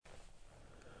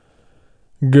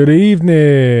Good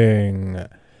evening.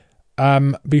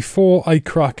 Before I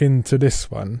crack into this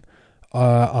one,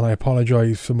 and I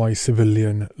apologise for my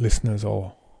civilian listeners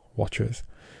or watchers,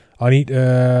 I need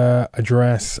to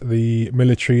address the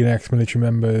military and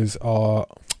ex-military military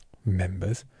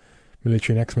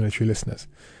and ex-military listeners,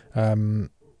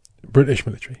 British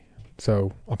military.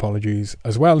 So apologies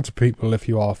as well to people if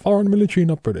you are foreign military,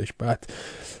 not British. But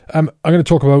I'm going to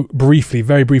talk about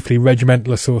very briefly,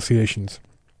 regimental associations.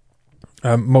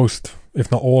 Most,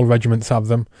 if not all, regiments have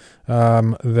them. A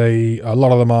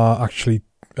lot of them are actually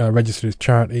registered as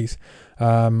charities.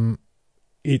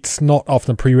 It's not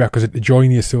often a prerequisite to join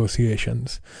the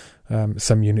associations.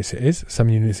 Some units it is, some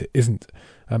units it isn't.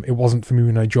 It wasn't for me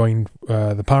when I joined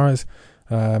the Paras.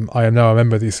 I am now a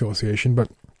member of the association, but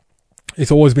it's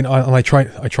always been, and I try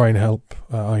and help.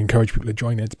 I encourage people to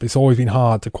join it, but it's always been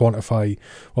hard to quantify.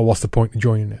 Well, what's the point of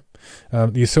joining it?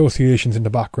 The associations in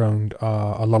the background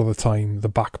are a lot of the time the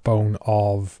backbone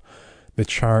of the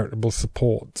charitable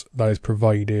support that is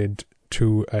provided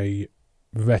to a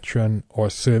veteran or a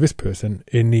service person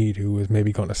in need who has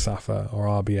maybe gone to SAFA or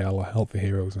RBL or Help for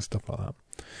Heroes and stuff like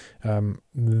that.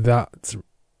 That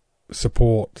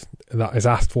support that is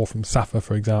asked for from SAFA,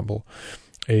 for example,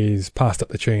 is passed up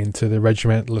the chain to the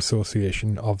regimental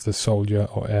association of the soldier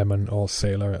or airman or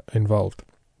sailor involved.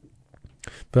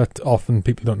 But often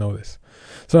people don't know this.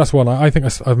 So that's one. I think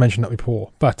I've mentioned that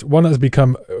before. But one that has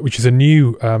become, which is a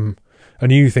new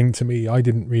thing to me, I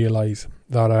didn't realise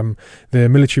that the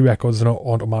military records are not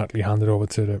automatically handed over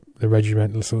to the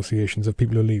regimental associations of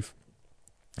people who leave.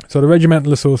 So the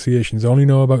regimental associations only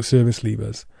know about service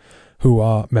leavers who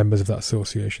are members of that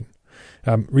association.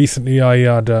 Recently I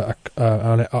had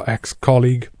an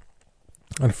ex-colleague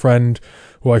and a friend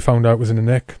who I found out was in the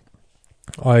nick.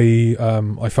 I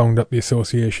phoned up the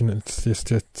association and just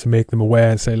to make them aware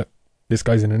and say, look, this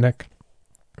guy's in the nick.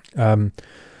 And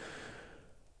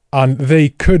they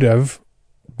could have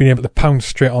been able to pounce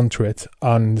straight onto it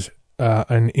and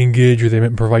engage with him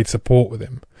and provide support with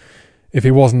him if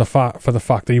it wasn't for the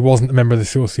fact that he wasn't a member of the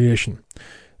association.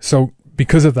 So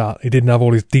because of that, he didn't have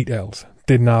all his details,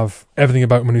 didn't have everything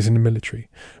about him when he was in the military,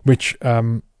 which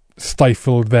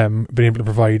stifled them being able to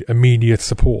provide immediate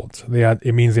support.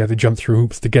 It means they had to jump through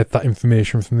hoops to get that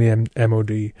information from the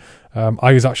MOD.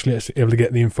 I was actually able to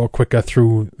get the info quicker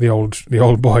through the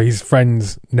old boys'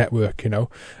 friends network,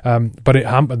 but it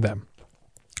hampered them.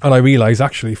 And I realised,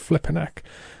 actually, flipping heck,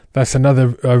 that's another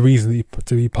reason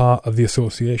to be part of the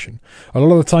association. A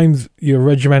lot of the times, your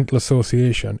regimental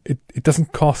association, it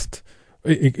doesn't cost.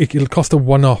 It'll cost a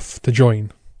one-off to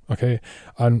join. Okay,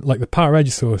 and like the Para-Reg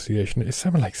Association, it's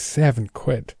something like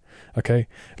 £7. Okay,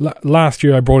 last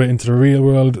year I brought it into the real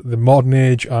world, the modern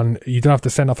age, and you don't have to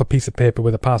send off a piece of paper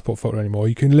with a passport photo anymore.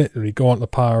 You can literally go on the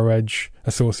Para-Reg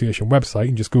Association website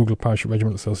and just Google Parachute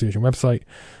Regimental Association website,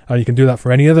 and you can do that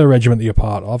for any other regiment that you're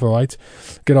part of. All right,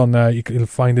 get on there. You'll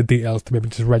find the details to be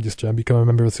able to just register and become a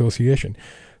member of the association.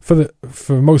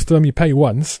 For most of them, you pay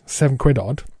once, £7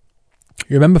 odd.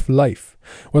 You're a member for life.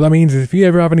 What that means is if you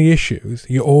ever have any issues,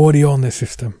 you're already on this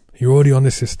system.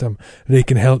 They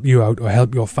can help you out or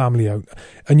help your family out.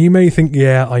 And you may think,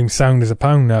 yeah, I'm sound as a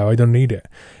pound now. I don't need it.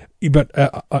 But,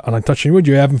 and I'm touching wood,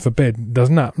 heaven forbid, it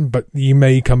doesn't happen, but you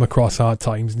may come across hard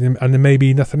times and there may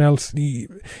be nothing else.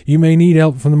 You may need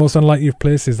help from the most unlikely of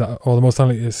places or the most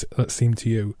unlikely that seem to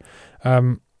you.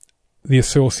 The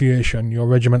association, your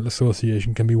regimental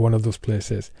association, can be one of those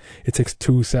places. It takes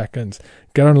 2 seconds.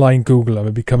 Get online, Google them,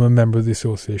 and become a member of the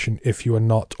association if you are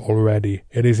not already.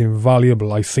 It is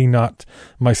invaluable. I've seen that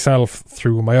myself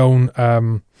through my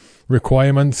own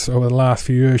requirements over the last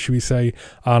few years, should we say,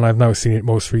 and I've now seen it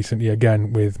most recently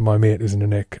again with my mate who's in the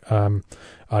nick, and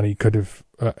he could have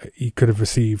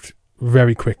received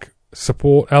very quick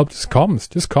support, help, just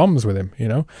comms with him,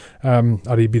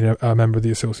 had he been a member of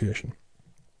the association.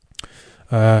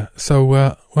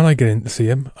 So when I get in to see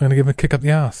him, I'm going to give him a kick up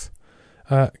the arse.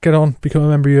 Get on, become a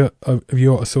member of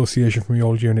your association from your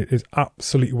old unit. It's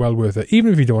absolutely well worth it.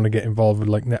 Even if you don't want to get involved with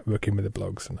like networking with the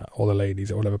blokes and that, or the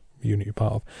ladies or whatever unit you're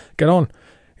part of, get on.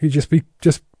 You just be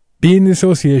in the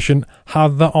association.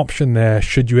 Have that option there.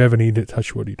 Should you ever need it,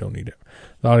 touch wood, you don't need it.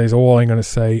 That is all I'm going to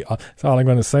say. That's all I'm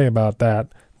going to say about that.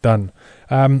 Done.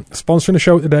 Sponsoring the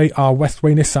show today are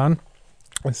Westway Nissan.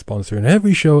 I'm sponsoring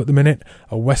every show at the minute.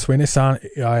 A Westway Nissan.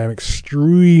 I am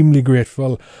extremely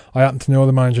grateful. I happen to know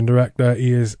the managing director.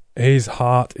 His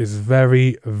heart is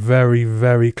very, very,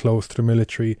 very close to the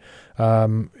military.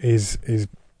 His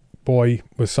boy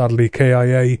was sadly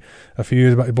KIA a few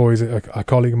years back. The boy is a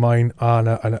colleague of mine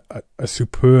and a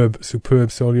superb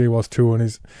soldier he was too. And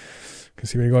you can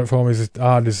see where he got it from. His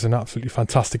dad is an absolutely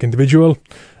fantastic individual.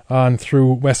 And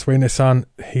through Westway Nissan,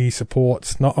 he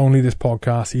supports not only this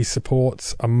podcast, he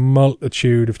supports a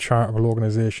multitude of charitable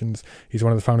organisations. He's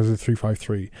one of the founders of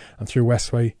 353. And through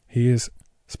Westway, he is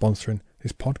sponsoring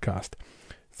his podcast.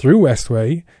 Through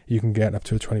Westway, you can get up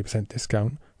to a 20%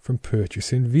 discount from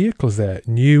purchasing vehicles there.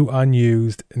 New and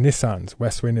used Nissans.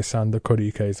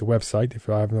 Westwaynissan.co.uk is the website, if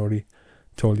I haven't already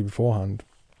told you beforehand.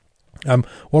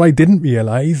 What I didn't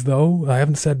realise, though, I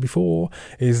haven't said before,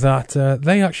 is that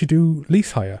they actually do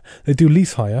lease hire. They do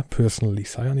lease hire, personal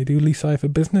lease hire, and they do lease hire for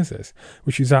businesses,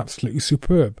 which is absolutely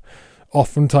superb.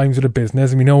 Oftentimes with a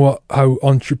business, and we know how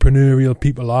entrepreneurial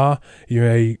people are, you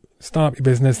may start your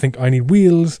business, think, I need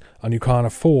wheels, and you can't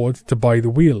afford to buy the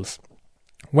wheels.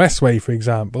 Westway, for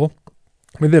example,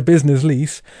 with their business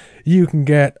lease, you can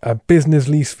get a business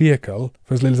lease vehicle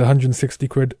for as little as 160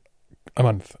 quid a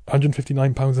month,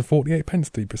 £159.48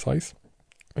 to be precise.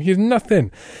 Which is nothing.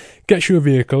 Gets you a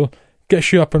vehicle,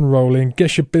 gets you up and rolling,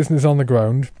 gets your business on the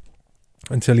ground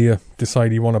until you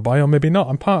decide you want to buy, or maybe not.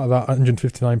 And part of that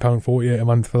 £159.48 a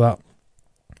month for that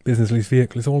business lease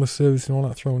vehicle is all the service and all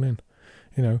that thrown in.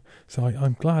 You know, so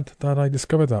I'm glad that I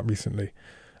discovered that recently.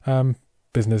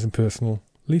 Business and personal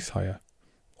lease hire.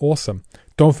 Awesome.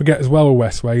 Don't forget as well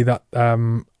with Westway that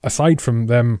aside from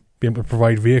them being able to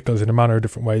provide vehicles in a manner of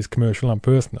different ways, commercial and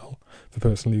personal, for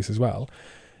personal use as well,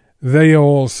 they are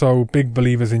also big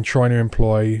believers in trying to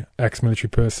employ ex-military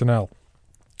personnel.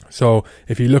 So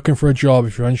if you're looking for a job,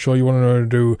 if you're unsure you want to know what to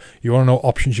do, you want to know what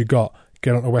options you got,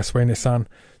 get onto Westway Nissan.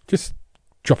 Just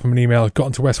drop them an email, got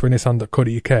onto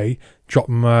westwaynissan.co.uk, drop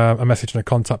them a message on a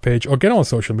contact page, or get on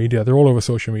social media. They're all over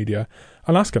social media,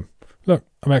 and ask them, look,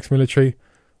 I'm ex-military,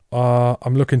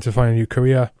 I'm looking to find a new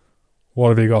career, what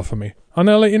have you got for me? And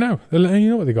they'll let you know. They'll let you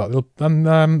know what they got.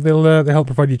 They'll help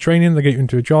provide you training, they'll get you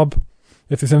into a job.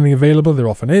 If there's anything available, there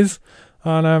often is,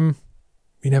 and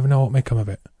you never know what may come of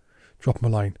it. Drop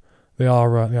them a line. They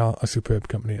are a superb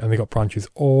company, and they got branches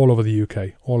all over the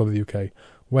UK.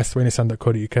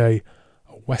 Westwaynissan.co.uk,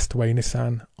 Westway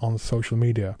Nissan on social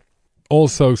media.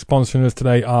 Also sponsoring us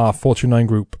today are Fortune 9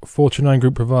 Group. Fortune 9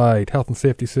 Group provide health and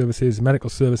safety services, medical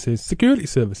services, security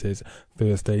services,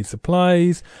 first aid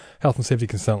supplies, health and safety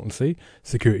consultancy,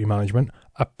 security management,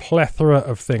 a plethora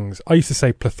of things. I used to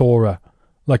say plethora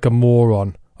like a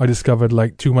moron. I discovered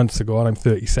like 2 months ago, and I'm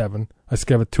 37. I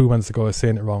discovered 2 months ago I was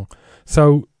saying it wrong.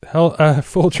 So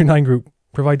Fortune 9 Group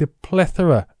provide a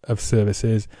plethora of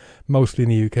services, mostly in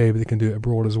the UK, but they can do it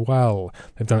abroad as well.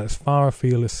 They've done it as far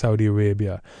afield as Saudi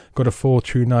Arabia. Go to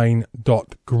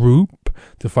fortune9.group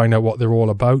to find out what they're all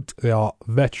about. They are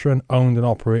veteran owned and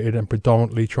operated, and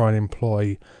predominantly try and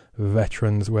employ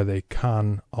veterans where they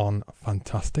can on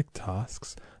fantastic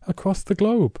tasks across the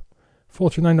globe.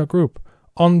 Fortune9.group.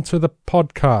 On to the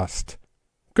podcast.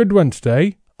 Good one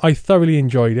today. I thoroughly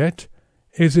enjoyed it.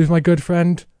 It was with my good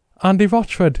friend Andy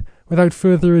Rochford. Without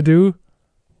further ado,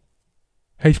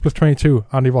 H+22,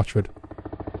 Andy Rochford.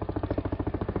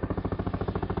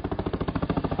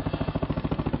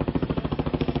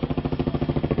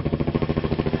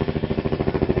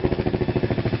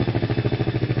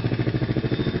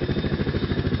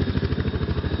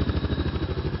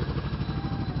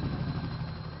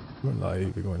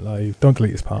 We're going live. Don't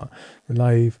delete this part.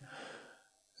 We're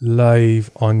live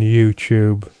on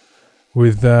YouTube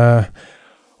with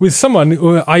someone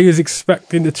who I was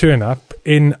expecting to turn up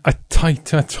in a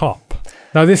tighter top.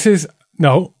 Now this is you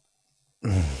haven't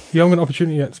got an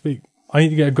opportunity yet to speak. I need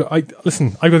to get a good.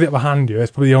 Listen, I've got the upper hand here.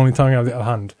 It's probably the only time I have the upper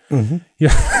hand. Mm-hmm.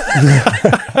 Yeah.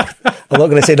 I'm not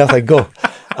going to say nothing. Go.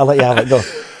 I'll let you have it. Go,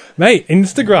 mate.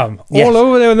 Instagram, yes. All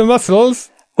over there with the muscles.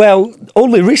 Well,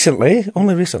 only recently.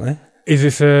 Is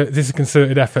this a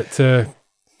concerted effort to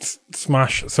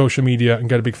smash social media and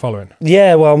get a big following?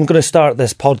 Yeah, well, I'm going to start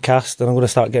this podcast, and I'm going to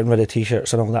start getting rid of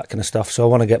t-shirts and all that kind of stuff. So I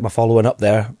want to get my following up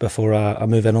there before I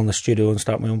move in on the studio and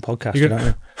start my own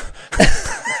podcast.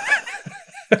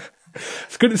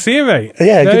 It's good to see you, mate.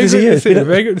 Yeah, good to see you.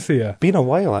 Very good to see you. Been a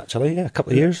while, actually. Yeah, a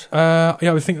couple of years. Yeah,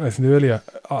 I was thinking this earlier.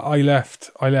 I left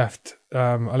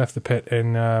the pit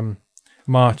in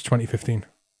March 2015.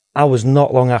 I was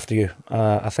not long after you.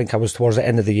 I think I was towards the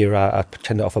end of the year. I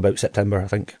turned it off about September, I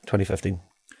think, 2015.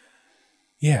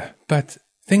 Yeah, but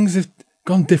things have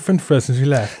gone different for us since we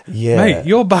left. Yeah. Mate,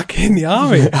 you're back in the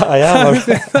army. I am.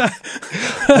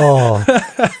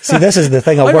 See, this is the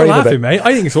thing I'm worried laughing, about. Mate.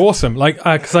 I think it's awesome. Like,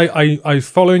 because I was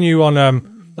following you on,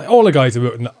 like all the guys who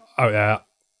were out there.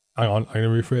 Hang on, I'm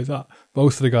going to rephrase that.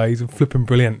 Most of the guys are flipping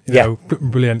brilliant. You know,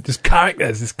 flipping brilliant. Just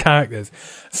characters.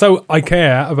 So I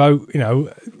care about,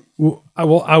 what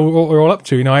we're all up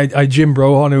to. I Jim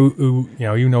Bro on who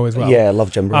you know as well. Yeah, I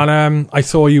love Jim Bro. And I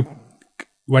saw you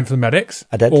went to the medics.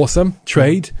 I did. Awesome.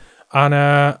 Trade. And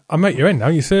I met you in now.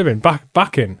 You're serving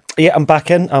back in. Yeah, I'm back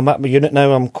in. I'm at my unit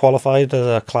now. I'm qualified as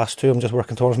a Class 2. I'm just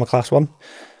working towards my Class 1.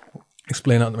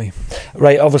 Explain that to me.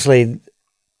 Right, obviously,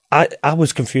 I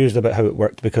was confused about how it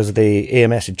worked because the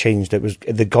AMS had changed.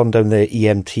 They'd gone down the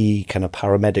EMT kind of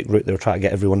paramedic route. They were trying to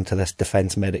get everyone to this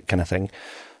defence medic kind of thing.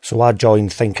 So I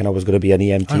joined thinking I was going to be an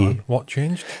EMT. Hang on, what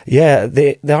changed? Yeah,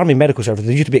 the Army Medical Service,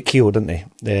 they used to be at Keogh, didn't they?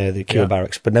 The Keogh Yeah.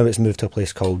 Barracks. But now it's moved to a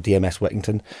place called DMS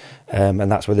Whittington.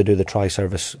 And that's where they do the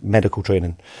tri-service medical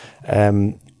training.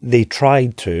 They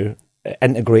tried to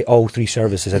integrate all three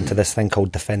services into this thing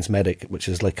called Defence Medic, which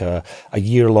is like a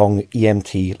year-long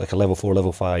EMT, like a level 4,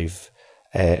 level 5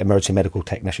 emergency medical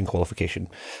technician qualification,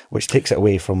 which takes it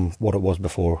away from what it was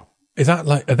before. Is that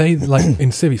like, are they like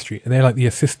in Civvy Street? Are they like the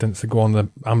assistants that go on the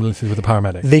ambulances with the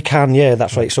paramedics? They can, yeah,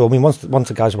 that's right. So, I mean, once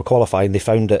the guys were qualifying, they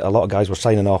found that a lot of guys were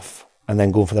signing off and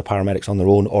then going for the paramedics on their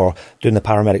own, or doing the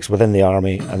paramedics within the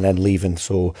army and then leaving.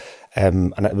 So,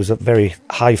 and it was a very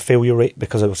high failure rate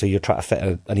because obviously you're trying to fit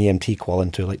an EMT qual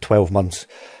into like 12 months.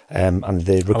 And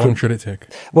the How long should it take?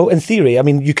 Well, in theory, I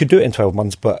mean, you could do it in 12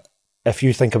 months, but if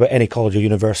you think about any college or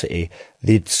university,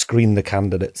 they'd screen the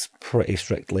candidates pretty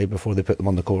strictly before they put them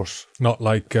on the course. Not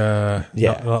like,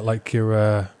 not like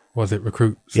your, was it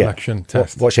recruit selection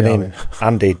test? What's your name?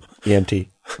 Andy, EMT.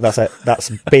 That's it. That's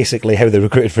basically how they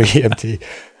recruited for EMT.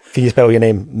 Can you spell your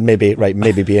name? Maybe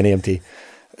be an EMT.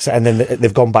 So, and then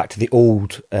they've gone back to the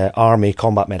old Army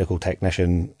Combat Medical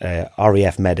Technician,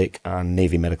 RAF Medic, and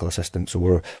Navy Medical Assistant.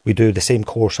 So we do the same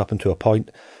course up until a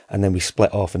point, and then we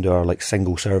split off and do our like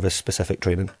single service specific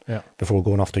training before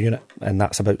going off to unit. And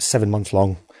that's about 7 months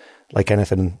long. Like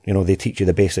anything, they teach you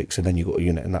the basics, and then you go to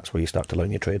unit, and that's where you start to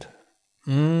learn your trade.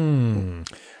 When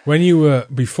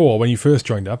you first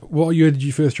joined up, what year did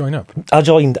you first join up? I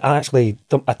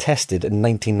tested in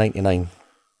 1999.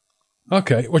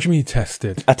 Okay, what do you mean you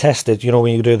tested? I tested,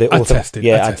 when you do the... I tested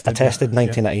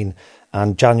 1999,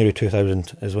 and January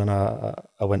 2000 is when I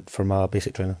went for my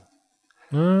basic training.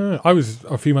 I was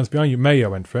a few months behind you. May I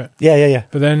went for it. Yeah.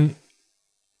 But then,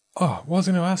 what was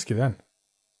I going to ask you then?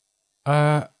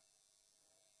 There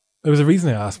was a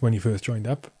reason I asked when you first joined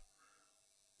up.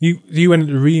 You went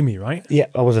into REME, right? Yeah,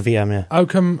 I was a VM, yeah. How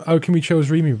come you chose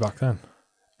REME back then?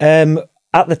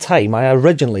 At the time, I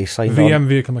originally signed VM,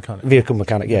 vehicle mechanic. Vehicle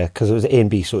mechanic, yeah, because it was A and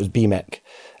B, so it was BMEC.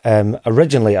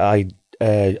 Originally, I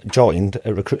joined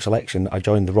at recruit selection. I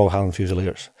joined the Royal Highland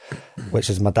Fusiliers, which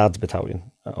is my dad's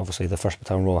battalion, obviously the 1st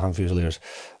Battalion Royal Highland Fusiliers.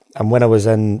 And when I was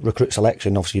in recruit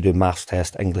selection, obviously you do maths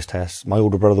test, English tests. My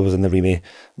older brother was in the REME.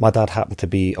 My dad happened to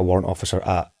be a warrant officer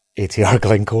at ATR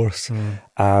Glencourse,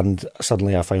 and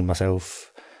suddenly I found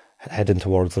myself heading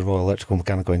towards the Royal Electrical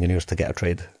Mechanical Engineers to get a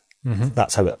trade. Mm-hmm.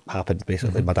 That's how it happened,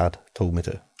 basically. Mm-hmm. My dad told me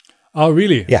to. Oh,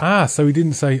 really? Yeah. So he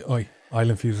didn't say, "Oi,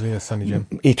 Island Fusiliers, Sonny Jim."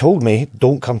 He told me,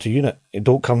 "Don't come to unit.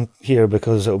 Don't come here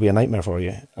because it'll be a nightmare for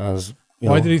you."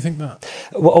 Why did he think that?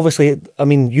 Well, obviously, I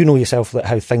mean, you know yourself that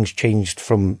how things changed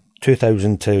from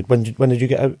 2000 to when did you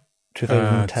get out?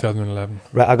 2011.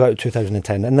 Right, I got out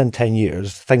 2010, and then 10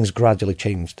 years, things gradually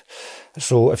changed.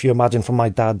 So if you imagine from my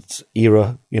dad's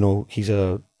era, he's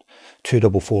a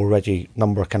 244 Reggie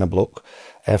number kind of bloke.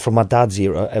 From my dad's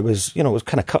era, it was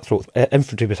kind of cutthroat.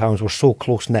 Infantry battalions were so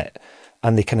close knit,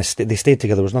 and they kind of they stayed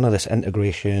together. There was none of this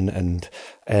integration and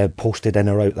posted in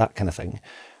or out, that kind of thing.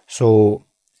 So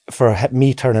for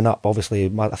me turning up,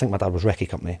 obviously, I think my dad was recce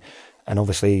company, and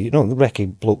obviously, the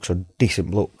recce blokes are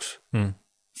decent blokes.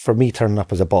 For me turning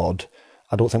up as a bod,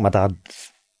 I don't think my dad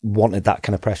wanted that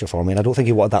kind of pressure for me, and I don't think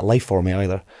he wanted that life for me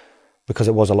either, because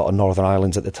it was a lot of Northern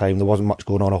Islands at the time. There wasn't much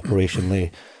going on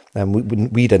operationally, and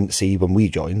we didn't see when we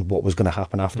joined what was going to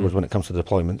happen afterwards when it comes to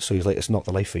deployment. So he's like, "It's not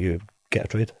the life for you. Get a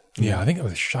trade." Yeah, I think it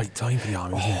was a shite time for the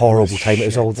army. Horrible time. It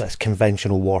was all this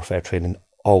conventional warfare training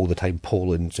all the time.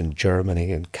 Poland and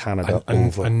Germany and Canada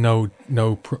over, and no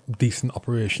decent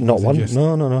operations. Not one.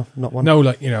 No, not one.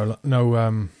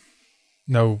 No,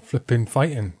 no flipping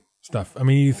fighting stuff. I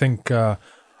mean, you think and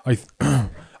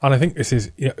I think this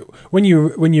is when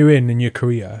you're in your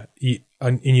career in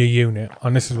your unit,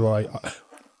 and this is why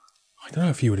I don't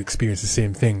know if you would experience the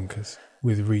same thing, because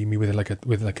with REME, with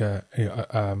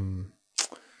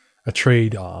a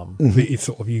trade arm, it's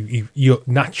sort of you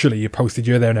naturally you're posted,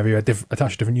 you're there, and you're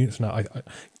attached to different units. Now, I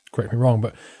correct me wrong,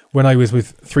 but when I was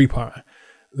with 3-Para,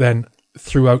 then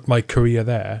throughout my career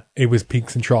there, it was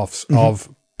peaks and troughs of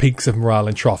peaks of morale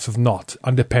and troughs of not,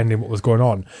 and depending what was going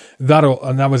on. That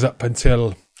was up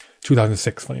until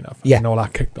 2006, funny enough. Yeah. And all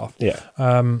that kicked off. Yeah.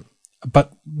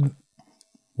 But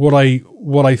what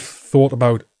I thought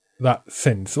about that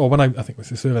since, or when I think it was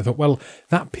the survey, I thought, well,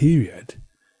 that period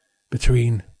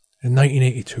between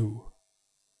 1982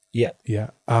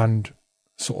 and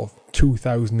sort of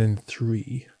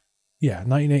 2003. Yeah,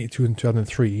 1982 and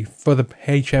 2003 for the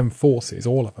HM forces,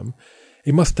 all of them.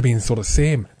 It must have been sort of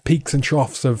same peaks and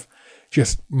troughs of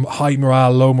just high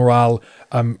morale, low morale,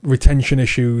 retention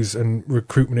issues and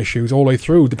recruitment issues all the way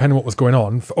through, depending on what was going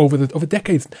on over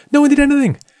decades. No one did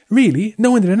anything. Really,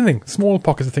 no one did anything. Small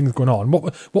pockets of things going on.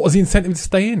 What was the incentive to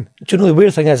stay in? Do you know the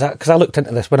weird thing is, because I looked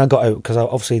into this when I got out, because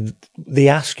obviously they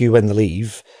ask you when they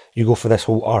leave, you go for this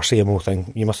whole RCMO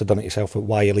thing. You must have done it yourself.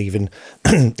 Why are you leaving?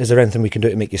 Is there anything we can do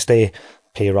to make you stay?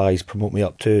 Pay a rise, promote me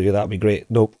up too. Yeah, that'd be great.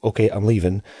 Nope. Okay, I'm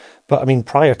leaving. But I mean,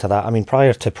 prior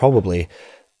to probably,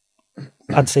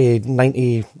 I'd say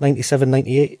 90, 97,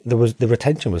 98, the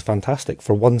retention was fantastic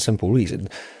for one simple reason.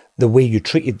 The way you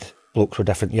treated blokes were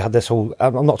different. You had this whole,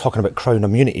 I'm not talking about crown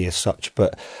immunity as such,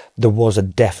 but there was a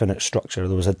definite structure,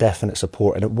 there was a definite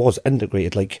support, and it was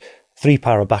integrated. Like 3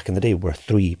 para back in the day were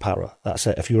 3 para. That's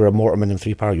it. If you were a Mortarman in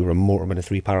 3 para, you were a Mortarman in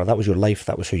 3 para. That was your life,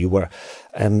 that was who you were.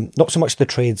 Not so much the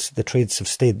trades have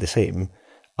stayed the same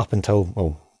up until,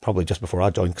 well, probably just before I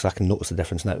joined, because I can notice the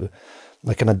difference now.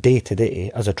 Like in a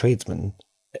day-to-day, as a tradesman,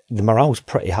 the morale's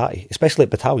pretty high, especially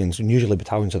at battalions, and usually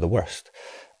battalions are the worst.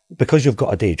 Because you've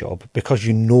got a day job, because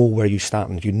you know where you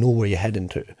stand, you know where you're heading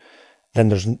to, then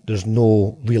there's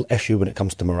no real issue when it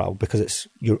comes to morale, because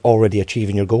you're already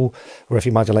achieving your goal. Where if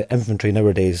you imagine like infantry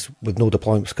nowadays with no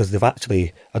deployments, because they've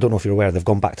actually, I don't know if you're aware, they've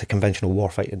gone back to conventional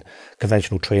warfighting,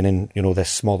 conventional training, there's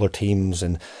smaller teams,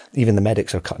 and even the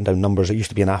medics are cutting down numbers. It used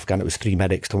to be in Afghan, it was 3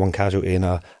 medics to 1 casualty in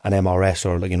an MRS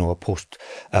or like,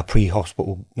 a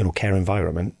pre-hospital, care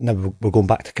environment. Now we're going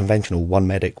back to conventional, 1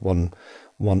 medic, one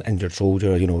injured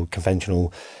soldier,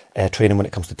 conventional training when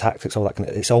it comes to tactics, all that kind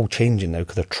of, it's all changing now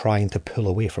because they're trying to pull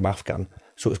away from Afghan.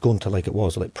 So it's going to like it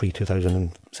was, like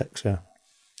pre-2006, yeah.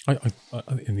 I think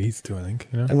it needs to, I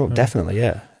think. Definitely,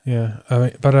 yeah. Yeah,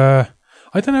 but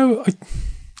I don't know.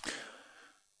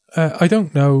 I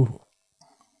don't know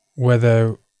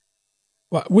whether...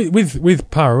 Well,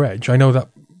 with Power Edge, I know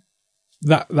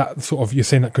that sort of, you're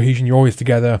saying that cohesion, you're always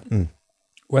together. Mm.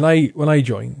 When I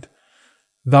joined,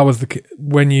 that was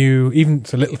when you, even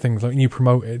to little things like when you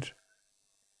promoted,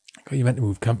 you meant to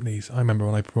move companies. I remember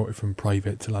when I promoted from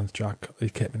private to Lance Jack, they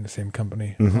kept in the same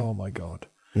company. Mm-hmm. Oh my God.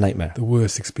 Nightmare. The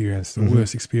worst experience,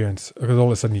 because all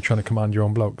of a sudden you're trying to command your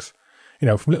own blokes.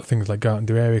 From little things like go out and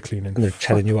do area cleaning. And they're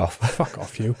telling you off. Fuck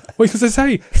off, you. What are you supposed to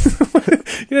say?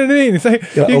 You know what I mean? It's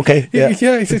like, okay.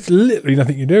 It's literally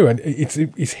nothing you do, and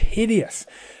it's hideous.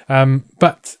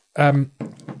 But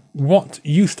what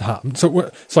used to happen? So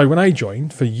when I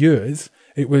joined for years,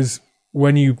 it was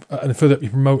when you and the further up you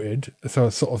promoted. So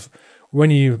sort of when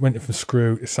you went from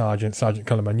screw to sergeant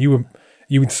colourman, you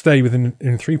would stay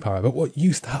in 3 para. But what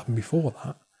used to happen before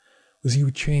that was you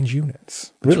would change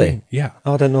units. Really? Yeah.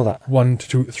 Oh, I didn't know that. 1 to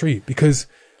 2 to 3, because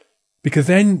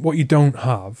then what you don't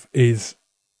have is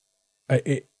so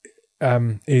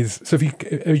if you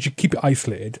keep it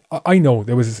isolated. I know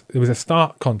there was a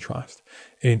stark contrast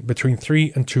in between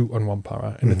 3 and 2 and 1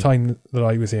 para in the time that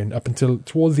I was in, up until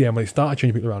towards the end when they started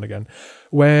changing people around again,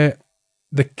 where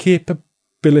the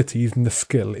capabilities and the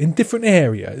skill in different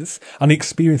areas and the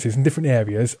experiences in different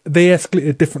areas, they escalated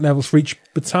at different levels for each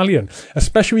battalion,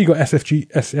 especially when you got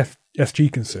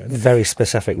SG concerned. Very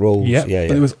specific roles. Yeah.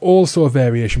 But there was also a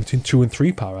variation between 2 and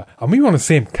 3 para, and we were on the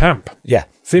same camp. Yeah.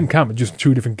 Same camp, just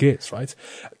 2 different gates, right?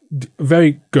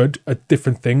 Very good at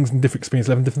different things and different experience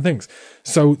level, different things.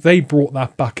 So they brought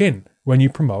that back in when you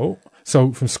promote.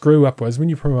 So from screw upwards, when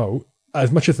you promote,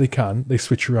 as much as they can, they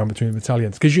switch around between the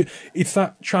battalions, because it's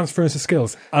that transference of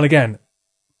skills. And again,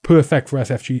 perfect for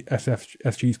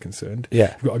SFG is concerned.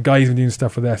 Yeah. You've got guys doing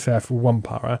stuff with SF with 1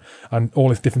 para and all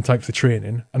these different types of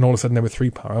training, and all of a sudden they were 3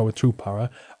 para or 2 para,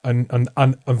 and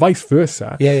vice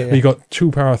versa. Yeah. You got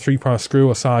 2 para, 3 para screw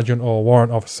or sergeant or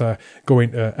warrant officer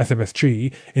going to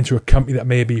SFSG into a company that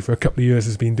maybe for a couple of years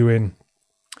has been doing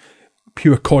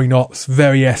pure coin ops,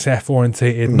 very SF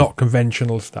orientated, not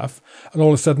conventional stuff, and all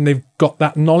of a sudden they've got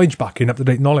that knowledge back in,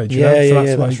 up-to-date knowledge.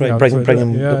 That's right. Bring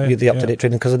them the up-to-date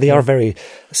training, because they are very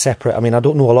separate. I mean, I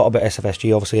don't know a lot about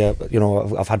SFSG. Obviously,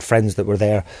 I've had friends that were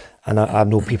there, and I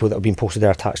know people that have been posted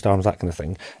there, attached arms, that kind of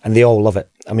thing, and they all love it.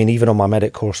 I mean, even on my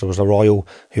medic course, there was a Royal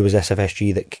who was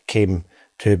SFSG that came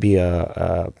to be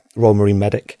a Royal Marine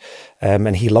medic,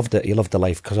 and he loved it. He loved the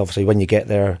life, because obviously when you get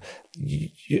there,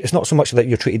 it's not so much that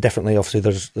you're treated differently. Obviously,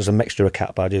 there's a mixture of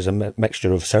cat badges, a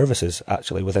mixture of services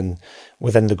actually within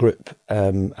the group,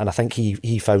 and I think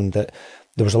he found that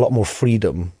there was a lot more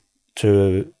freedom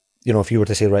to, if you were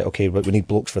to say, right, okay, we need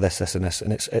blokes for this, and this,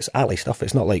 and it's alley stuff.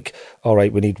 It's not like, all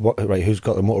right, we need who's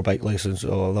got the motorbike license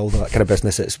or all that kind of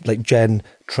business. It's like gen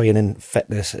training,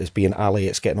 fitness, it's being alley,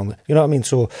 it's getting on. You know what I mean?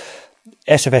 So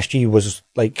SFSG was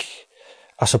like,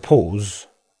 I suppose,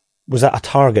 was that a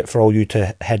target for all you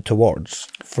to head towards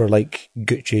for like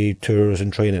Gucci tours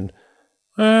and training?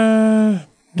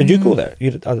 Did you go there?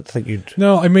 I think you'd.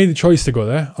 No, I made the choice to go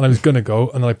there, and I was going to go,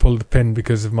 and I pulled the pin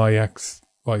because of my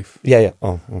ex-wife. Yeah.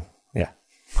 Yeah.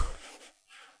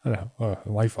 I don't know. Oh,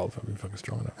 my fault for being fucking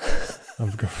strong enough.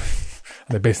 And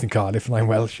they're based in Cardiff, and I'm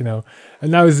Welsh, you know.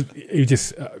 And that was, you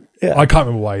just, I can't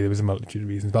remember why, there was a multitude of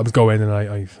reasons, but I was going, and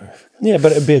I yeah,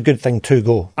 but it'd be a good thing to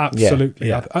go. Absolutely.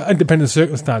 Yeah. And depending on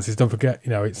circumstances, don't forget,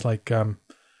 you know, it's like,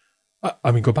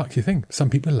 I mean, go back to your thing. Some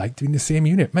people like doing the same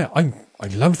unit. Man, I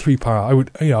love 3-power. I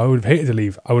would have hated to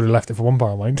leave. I would have left it for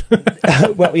 1-power, mind.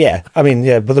 Well, yeah. I mean,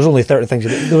 yeah, but there's only 30 things.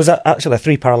 There was actually a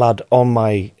 3-power lad on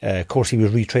my course. He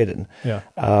was retrading. Yeah.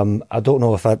 I don't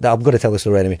know if I'm going to tell this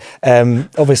story anyway.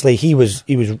 Obviously, he was,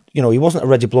 you know, he wasn't a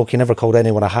rigid bloke. He never called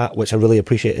anyone a hat, which I really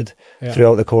appreciated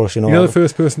throughout the course. You know, the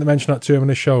first person to mention that term on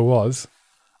the show was,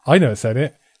 I never said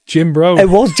it, Jim Bro. It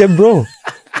was Jim Bro.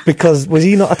 Because was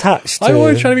he not attached to... I'm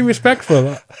always trying to be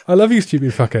respectful. I love you,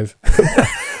 stupid fuckers.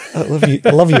 I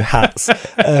love you, hats.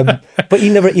 But he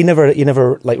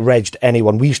never like regged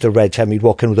anyone. We used to reg him. He'd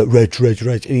walk in with like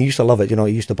reg, and he used to love it. You know,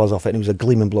 he used to buzz off it, and he was a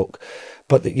gleaming bloke.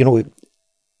 But you know,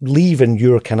 leaving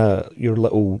your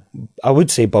little, I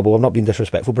would say bubble. I'm not being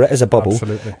disrespectful, but it is a bubble.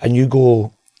 Absolutely. And you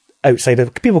go outside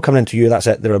of people coming into you, that's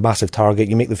it. They're a massive target.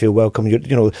 You make them feel welcome.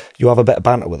 You have a bit of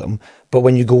banter with them. But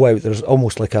when you go out, there's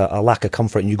almost like a lack of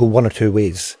comfort, and you go one or two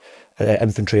ways.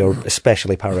 Infantry, or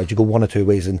especially para, you go one or two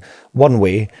ways, and one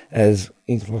way is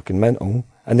he's fucking mental,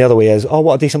 and the other way is, oh,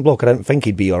 what a decent bloke. I didn't think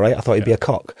he'd be all right. I thought he'd be a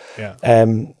cock. Yeah.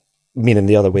 Meaning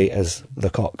the other way is the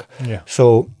cock. Yeah.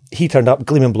 So he turned up,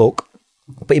 gleaming bloke,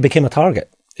 but he became a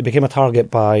target. He became a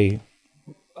target by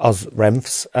us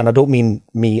Remfs, and I don't mean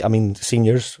me, I mean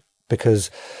seniors, because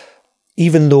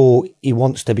even though he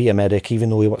wants to be a medic, even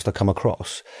though he wants to come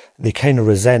across, they kind of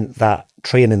resent that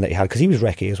training that he had, because he was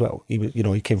recce as well. He was,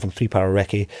 he came from 3-power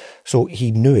recce, so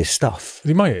he knew his stuff. Is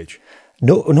he my age?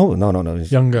 No.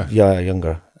 He's younger. Yeah,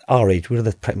 younger. Our age. We're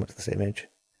pretty much the same age.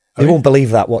 They won't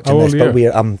believe that watching this, but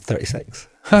I'm 36.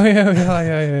 Oh,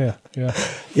 yeah.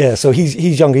 Yeah, so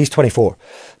he's younger. He's 24,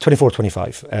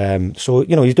 25. So,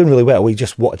 he's doing really well. He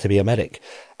just wanted to be a medic.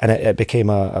 And it became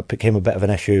a bit of an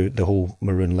issue, the whole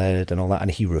maroon lead and all that. And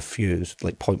he refused,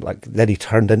 like point blank. Then he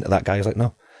turned into that guy. He's like,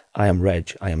 no, I am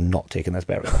Reg. I am not taking this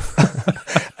beret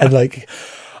off. And like...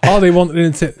 Oh, they wanted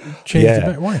him to change the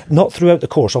beret? Why? Not throughout the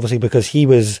course, obviously, because he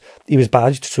was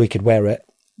badged so he could wear it.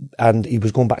 And he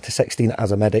was going back to 16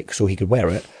 as a medic so he could wear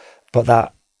it. But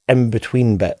that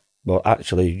in-between bit, well,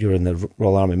 actually, you're in the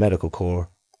Royal Army Medical Corps,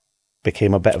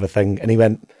 became a bit of a thing. And he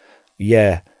went,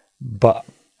 yeah, but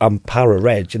I'm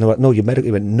para-reg. And they went, no, you're medical.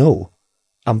 He went, no,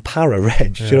 I'm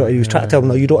para-reg. Yeah, he was trying to tell them,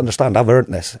 no, you don't understand. I've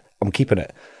earned this. I'm keeping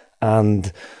it.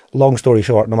 And long story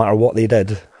short, no matter what they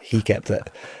did, he kept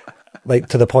it. Like,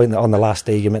 to the point that on the last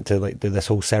day, you meant to like do this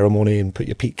whole ceremony and put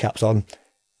your peak caps on.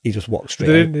 He just walked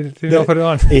straight out. Did he not put it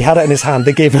on? He had it in his hand.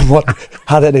 They gave him one.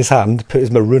 Had it in his hand, put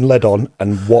his maroon lid on,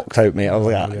 and walked out, mate. I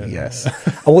was like, yes.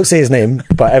 I won't say his name,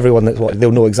 but everyone that's watching,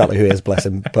 they'll know exactly who he is, bless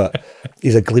him. But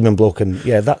he's a gleaming bloke, and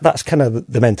yeah, that's kind of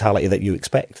the mentality that you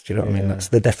expect. Do you know what I mean? That's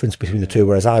the difference between the two.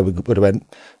 Whereas I would have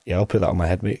went, yeah, I'll put that on my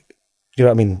head, mate. Do you know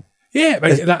what I mean? Yeah,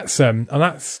 but that's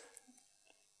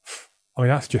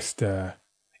just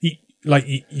like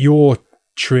your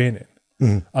training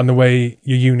and the way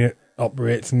your unit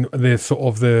operates, and the sort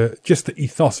of the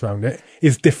ethos around it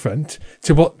is different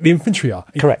to what the infantry are.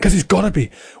 Correct. Because it's got to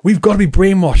be. We've got to be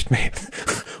brainwashed, mate.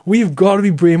 We've got to be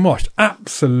brainwashed.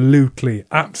 Absolutely.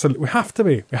 We have to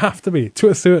be to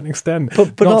a certain extent,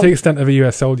 but not to the extent of a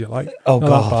US soldier. Like, oh not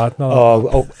god, that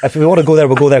bad. If we want to go there,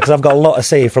 we'll go there, because I've got a lot to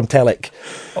say from Telek.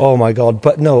 Oh my god,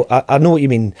 but no, I know what you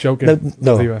mean. Joking.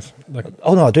 No. The US.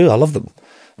 Oh no, I do. I love them.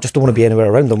 Just don't want to be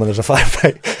anywhere around them when there's a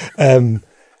firefight.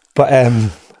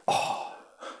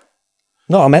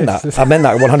 No, I meant that. I meant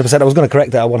that 100%. I was going to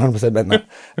correct that. I 100% meant that.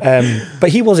 But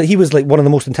he was like one of the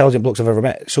most intelligent blokes I've ever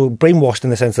met. So brainwashed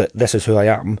in the sense that this is who I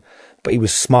am. But he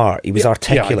was smart. He was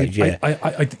articulate. What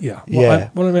I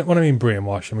mean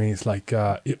brainwashed, I mean it's like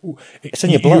it's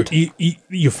in your blood,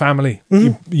 your family,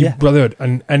 your brotherhood,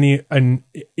 and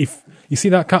if you see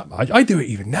that cat badge, I do it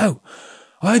even now.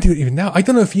 I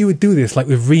don't know if you would do this like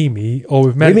with Remy or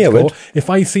with medical. If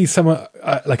I see someone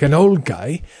like an old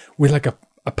guy with like a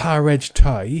para-reg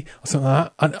tie or something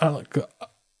like that, and I like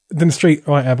then straight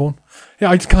right airborne. Yeah,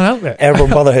 I just can't help it.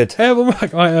 Airborne brotherhood. Airborne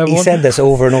brotherhood. He said this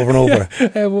over and over and over.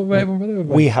 Airborne brotherhood.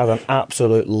 We had an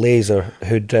absolute laser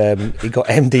who'd he got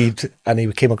MD'd and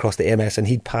he came across the MS and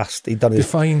he'd done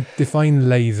his define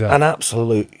laser. An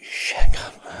absolute shit.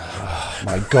 Oh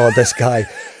my god, this guy.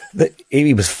 that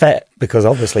he was fit because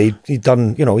obviously he'd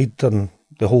done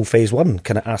the whole phase 1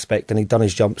 kind of aspect, and he'd done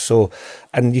his jumps. So,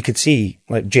 and you could see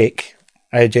like Jake,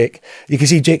 you could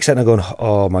see Jake sitting there going,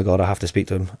 "Oh my God, I have to speak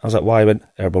to him." I was like, "Why?" He went,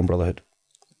 "Airborne Brotherhood."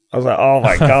 I was like, "Oh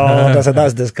my God." I said,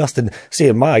 "That's disgusting."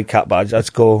 Seeing my cat badge,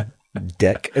 I'd go,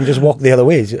 "Dick," and just walk the other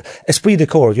way. Esprit de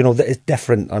corps, it's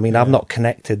different. I mean, I'm not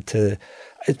connected to,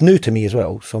 it's new to me as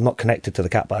well, so I'm not connected to the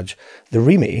cat badge. The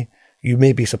Remy, you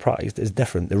may be surprised, is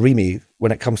different. The Remy,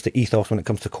 when it comes to ethos, when it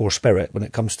comes to core spirit, when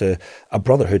it comes to a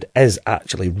brotherhood, is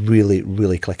actually really,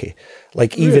 really clicky.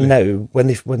 Like, even now,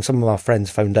 when some of my friends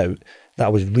found out that I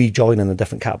was rejoining a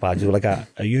different cat badge, they were like, are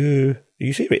you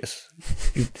serious?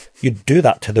 You do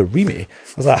that to the Remy? I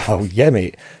was like, oh yeah,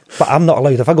 mate. But I'm not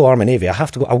allowed. If I go Army Navy,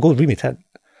 I'll go Remy tent.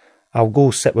 I'll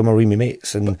go sit with my Remy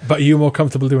mates. But are you more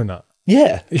comfortable doing that?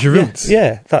 Yeah. It's your roots.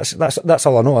 Yeah, that's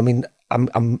all I know. I mean,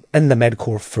 I'm in the Med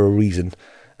Corps for a reason.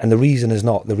 And the reason is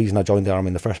not the reason I joined the army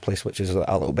in the first place, which is a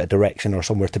little bit of direction or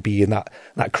somewhere to be, and that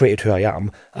created who I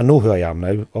am. I know who I am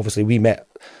now. Obviously, we met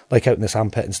like out in the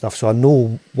sandpit and stuff, so I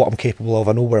know what I'm capable of.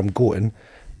 I know where I'm going.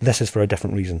 This is for a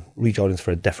different reason. Rejoining's for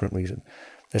a different reason.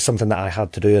 It's something that I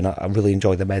had to do, and I really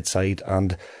enjoy the med side.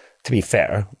 And to be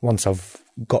fair, once I've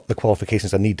got the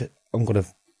qualifications I need, I'm going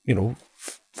to,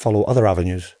 follow other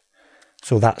avenues.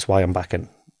 So that's why I'm back in.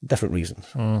 Different reasons.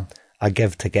 I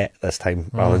give to get this time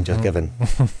rather than just giving.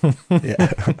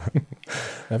 Yeah.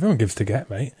 Everyone gives to get,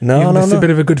 mate. No. It's a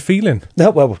bit of a good feeling. No,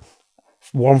 well,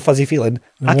 warm fuzzy feeling.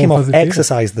 I came off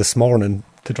exercise this morning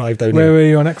to drive down Where here. were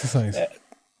you on exercise?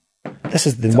 This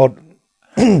is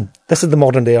the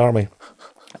modern day army.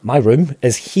 My room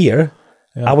is here.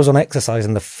 Yeah. I was on exercise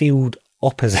in the field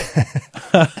opposite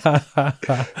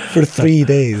for 3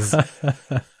 days,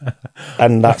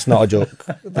 and that's not a joke.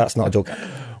 That's not a joke.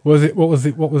 What was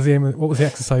the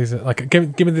exercise like?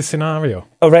 Give me the scenario.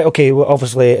 Oh, right, okay. Well,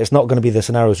 obviously, it's not going to be the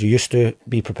scenarios you used to.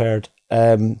 Be prepared.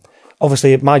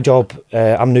 Obviously, my job.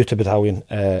 I'm new to battalion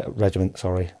regiment.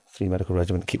 Sorry, 3 medical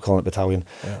regiment. Keep calling it battalion.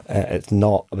 Yeah. It's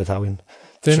not a battalion.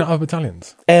 Do they not have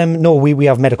battalions? No, we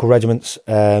have medical regiments,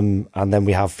 and then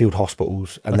we have field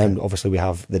hospitals, and then obviously we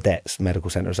have the DETs,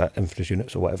 medical centres, infantry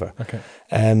units or whatever.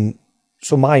 Okay.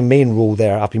 So my main role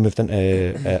there, I've been moved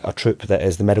into a troop that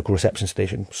is the medical reception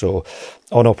station. So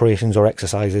on operations or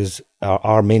exercises,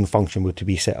 our main function would to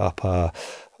be set up a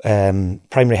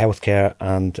primary healthcare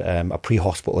and a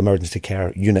pre-hospital emergency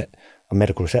care unit, a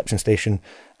medical reception station,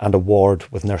 and a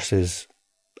ward with nurses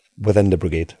within the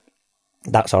brigade.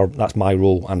 That's my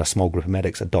role, and a small group of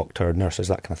medics, a doctor, nurses,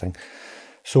 that kind of thing.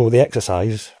 So the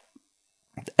exercise,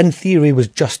 in theory,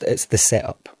 it's the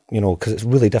setup, because it's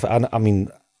really different. I mean,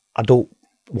 I don't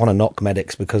want to knock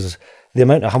medics because the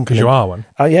amount of humping. Because you are one.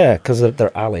 Yeah, because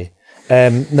they're alley.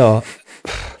 No.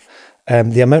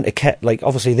 The amount of kit, like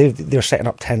obviously they're setting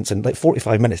up tents in like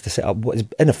 45 minutes to set up what is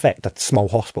in effect a small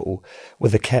hospital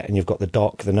with the kit, and you've got the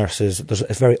doc, the nurses.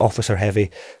 It's very officer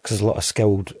heavy because there's a lot of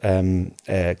skilled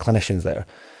clinicians there.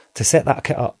 To set that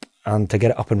kit up and to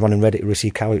get it up and running, ready to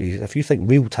receive casualties, if you think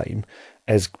real time,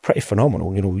 is pretty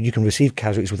phenomenal. You can receive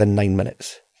casualties within 9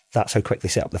 minutes. That's how quick they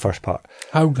set up the first part.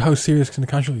 How serious can the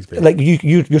casualties be? Like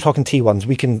you're talking T1s.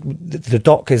 The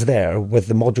doc is there with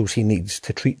the modules he needs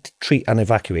to treat and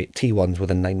evacuate T1s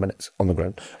within 9 minutes on the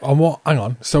ground. And hang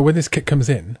on. So when this kit comes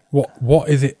in, what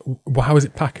is it? How is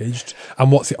it packaged,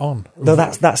 and what's it on? No,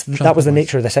 that was the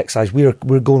nature of this exercise.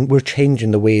 We're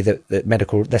changing the way that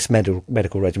this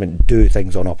medical regiment do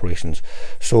things on operations.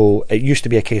 So it used to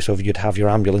be a case of you'd have your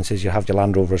ambulances, you'd have your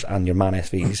Land Rovers and your MAN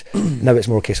SVs. Now it's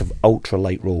more a case of ultra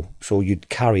light roll. So you'd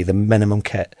carry the minimum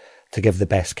kit to give the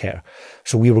best care.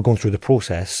 So we were going through the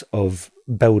process of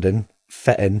building,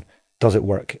 fitting, does it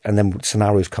work? And then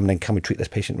scenarios coming in, can we treat this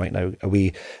patient right now? Are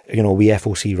we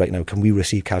FOC right now? Can we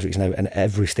receive casualties now? And at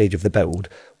every stage of the build,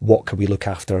 what could we look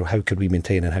after? How could we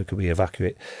maintain, and how could we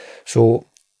evacuate? So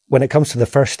when it comes to the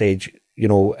first stage,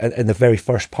 in the very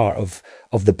first part of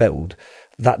the build,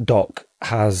 that doc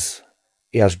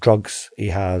he has drugs, he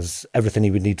has everything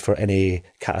he would need for any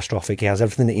catastrophic, he has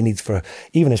everything that he needs for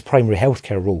even his primary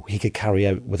healthcare role, he could carry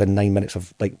out within 9 minutes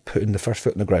of like putting the first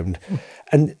foot in the ground.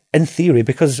 And in theory,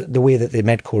 because the way that the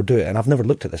Med Corps do it, and I've never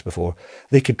looked at this before,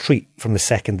 they could treat from the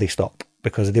second they stop,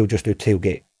 because they'll just do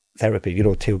tailgate therapy,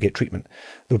 tailgate treatment.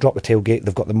 They'll drop the tailgate,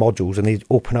 they've got the modules, and they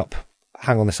open up,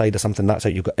 hang on the side of something, that's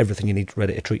it, you've got everything you need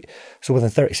ready to treat. So within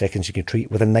 30 seconds you can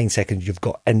treat, within 9 seconds you've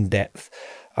got in-depth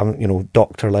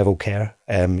doctor level care,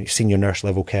 senior nurse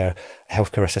level care,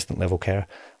 healthcare assistant level care.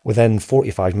 Within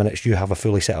 45 minutes, you have a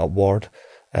fully set up ward,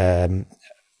 primary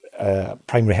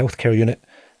healthcare unit,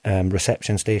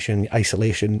 reception station,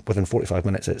 isolation. Within 45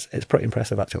 minutes, it's pretty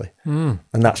impressive actually. And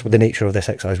that's what the nature of this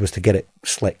exercise was, to get it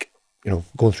slick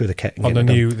going through the kit. And On getting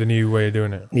it done. the new way of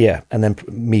doing it. Yeah, and then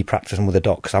me practicing with the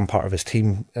doc, because I'm part of his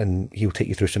team, and he'll take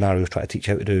you through scenarios, try to teach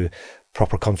you how to do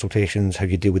proper consultations, how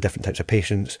you deal with different types of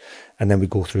patients, and then we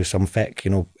go through some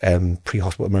FEC,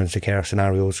 pre-hospital emergency care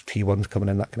scenarios, T1s coming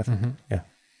in, that kind of thing. Mm-hmm. Yeah.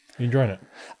 You enjoying it?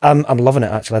 I'm loving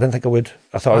it, actually. I didn't think I would.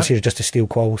 I thought I was here just to steal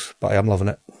quals, but I am loving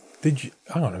it.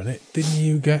 Hang on a minute, didn't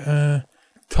you get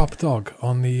top dog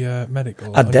on the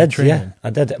medical? I did, yeah. I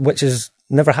did, which has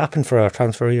never happened for a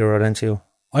transferee or an NCO.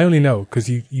 I only know because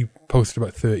you posted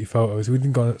about 30 photos. We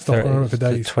didn't go stop on it for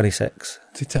days. 26.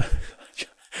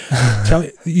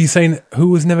 You saying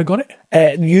who has never got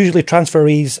it? Usually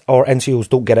transferees or NCOs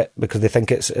don't get it because they think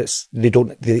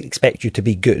they expect you to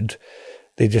be good.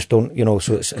 They just don't,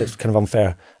 so it's kind of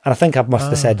unfair. And I think I must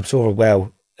have said,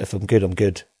 well, if I'm good, I'm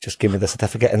good. Just give me the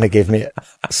certificate, and they gave me it.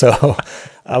 So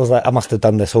I was like, I must have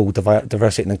done this whole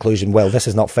diversity and inclusion. Well, this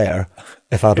is not fair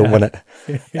if I don't win it.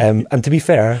 And to be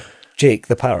fair, Jake,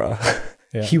 the para,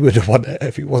 he would have won it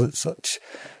if he wasn't such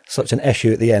an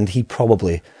issue at the end.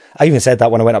 I even said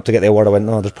that when I went up to get the award. I went,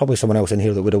 no, there's probably someone else in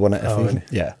here that would have won it.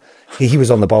 He was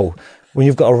on the ball. When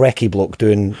you've got a recce bloke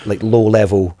doing like low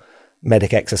level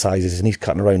medic exercises and he's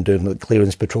cutting around doing like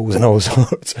clearance patrols and all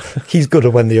sorts, he's going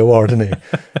to win the award, isn't he?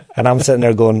 And I'm sitting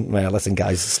there going, well, listen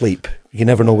guys, sleep. You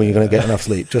never know when you're going to get enough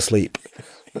sleep. Just sleep.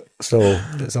 So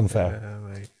it's unfair.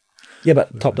 Yeah,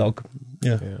 but top dog.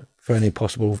 Yeah. For any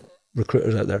possible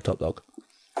recruiters out there, top dog.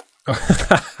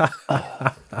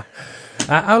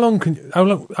 How long?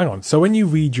 Hang on. So when you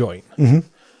rejoin,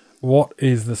 what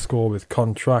is the score with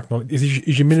contract?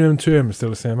 Is your minimum term still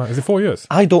the same amount? Is it 4 years?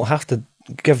 I don't have to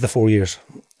give the 4 years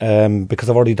because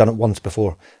I've already done it once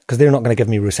before. Because they're not going to give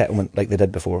me resettlement like they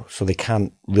did before, so they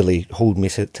can't really hold me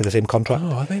to the same contract.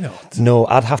 Oh, are they not? No,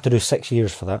 I'd have to do 6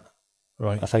 years for that.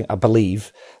 Right. I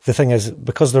believe. The thing is,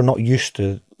 because they're not used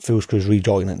to Fool's Crews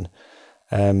rejoining,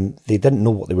 they didn't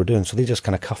know what they were doing, so they just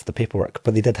kind of cuffed the paperwork.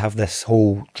 But they did have this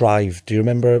whole drive. Do you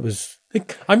remember? It was.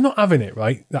 I'm not having it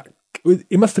right.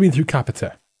 It must have been through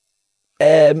Capita.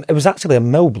 It was actually a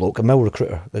mill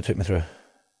recruiter that took me through.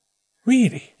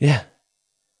 Really? Yeah.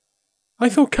 I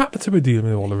thought Capita were dealing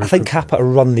with all the recruitment. I think Capita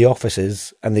run the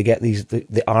offices, and they get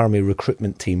the army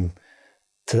recruitment team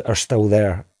are still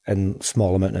there in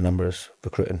small amount of numbers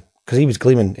recruiting. Because he was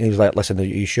gleaming. He was like, "Listen, are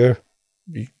you sure?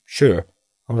 You sure?"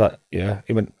 I was like, "Yeah."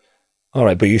 He went, "All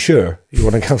right, but you sure you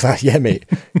want to?" I was like, "Yeah, mate."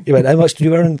 He went, "How much do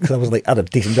you earn?" Because I was like, I had a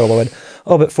decent job. I went,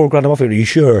 "Oh, about $4,000 a month." Are you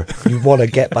sure you want to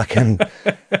get back in?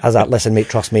 I was like, "Listen, mate,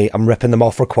 trust me, I'm ripping them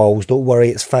off for quals. Don't worry,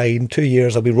 it's fine. 2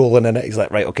 years, I'll be rolling in it." He's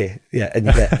like, "Right, okay, yeah," and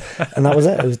you get, and that was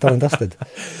it. It was done and dusted.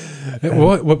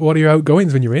 What are your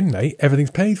outgoings when you're in, mate?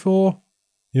 Everything's paid for.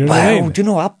 You know what I mean? Do you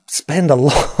know, I spend a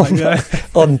lot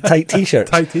on tight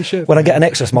t-shirts. Tight t-shirt. When I get an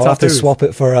extra small, I have to swap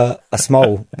it for a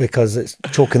small because it's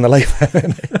choking the life out of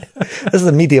me. This is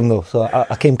a medium though, so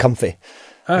I came comfy.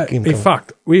 In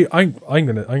fact, I'm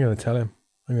gonna tell him.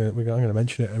 I'm gonna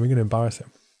mention it, and we're gonna embarrass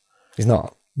him. He's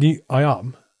not. I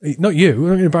am. Not you.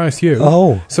 I'm gonna embarrass you.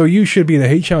 Oh, so you should be in a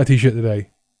HR t-shirt today.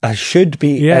 I should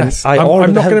be. Yes, I'm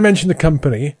not going to mention the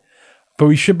company. But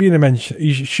you should be in a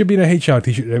HR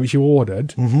t-shirt today, which you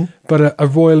ordered. But a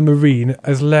Royal Marine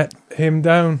has let him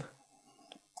down.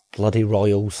 Bloody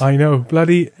Royals! I know,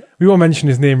 bloody. We won't mention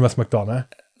his name, Russ McDonough.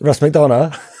 Russ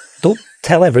McDonough. Don't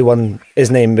tell everyone his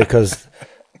name because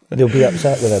they'll be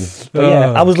upset with him. But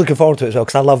yeah, I was looking forward to it as well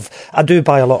because I do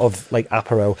buy a lot of like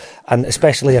apparel, and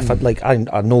especially if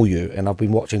I know you and I've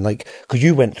been watching because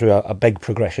you went through a big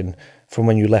progression from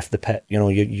when you left the pit. You know,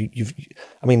 you've.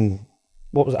 I mean.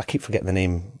 What was it? I keep forgetting the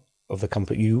name of the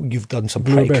company. You've done some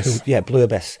Blue Abyss. Cool, Blue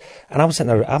Abyss. And I was sitting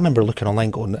there. I remember looking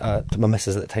online, going to my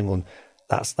missus at the time, going,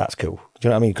 "That's cool." Do you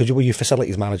know what I mean? Because were you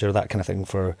facilities manager, that kind of thing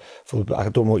for I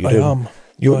don't know what you're doing.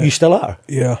 You still are?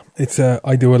 Yeah, it's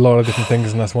I do a lot of different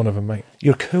things, and that's one of them, mate.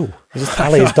 You're cool. You just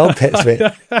tally his dog tits, mate.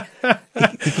 I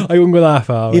wouldn't go that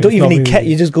far. You don't even need kit.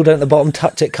 You just go down to the bottom,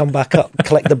 touch it, come back up,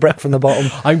 collect the brick from the bottom.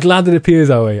 I'm glad it appears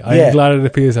that way. I'm glad it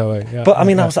appears that way. Yeah, but I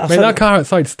mean, I was that car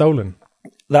outside's stolen.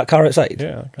 That car outside?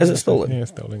 Yeah. Is it stolen? Yeah,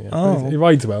 stolen, yeah. Oh. It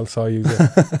rides well, so I use it.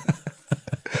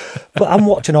 But I'm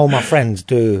watching all my friends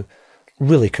do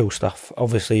really cool stuff.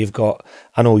 Obviously, you've got,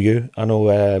 I know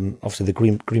obviously the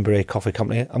Green Beret Coffee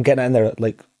Company. I'm getting it in there,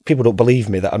 people don't believe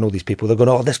me that I know these people. They're going,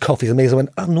 "Oh, this coffee's amazing." I went,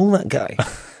 "I know that guy.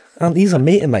 And he's a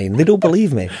mate of mine." They don't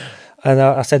believe me. And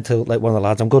I said to one of the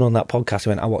lads, "I'm going on that podcast." He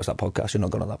went, "I watched that podcast. You're not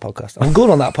going on that podcast." "I'm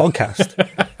going on that podcast.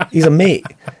 He's a mate."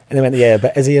 And they went, "Yeah,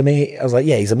 but is he a mate?" I was like,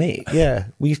 "Yeah, he's a mate. Yeah,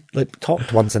 we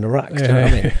talked once in Iraq." Do you know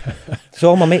what I mean? So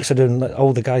all my mates are doing,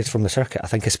 all the guys from the circuit, I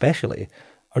think especially,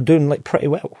 are doing pretty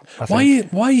well. I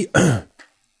think.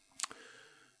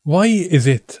 Why is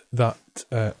it that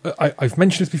I've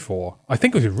mentioned this before. I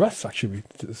think it was with Russ actually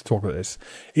to talk about this.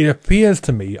 It appears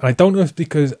to me, and I don't know if it's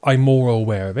because I'm more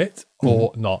aware of it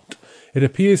or not. It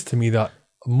appears to me that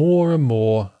more and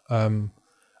more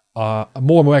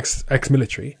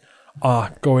ex-military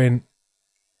are going,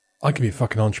 I could be a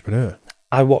fucking entrepreneur.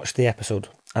 I watched the episode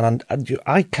and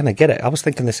I kind of get it. I was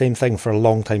thinking the same thing for a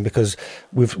long time because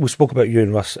we spoke about you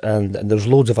and Russ and there's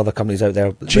loads of other companies out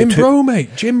there. Jim Bro, mate,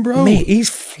 he's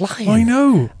flying. I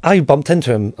know. I bumped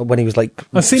into him when he was like...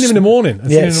 I've seen him in the morning.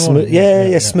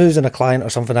 Smoozing a client or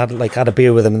something. I had a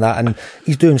beer with him and that, and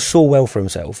he's doing so well for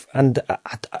himself. And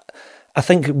I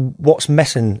think what's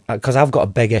missing, because I've got a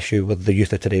big issue with the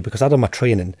youth of today, because I done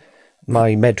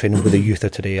my med training with the youth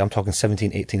of today. I'm talking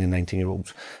 17, 18 and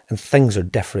 19-year-olds, and things are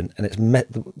different, and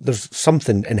there's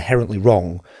something inherently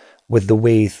wrong with the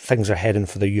way things are heading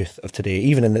for the youth of today,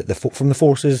 even in from the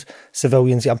forces,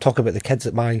 civilians. I'm talking about the kids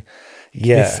at my...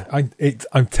 Yeah.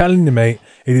 I'm telling you, mate,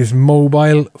 it is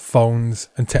mobile phones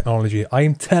and technology.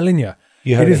 I'm telling you.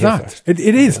 It is that. It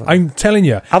is. I'm telling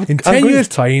you. In 10 years'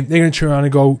 time, they're going to turn around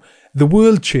and go, the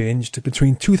world changed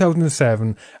between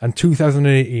 2007 and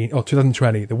 2018 or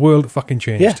 2020. The world fucking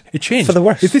changed. Yeah, it changed for the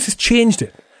worse. If this has changed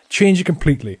it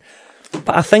completely.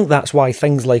 But I think that's why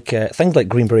things like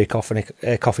Greenberry Coffee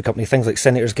Company, things like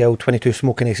Senators Guild, 22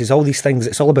 Smoking Aces, all these things.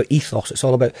 It's all about ethos. It's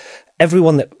all about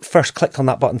everyone that first clicked on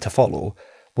that button to follow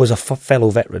was a fellow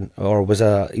veteran, or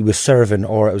he was serving,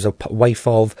 or it was a wife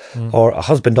of, or a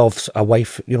husband of a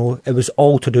wife. You know, it was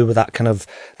all to do with that kind of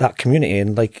that community.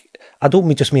 And like, I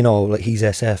don't just mean like he's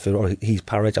SF or he's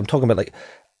Parage. I'm talking about like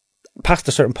past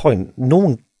a certain point, no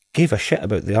one gave a shit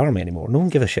about the army anymore. No one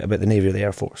gave a shit about the Navy or the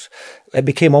Air Force. It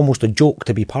became almost a joke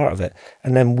to be part of it.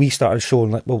 And then we started showing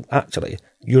like, well, actually,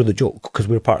 you're the joke because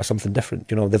we're part of something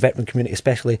different. You know, the veteran community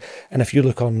especially. And if you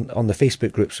look on the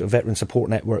Facebook groups of veteran support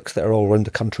networks that are all around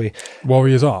the country.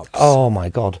 Warriors Arts. Oh my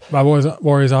God. Warriors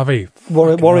RV.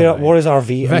 Warriors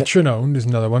RV. Veteran owned is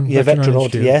another one. Yeah, veteran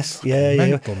owned. Yes. Yeah.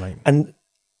 Mental, mate. And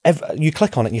you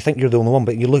click on it and you think you're the only one,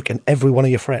 but you look and every one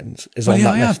of your friends is on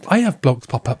that list. I have blokes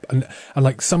pop up and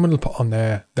like someone will put on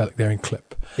there that they're in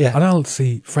clip. Yeah. And I'll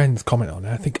see friends comment on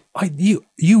it. I think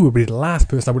you would be the last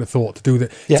person I would have thought to do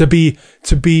that. Yeah. To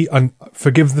be and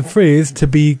forgive the phrase, to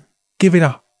be giving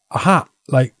a hat.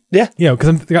 Like, yeah. You know,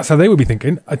 because that's how they would be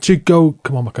thinking. I should go,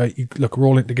 come on, okay, look, we're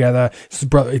all in together.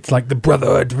 It's like the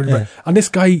brotherhood. Yeah. And this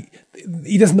guy,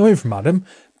 he doesn't know him from Adam,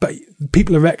 but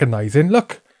people are recognising,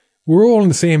 look, we're all in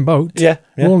the same boat. Yeah.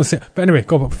 We're all in the same. But anyway,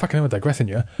 God, fucking hell, we're digressing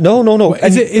here. No.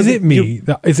 Is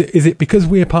it because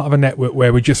we're part of a network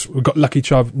where we've got lucky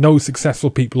to have no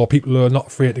successful people or people who are not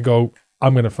afraid to go,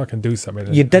 I'm going to fucking do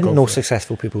something. You didn't know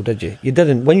successful people, did you? You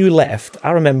didn't. When you left,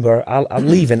 I remember I'm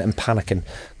leaving and panicking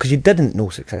because you didn't know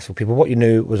successful people. What you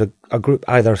knew was a group,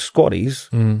 either squaddies,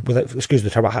 excuse the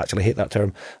term, I actually hate that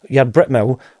term. You had Brit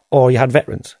Mill or you had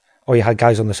veterans. Or you had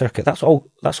guys on the circuit. That's all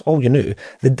you knew.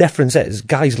 The difference is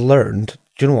guys learned,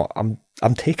 do you know what?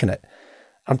 I'm taking it.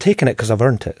 I'm taking it because I've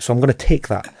earned it. So I'm going to take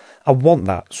that. I want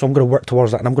that. So I'm going to work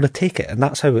towards that and I'm going to take it. And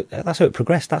that's how it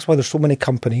progressed. That's why there's so many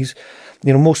companies.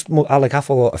 You know, I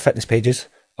follow a lot of fitness pages,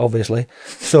 obviously.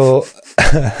 So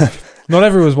not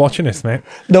everyone's watching this, mate.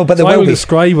 No, but I will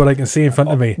describe what I can see in front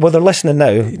of me. Well, they're listening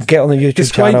now. Get on the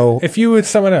YouTube channel. If you were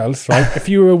someone else, right? If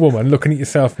you were a woman looking at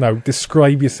yourself now,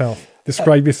 describe yourself.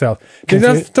 Describe yourself.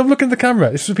 Stop looking at the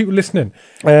camera. This is for people listening.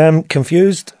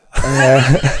 Confused,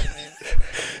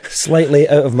 slightly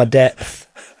out of my depth,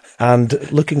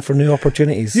 and looking for new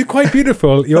opportunities. You're quite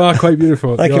beautiful. You are quite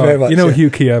beautiful. Thank you very much. You know Hugh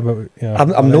Keir, but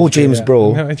I'm no James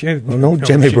Bro. I'm no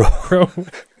Jimmy Bro.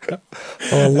 Oh,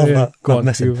 I love that. Go on,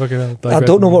 I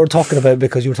don't know what we're talking about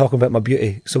because you were talking about my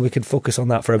beauty, so we can focus on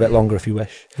that for a bit longer if you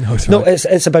wish.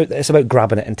 It's about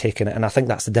grabbing it and taking it, and I think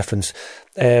that's the difference.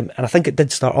 And I think it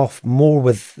did start off more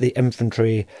with the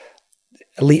infantry,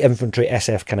 elite infantry,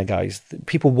 SF kind of guys.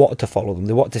 People wanted to follow them.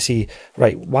 They wanted to see,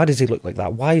 right, why does he look like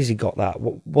that? Why has he got that?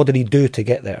 What did he do to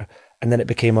get there? And then it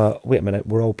became wait a minute,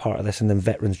 we're all part of this. And then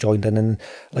veterans joined in. And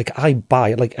like,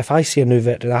 if I see a new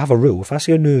veteran, I have a rule. If I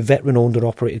see a new veteran owned or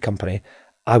operated company,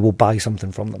 I will buy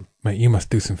something from them. Mate, you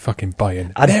must do some fucking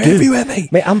buying. They're everywhere,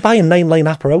 mate. Mate, I'm buying 9-line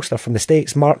apparel stuff from the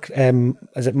States. Mark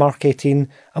 18?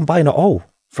 I'm buying it all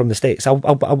from the States. I'll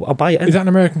buy it. Is that an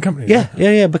American company?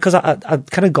 Yeah. Because I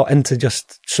kind of got into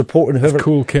just supporting whoever. It's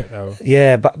cool kit though.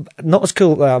 Yeah, but not as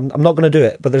cool. I'm not going to do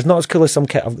it. But there's not as cool as some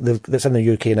kit that's in the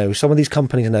UK now. Some of these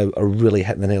companies now are really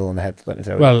hitting the nail on the head. Let me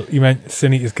tell you. Well, you meant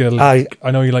Senators Guild. I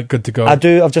know you like Good to Go. I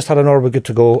do. I've just had an order with Good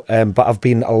to Go, but I've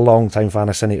been a long time fan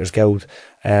of Senators Guild.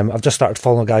 I've just started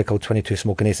following a guy called 22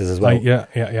 Smoking Aces as well. Yeah.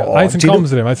 Oh, I had some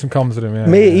comms with him. Yeah,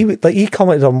 mate, he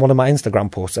commented on one of my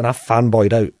Instagram posts, and I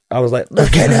fanboyed out. I was like,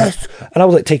 look at this, and I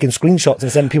was like taking screenshots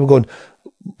and sending people going,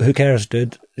 "Who cares,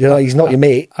 dude? You know, he's not your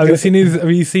mate." Have you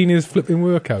seen his flipping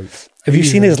workouts? Have you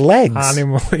seen his legs?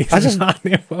 Animal.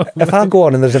 If I go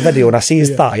on and there's a video and I see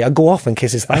his thigh, I go off in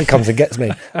case his thigh comes and gets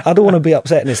me. I don't want to be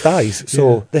upsetting his thighs.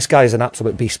 So this guy's an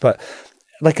absolute beast. But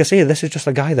like I say, this is just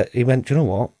a guy that he went, do you know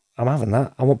what? I'm having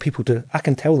that. I want people to, I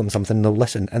can tell them something and they'll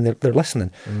listen, and they're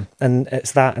listening. And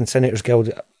it's that, and Senators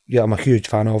Guild, yeah, I'm a huge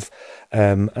fan of.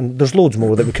 And there's loads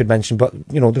more that we could mention, but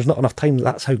you know, there's not enough time.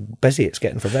 That's how busy it's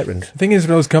getting for veterans. The thing is, with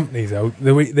those companies, though,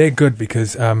 they're good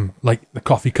because, like the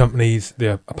coffee companies,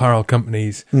 the apparel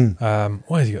companies,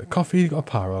 what has he got? Coffee, got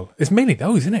apparel. It's mainly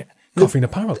those, isn't it? Coffee and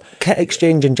apparel. Kit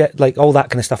exchange and like all that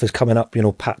kind of stuff is coming up, you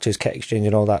know, patches, kit exchange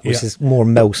and all that, which is more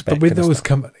mil spec. But with those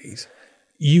companies,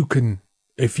 you can,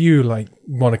 if you like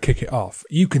want to kick it off,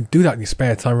 you can do that in your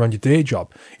spare time around your day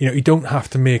job. You know, you don't have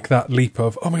to make that leap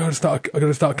of, oh my God, I got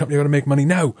to start a company, I got to make money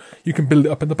now. You can build it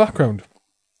up in the background,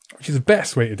 which is the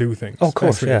best way to do things. Oh, of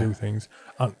course, best way to do things,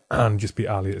 and just be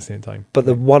Ali at the same time. But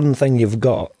the one thing you've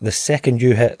got, the second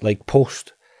you hit like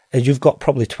post, is you've got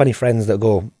probably 20 friends that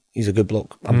go, he's a good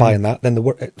bloke, I'm buying that. Then the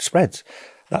word, it spreads.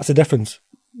 That's the difference.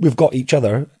 We've got each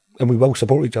other and we will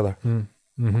support each other.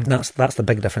 That's the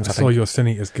big difference. I think. Saw your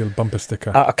Senators Guild bumper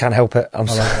sticker. I can't help it. I'm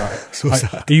I like that. so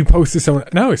sad. You posted someone.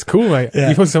 No, it's cool, mate. Yeah.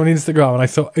 You posted someone on Instagram, and I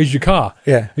saw, "Is your car?"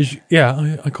 Yeah.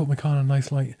 I caught my car in a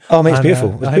nice light. Oh, mate, it's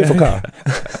beautiful. It's a beautiful car.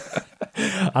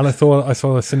 And I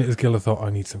saw the Senators Guild. I thought,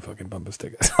 I need some fucking bumper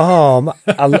stickers. Oh,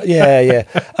 yeah.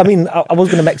 I mean, I was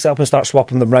going to mix it up and start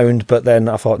swapping them round, but then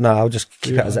I thought, no, I'll just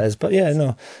keep it as it is. But yeah,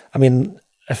 no. I mean,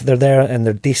 if they're there and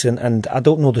they're decent, and I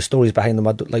don't know the stories behind them.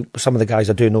 Like some of the guys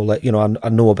I do know, like, you know, I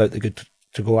know about the good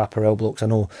to go apparel blokes. I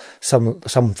know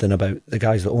something about the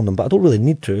guys that own them, but I don't really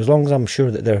need to. As long as I'm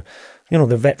sure that they're, you know,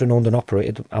 they're veteran owned and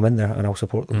operated, I'm in there and I'll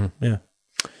support them. Yeah.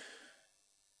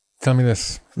 Tell me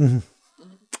this.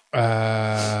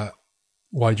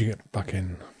 Why did you get back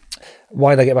in?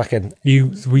 Why did I get back in?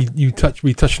 We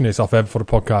touched on this off air before the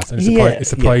podcast, and it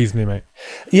surprised me, mate.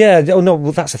 Yeah. Oh no.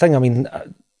 Well, that's the thing. I mean,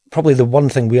 probably the one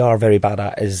thing we are very bad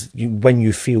at is when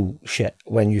you feel shit,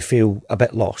 when you feel a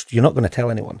bit lost, you're not going to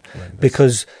tell anyone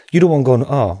because you don't want going,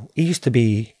 oh, he used to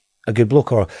be a good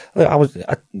bloke, or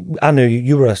I knew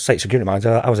you were a site security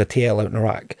manager. I was a TL out in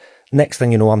Iraq. Next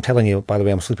thing you know, I'm telling you, by the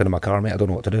way, I'm sleeping in my car, mate. I don't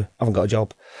know what to do. I haven't got a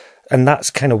job. And that's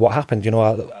kind of what happened. You know,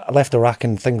 I left Iraq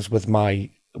and things with my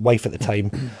wife at the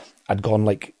time. I'd gone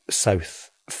like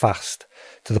south fast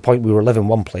to the point we were living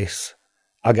one place.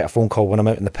 I get a phone call when I'm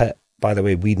out in the pit. By the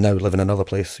way, we now live in another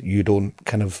place. You don't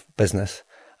kind of business.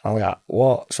 And I'm like,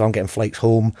 what? So I'm getting flights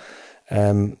home.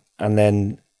 And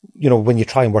then, you know, when you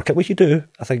try and work it, which you do,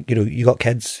 I think, you know, you got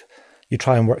kids, you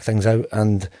try and work things out,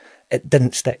 and it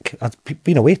didn't stick. I'd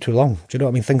been away too long. Do you know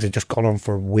what I mean? Things had just gone on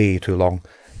for way too long.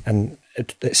 And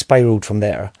it spiraled from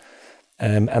there.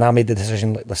 And I made the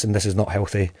decision, like, listen, this is not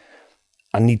healthy.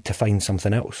 I need to find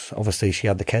something else. Obviously, she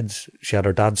had the kids. She had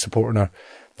her dad supporting her.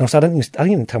 And so I didn't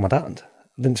even tell my dad.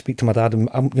 I didn't speak to my dad. And,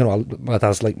 you know, my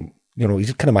dad's like, you know,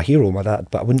 he's kind of my hero, my dad,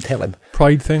 but I wouldn't tell him.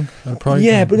 Pride thing? Pride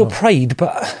yeah, thing? but no pride.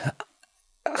 But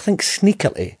I think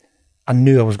sneakily, I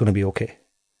knew I was going to be okay.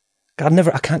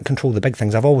 I can't control the big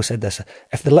things. I've always said this.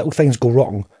 If the little things go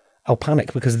wrong, I'll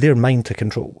panic because they're mine to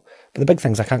control. But the big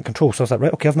things I can't control. So I was like,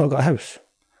 right, okay, I've not got a house.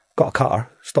 Got a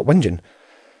car. Stop whinging.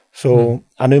 So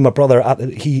I knew my brother,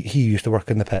 he used to work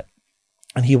in the pit.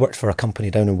 And he worked for a company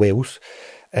down in Wales,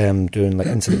 doing like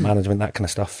incident management, that kind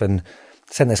of stuff. And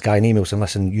sent this guy an email saying,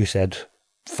 listen, you said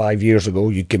 5 years ago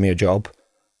you'd give me a job.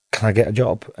 Can I get a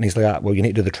job? And he's like, well, you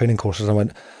need to do the training courses. I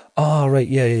went, oh, right,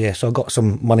 yeah. So I got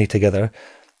some money together,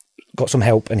 got some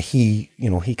help, and he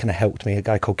kind of helped me, a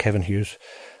guy called Kevin Hughes.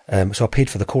 So I paid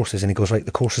for the courses, and he goes, right,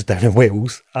 the course is down in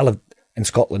Wales. I live in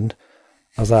Scotland.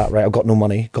 I was like, right, I've got no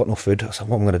money, got no food. I said,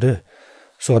 what am I going to do?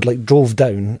 So I'd like drove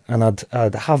down, and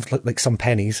I'd have like some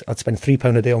pennies. I'd spend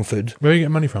 £3 a day on food. Where are you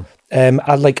getting money from? There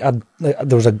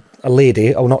was a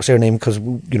lady. I'll not say her name because,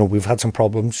 you know, we've had some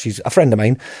problems. She's a friend of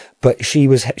mine, but she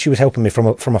was helping me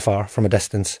from afar, from a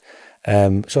distance.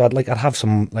 So I'd have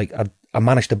some, like, I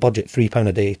managed to budget £3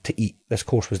 a day to eat. This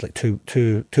course was like two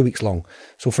weeks long.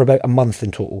 So for about a month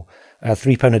in total,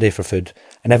 £3 a day for food.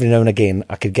 And every now and again,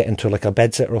 I could get into like a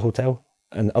bed sit or a hotel.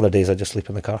 And other days I just sleep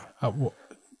in the car.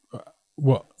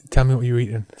 What? Tell me what you're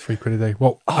eating. £3 a day.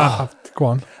 Well, go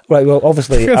on. Right, well,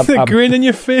 obviously... The grin in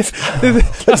your face.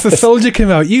 That's the soldier came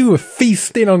out. You were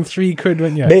feasting on £3,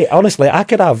 weren't you? Mate, honestly, I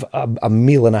could have a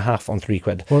meal and a half on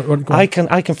 £3. What, I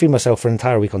can feed myself for an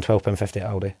entire week on £12.50 at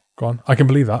Aldi. Go on. I can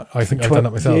believe that. I think I've done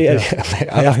that myself. Yeah.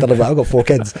 I have to live that. I've got 4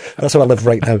 kids. That's how I live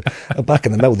right now. I'm back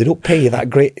in the mill. They don't pay you that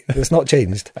great. It's not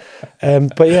changed.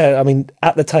 But yeah, I mean,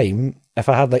 at the time, if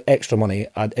I had like extra money,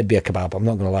 it'd be a kebab. I'm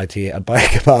not going to lie to you. I'd buy a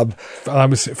kebab. That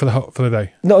was for the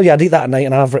day? No, yeah, I'd eat that at night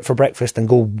and I'd have it for breakfast and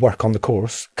go work on the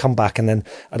course, come back, and then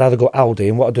I'd either go Aldi,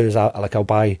 and what I'd do is I'll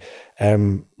buy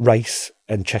rice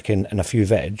and chicken and a few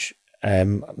veg,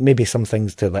 maybe some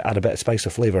things to like add a bit of spice or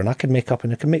flavour, and I can make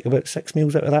about 6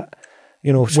 meals out of that.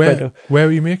 You know, where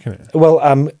are you making it? Well,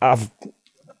 I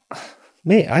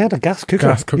had a gas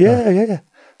cooker. Yeah.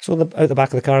 So out the back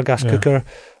of the car, gas cooker.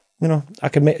 You know, I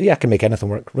can make anything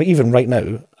work. Even right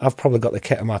now, I've probably got the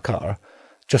kit in my car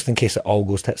just in case it all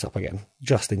goes tits up again.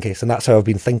 Just in case. And that's how I've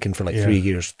been thinking for 3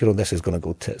 years. You know, this is going to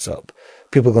go tits up.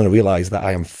 People are going to realise that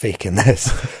I am faking this.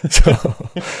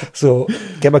 so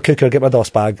get my cooker, get my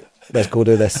DOS bag. Let's go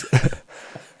do this.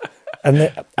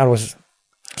 And I was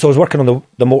working on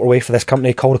the motorway for this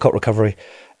company, Caldecott Recovery,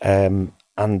 and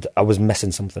I was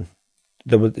missing something.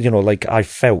 There was, I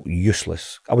felt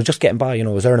useless. I was just getting by, I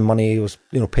was earning money, I was,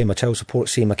 paying my child support,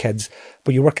 seeing my kids,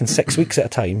 but you're working 6 weeks at a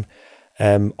time,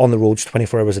 on the roads,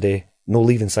 24 hours a day, no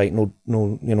leaving site, no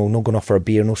going off for a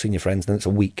beer, no seeing your friends, and it's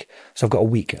a week. So I've got a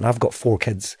week, and I've got 4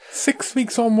 kids. 6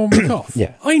 weeks on, 1 week off?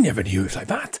 Yeah. I never knew it was like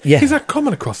that. Yeah. Is that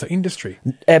common across the industry?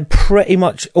 Pretty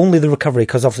much only the recovery,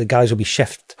 because obviously guys will be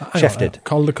shifted.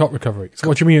 Caldecott Recovery. So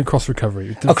what do you mean across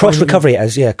recovery? Across recovery it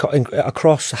is, yeah.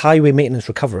 Across highway maintenance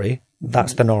recovery,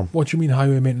 that's the norm. What do you mean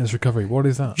highway maintenance recovery? What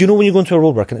is that? Do you know when you go into a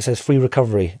roadwork and it says free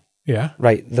recovery? Yeah.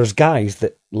 Right, there's guys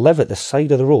that live at the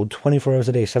side of the road 24 hours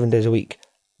a day, 7 days a week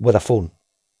with a phone.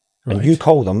 Right. And you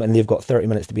call them and they've got 30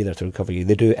 minutes to be there to recover you.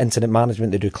 They do incident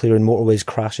management, they do clearing motorways,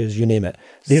 crashes, you name it.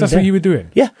 So that's what you were doing?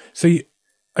 Yeah. So you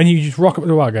just rock up with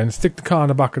the wagon, stick the car in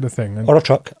the back of the thing. Or a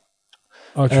truck.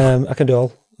 I can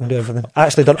do everything. I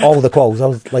actually done all the quals. I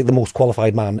was like the most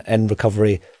qualified man in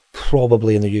recovery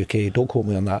probably in the UK. Don't quote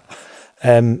me on that.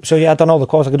 So yeah, I've done all the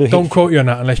quals I could do. Don't quote you on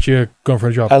that unless you're going for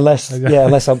a job. Unless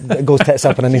it goes tits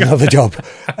up and I need another job.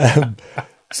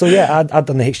 So yeah, I'd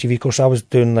done the HGV course. I was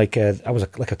doing like a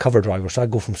cover driver. So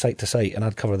I'd go from site to site and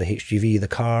I'd cover the HGV, the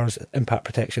cars, impact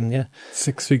protection. Yeah,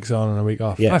 6 weeks on and a week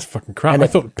off. Yeah. That's fucking crap. I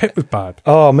thought the pit was bad.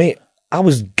 Oh mate, I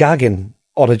was gagging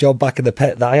on a job back in the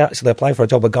pit that I actually applied for a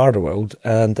job at Garda World,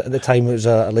 and at the time it was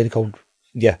a lady called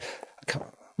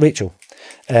Rachel.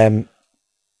 I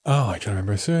can't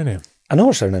remember her surname. I know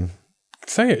her surname.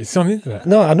 Say it. It's on the internet.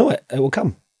 No, I know it. It will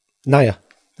come. Naya.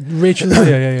 Rachel.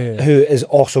 Yeah. Who is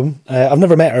awesome. I've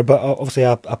never met her, but obviously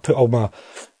I put all my...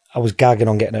 I was gagging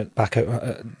on getting it back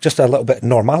out. Just a little bit of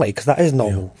normality, because that is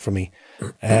normal for me.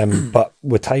 But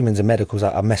with timings and medicals,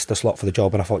 I missed the slot for the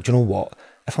job, and I thought, do you know what?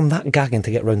 If I'm that gagging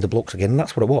to get round the blokes again, and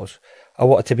that's what it was. I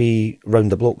wanted to be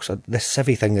round the blokes. This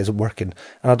civvy thing isn't working.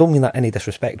 And I don't mean that any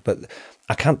disrespect, but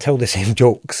I can't tell the same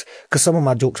jokes, because some of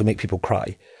my jokes will make people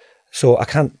cry. So I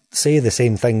can't say the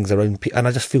same things around people, and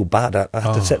I just feel bad. I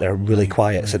have to sit there really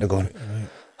quiet, sitting there going,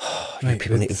 you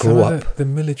people need to grow up. The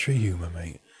military humour,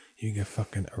 mate. You get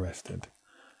fucking arrested.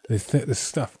 There's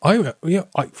stuff. From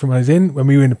when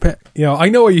we were in the pit, I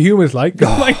know what your humour's like.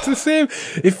 Like the same.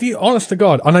 If you, honest to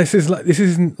God, and this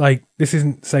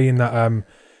isn't saying that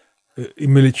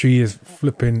military is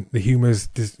flipping the humours.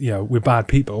 We're bad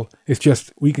people. It's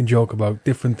just we can joke about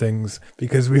different things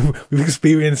because we've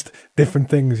experienced different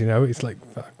things. It's like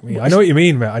fuck me. I know what you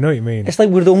mean, mate. I know what you mean. It's like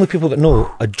we're the only people that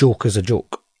know a joke is a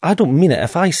joke. I don't mean it.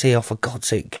 If I say, "Oh, for God's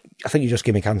sake, I think you just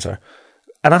gave me cancer,"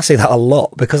 and I say that a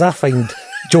lot because I find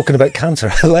joking about cancer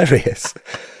hilarious.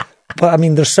 But I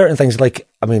mean, there's certain things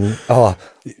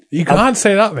you can't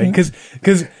say that, mate,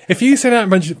 because if you say that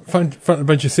in front of a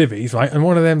bunch of civvies, right, and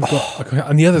one of them's got,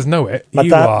 and the others know it,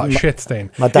 are shit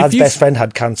stain. My dad's best friend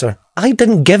had cancer. I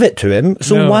didn't give it to him,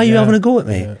 so why are you having a go at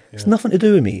me? Yeah. It's nothing to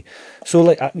do with me. So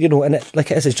and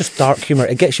it's just dark humour.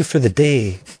 It gets you through the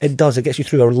day. It does. It gets you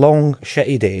through a long,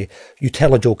 shitty day. You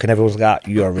tell a joke and everyone's like,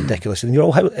 you are ridiculous, and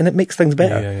and it makes things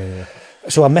better. Yeah.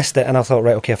 So I missed it, and I thought,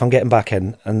 right, okay, if I'm getting back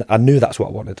in, and I knew that's what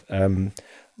I wanted.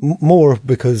 More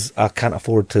because I can't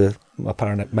afford my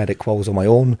paramedic quals on my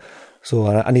own, so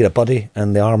I need a buddy,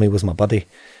 and the army was my buddy.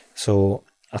 So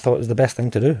I thought it was the best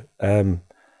thing to do.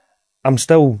 I'm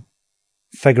still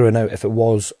figuring out if it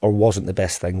was or wasn't the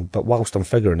best thing, but whilst I'm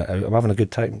figuring it out, I'm having a good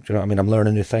time. Do you know what I mean? I'm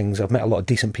learning new things. I've met a lot of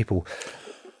decent people.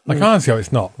 I can't see how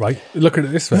it's not, right? Look at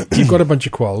it this way. You've got a bunch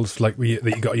of quals, like that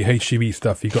you got your HGV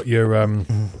stuff, you got your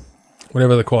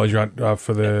whatever the college you had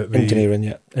for the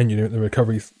engineering, the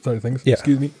recovery side of things. Yeah.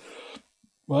 Excuse me.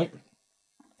 Right.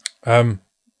 And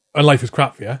life is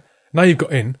crap for you. Now you've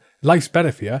got in, life's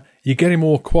better for you. You're getting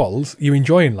more quals. You're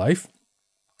enjoying life.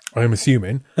 I'm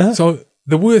assuming. So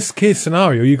the worst case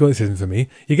scenario, you go, this isn't for me.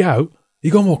 You get out,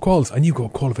 you got more quals, and you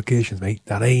got qualifications, mate.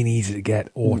 That ain't easy to get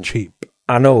or cheap.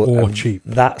 I know. Or cheap.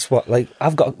 That's what, like,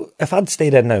 if I'd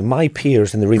stayed in now, my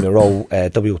peers in the room are all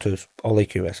W2s, all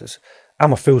AQSs.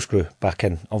 I'm a full screw back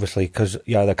in, obviously, because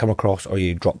you either come across or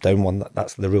you drop down one.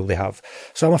 That's the rule they have.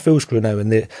 So I'm a full screw now,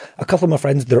 and a couple of my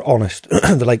friends, they're honest.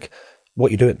 They're like, what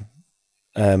are you doing?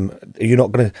 Are you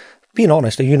not going to, being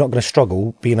honest, are you not going to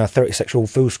struggle being a 36-year-old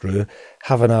full screw,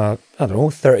 having a,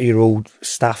 30-year-old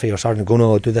staffy or sergeant going,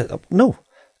 oh, do that? No.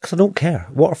 Because I don't care.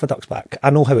 Water for ducks back.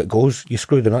 I know how it goes. You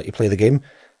screwed or not, you play the game.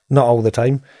 Not all the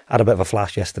time. I had a bit of a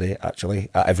flash yesterday, actually,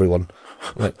 at everyone.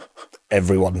 Like,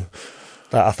 everyone.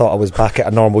 I thought I was back at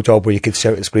a normal job where you could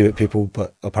shout and scream at people,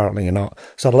 but apparently you're not.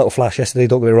 So I had a little flash yesterday,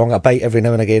 don't get me wrong. I bite every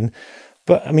now and again.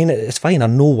 But, I mean, it's fine. I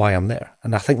know why I'm there.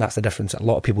 And I think that's the difference. A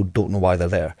lot of people don't know why they're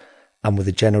there. And with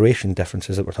the generation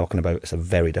differences that we're talking about, it's a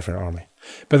very different army.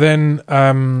 But then,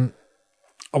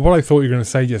 what I thought you were going to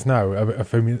say just now, a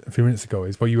few minutes ago,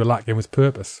 is what you were lacking was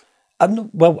purpose. I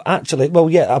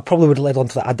probably would have led on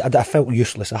to that. I felt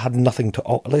useless. I had nothing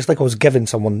to. It's like I was giving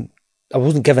someone. I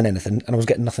wasn't giving anything, and I was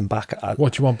getting nothing back.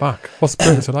 What do you want back? What's the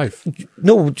purpose of life?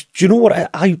 No, do you know what?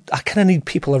 I kind of need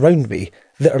people around me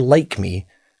that are like me,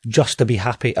 just to be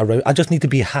happy around. I just need to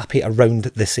be happy around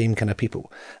the same kind of people.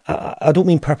 I don't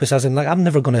mean purpose as in, like, I'm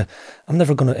never gonna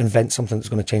invent something that's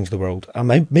going to change the world. I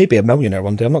may be a millionaire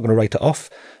one day. I'm not going to write it off.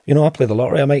 You know, I play the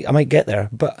lottery. I might get there,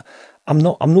 but I'm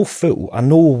no fool. I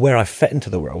know where I fit into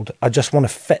the world. I just want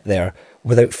to fit there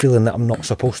without feeling that I'm not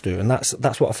supposed to. And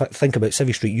that's what I think about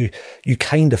Civvy Street. You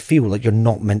kind of feel like you're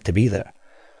not meant to be there.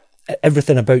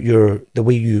 Everything about the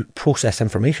way you process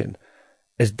information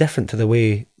is different to the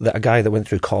way that a guy that went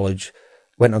through college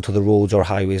went onto the roads or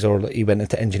highways, or he went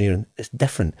into engineering. It's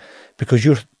different because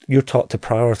you're taught to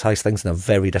prioritize things in a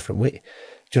very different way.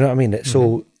 Do you know what I mean? Mm-hmm.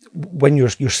 So when you're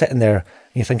sitting there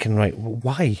and you're thinking, right,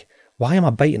 why am I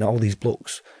biting at all these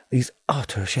blokes, these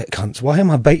utter shit cunts? Why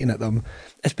am I biting at them?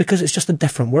 It's because it's just a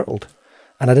different world,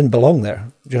 and I didn't belong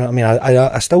there. Do you know what I mean?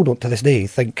 I still don't to this day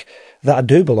think that I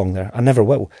do belong there. I never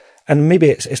will. And maybe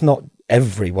it's not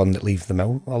everyone that leaves the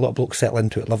mill. A lot of blokes settle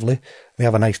into it lovely. They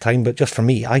have a nice time. But just for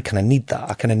me, I kind of need that.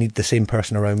 I kind of need the same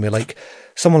person around me, like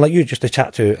someone like you just to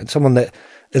chat to, and someone that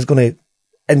is going to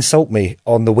insult me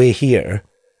on the way here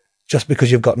just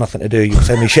because you've got nothing to do. You can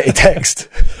send me shitty text.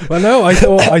 Well, no, I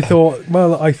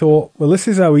thought, this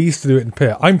is how we used to do it in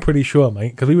Pitt. I'm pretty sure,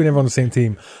 mate, because we were never on the same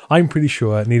team. I'm pretty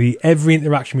sure nearly every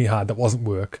interaction we had that wasn't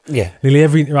work, nearly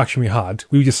every interaction we had,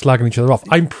 we were just slagging each other off.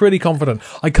 I'm pretty confident.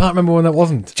 I can't remember when that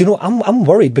wasn't. Do you know, I'm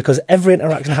worried because every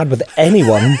interaction I had with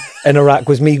anyone in Iraq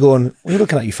was me going, what are you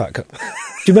looking at, you fat cunt? Do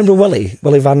you remember Willie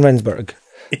van Rensburg?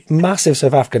 Massive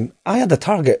South African. I had the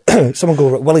target. Someone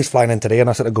go, Willie's flying in today, and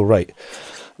I said, to go, right,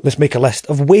 let's make a list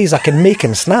of ways I can make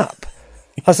him snap.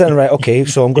 I said, right, okay,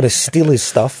 so I'm going to steal his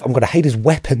stuff. I'm going to hide his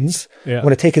weapons. Yeah. I'm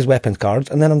going to take his weapons cards,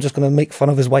 and then I'm just going to make fun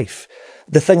of his wife.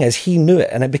 The thing is, he knew it,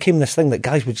 and it became this thing that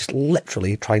guys would just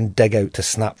literally try and dig out to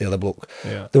snap the other bloke.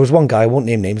 Yeah. There was one guy, I won't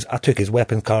name names, I took his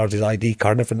weapons cards, his ID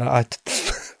card, and everything.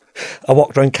 I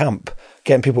walked around camp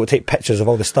getting people to take pictures of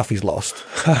all the stuff he's lost.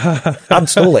 I'd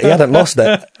stole it, he hadn't lost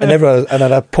it. And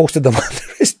then I posted them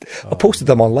I posted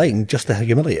them online just to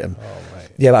humiliate him.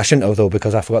 Yeah, but I shouldn't have, though,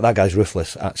 because I forgot that guy's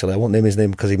ruthless, actually. I won't name his name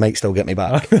because he might still get me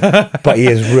back. But he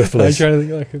is ruthless. I'm trying to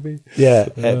think what that could be. Yeah,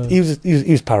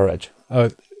 he was Power Edge.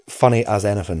 Funny as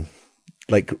anything.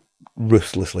 Like,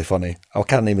 ruthlessly funny. I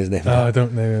can't name his name. I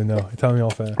don't know, no. Tell me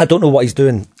off air. I don't know what he's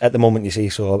doing at the moment, you see,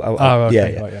 so... okay.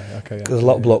 Yeah. Right, yeah. Okay, yeah. Because a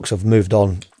lot of blokes have moved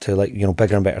on to, like, you know,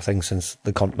 bigger and better things since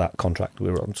that contract we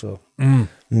were on, so...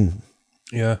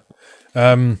 Yeah.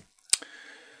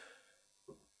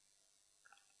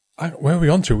 Where are we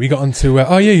on to? We got on to, you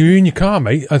were in your car,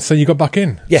 mate, and so you got back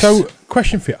in. Yes. So,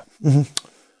 question for you. Mm-hmm.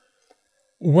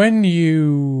 When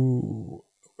you...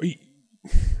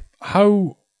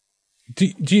 How...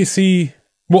 Do you see...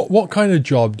 What kind of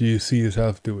job do you see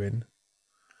yourself doing?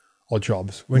 Or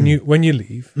jobs? When you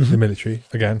leave the military,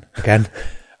 again.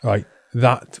 Right,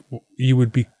 that you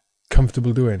would be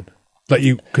comfortable doing? Like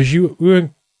because you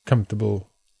weren't comfortable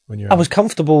when you were... I was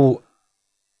comfortable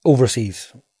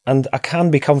overseas. And I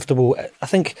can be comfortable. I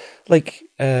think, like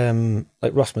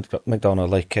Ross McDonough,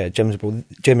 like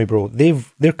Jamie Bro,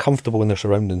 they're comfortable in their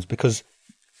surroundings because...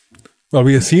 Well,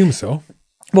 we assume so.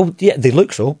 Well, yeah, they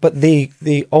look so, but they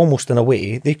almost, in a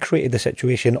way, they created the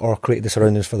situation or created the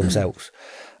surroundings for themselves.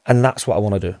 And that's what I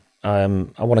want to do. I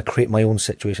want to create my own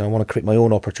situation. I want to create my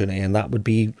own opportunity, and that would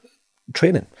be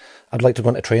training. I'd like to go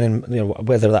into training,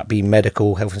 whether that be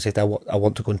medical, health and safety. I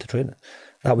want to go into training.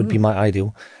 That would be my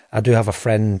ideal. I do have a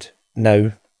friend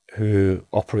now who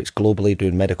operates globally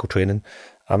doing medical training.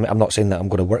 I'm not saying that I'm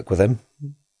going to work with him,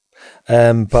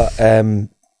 but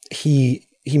he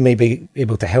may be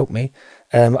able to help me.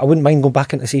 I wouldn't mind going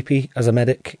back into CP as a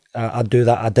medic. I'd do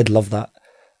that. I did love that.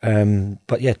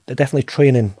 But yeah, definitely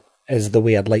training is the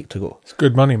way I'd like to go. It's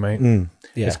good money, mate.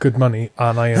 Yeah. It's good money,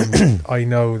 and I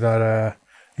know that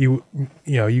you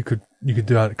could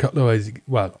do that a couple of ways.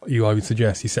 Well, I would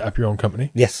suggest you set up your own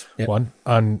company. Yes. Yep. One,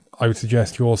 and I would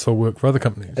suggest you also work for other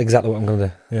companies. Exactly what I'm going to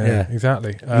do. Yeah.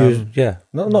 Exactly.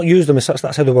 Not use them as such.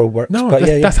 That's how the world works. No, but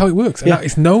that's how it works. Yeah. And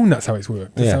it's known that's how it's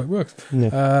worked. That's Yeah. how it works.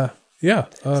 Yeah.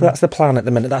 So that's the plan at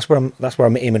the minute. That's where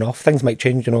I'm aiming off. Things might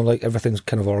change, like everything's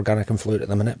kind of organic and fluid at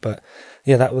the minute. But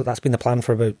yeah, that's been the plan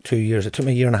for about 2 years. It took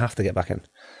me a year and a half to get back in.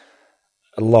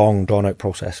 A long, drawn out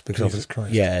process because Jesus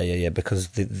Christ. Yeah. Because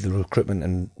the recruitment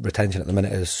and retention at the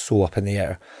minute is so up in the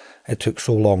air. It took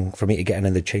so long for me to get in,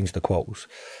 and they changed the quals.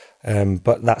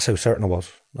 But that's how certain I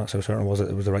was. That's how certain I was that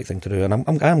it was the right thing to do, and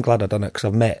I'm glad I've done it,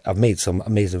 because I've made some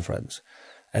amazing friends.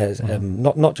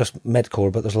 Not just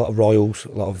Medcorps, but there's a lot of Royals,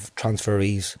 a lot of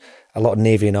transferees, a lot of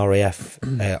Navy and RAF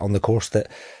on the course that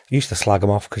used to slag them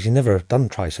off because you never done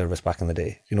tri-service back in the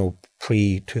day.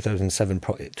 Pre 2007,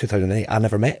 2008, I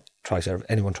never met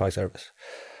anyone tri-service.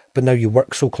 But now you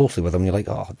work so closely with them, you're like,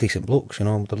 oh, decent blokes. There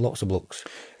are lots of blokes.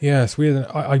 Yeah, it's weird.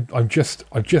 I've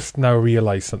just now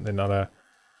realised something that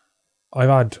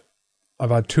I've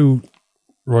had two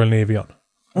Royal Navy on.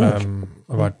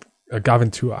 I've had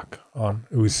Gavin Tuak on,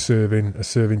 who is a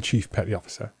serving Chief Petty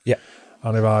Officer. Yeah.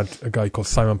 And I've had a guy called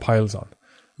Simon Piles on,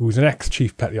 who was an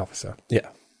ex-Chief Petty Officer. Yeah.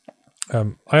 I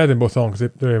had them both on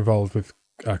because they're involved with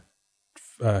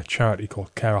a charity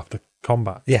called Care After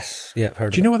Combat. Yes. Yeah, I've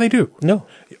heard. Do you know what they do? No.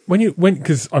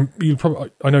 Because I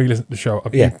know you listen to the show.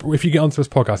 Yeah. If you get onto this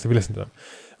podcast, if you listen to them,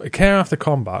 Care After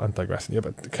Combat, I'm digressing here,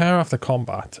 but Care After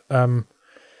Combat,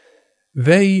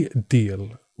 they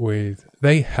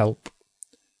help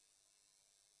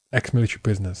ex-military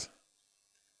prisoners.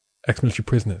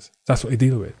 That's what they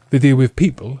deal with. They deal with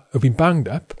people who've been banged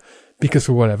up because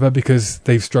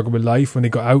they've struggled with life when they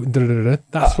got out and da-da-da-da.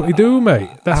 That's what they do, mate.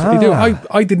 That's what they do.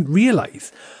 I didn't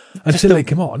realise until they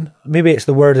came on. Maybe it's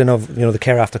the wording of, the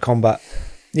Care After Combat.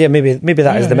 Yeah, maybe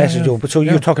that is the message. Yeah. But so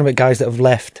you're talking about guys that have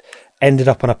left, ended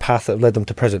up on a path that led them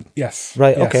to prison. Yes.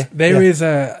 Right. Yes. Okay.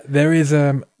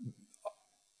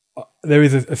 There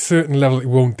is a certain level it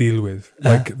won't deal with.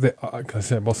 Like, I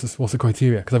said, what's the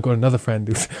criteria? Because I've got another friend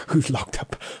who's locked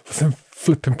up for some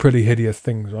flipping pretty hideous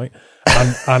things, right?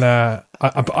 And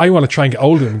I want to try and get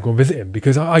hold of him and go and visit him,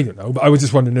 because I don't know. But I was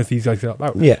just wondering if these guys help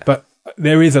out. Yeah. But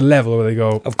there is a level where they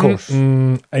go, of course.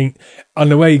 And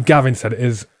the way Gavin said it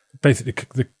is basically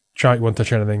the charity won't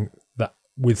touch anything that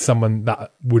with someone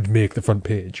that would make the front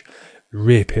page.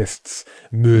 Rapists,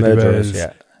 murderers,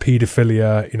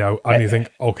 paedophilia, and you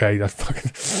think, okay, that's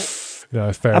fucking,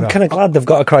 it's fair enough. I'm kind of glad they've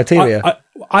got a criteria.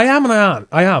 I am and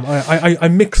I am.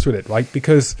 I'm mixed with it, right?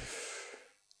 Because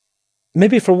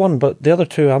maybe for one, but the other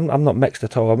two, I'm not mixed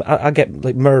at all. I get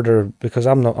like murder because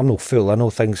I'm no fool. I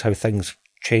know how things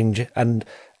change, and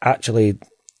actually,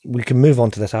 we can move on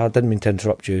to this. I didn't mean to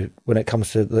interrupt you. When it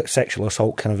comes to the sexual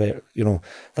assault, kind of,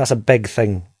 that's a big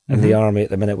thing in the army at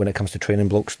the minute when it comes to training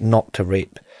blokes not to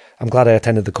rape. I'm glad I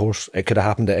attended the course. It could have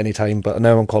happened at any time, but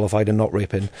now I'm qualified in not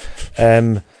raping.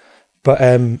 But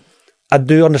I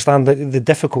do understand the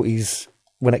difficulties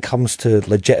when it comes to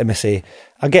legitimacy.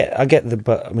 I get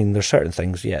but I mean, there's certain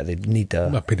things, they need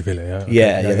to. Paedophilia,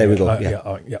 yeah. There we go.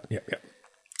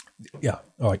 Yeah.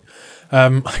 All right.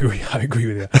 I agree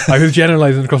with you. I was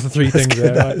generalising across the three things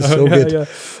there. That is so good. Yeah.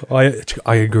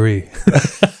 I agree.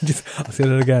 I'll say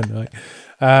that again. Right.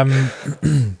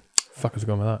 Fuck was I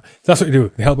going with that? That's what they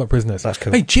do. They help out prisoners. That's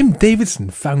cool. Hey, Jim Davidson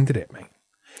founded it, mate.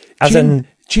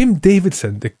 Jim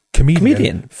Davidson, the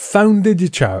comedian, founded the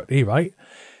charity, right?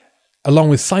 Along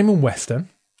with Simon Weston.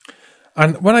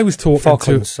 And when I was talking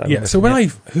when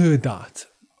I heard that,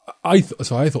 I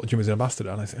thought Jim was an ambassador,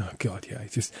 and I said, oh God, yeah,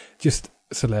 he's just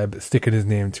celeb sticking his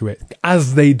name to it,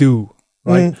 as they do.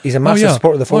 Right, he's a massive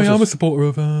supporter of the forces. I'm a supporter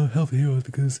of Healthy Heroes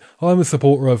because I'm a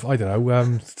supporter of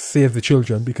Save the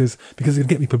Children because it can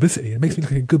get me publicity. It makes me look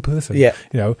like a good person. Yeah,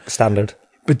 standard.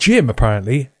 But Jim,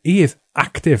 apparently, he is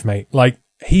active, mate. Like,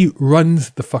 he runs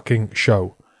the fucking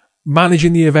show,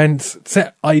 managing the events,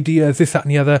 set ideas, this, that,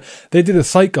 and the other. They did a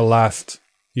cycle last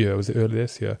year. Was it early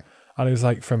this year? And it was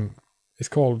like it's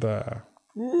called.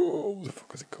 What the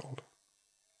fuck was it called?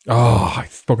 Oh,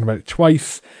 I've spoken about it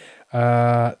twice.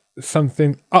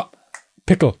 something.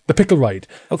 The pickle ride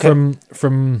from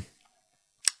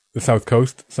the south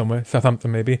coast somewhere,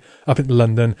 Southampton maybe, up into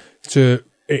London and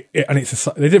they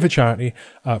did it for charity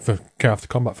for Care After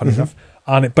Combat, funny enough,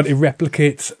 but it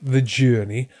replicates the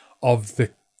journey of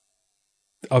the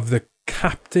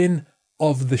captain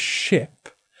of the ship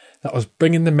that was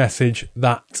bringing the message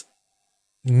that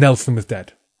Nelson was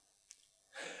dead.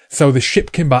 So the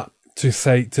ship came back to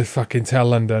fucking tell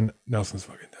London Nelson's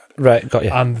fucking dead. Right, got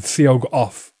you. And the CO got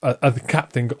off, the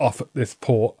captain got off at this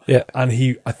port. Yeah. And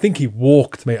I think he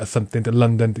walked, mate, or something to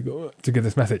London to give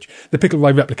this message. The pickle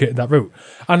ride replicated that route.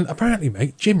 And apparently,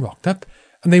 mate, Jim rocked up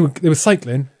and they were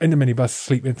cycling in the minibus,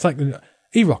 sleeping, cycling.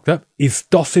 He rocked up. He's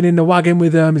dossing in the wagon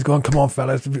with them. He's going, come on,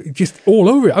 fellas. Just all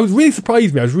over it. I was really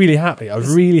surprised. I was really happy.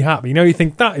 You know, you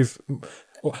think that is...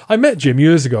 I met Jim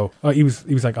years ago. He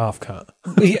was like half cat.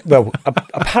 Well,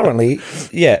 apparently,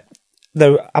 yeah.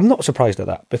 Now, I'm not surprised at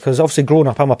that, because obviously growing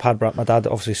up, I'm a pad brat. My dad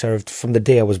obviously served from the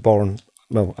day I was born.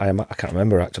 Well, I can't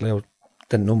remember, actually. I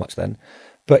didn't know much then.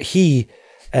 But he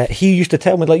used to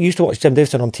tell me, like, he used to watch Jim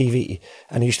Davidson on TV,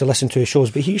 and he used to listen to his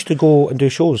shows, but he used to go and do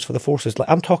shows for the forces. Like,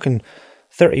 I'm talking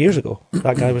 30 years ago.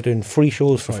 That guy was doing free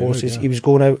shows for forces. He was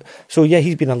going out. So, yeah,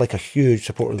 he's been a huge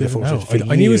supporter of the forces for years.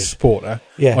 I knew he was a supporter.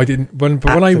 Yeah. I didn't. But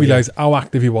when I realised how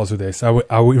active he was with this, how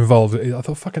involved, I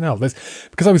thought, fucking hell.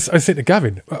 Because I was saying to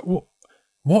Gavin,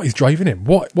 what is driving him?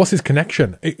 What's his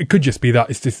connection? It could just be that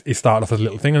it started off as a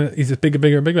little thing and he's just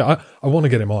bigger and bigger. I want to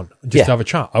get him on just to have a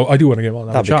chat. I do want to get him on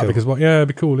and have a chat because it'd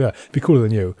be cool. Yeah, it'd be cooler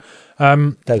than you.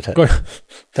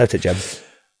 Doubt it, Jim.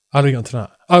 How do we get onto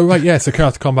that? Oh, right, yeah, so Care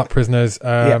After Combat prisoners.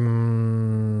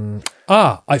 Fucking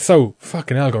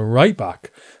hell, going right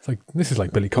back. It's like, this is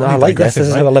like Billy Connolly. I like this. This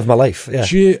is how I live my life. Yeah.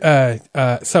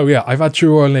 So, yeah, I've had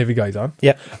two Royal Navy guys on.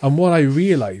 Yeah. And what I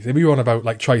realised, we were on about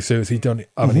like tri-service, he don't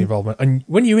have any involvement. And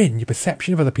when you're in, your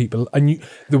perception of other people and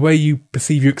the way you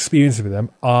perceive your experiences with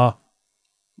them are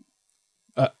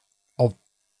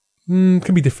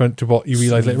can be different to what you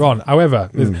realise later on. However,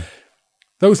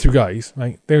 those two guys,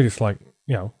 like, they were just like,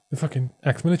 you know, the fucking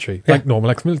ex-military, like normal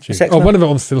ex-military. One of them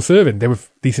was still serving. They were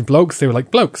decent blokes. They were like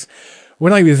blokes.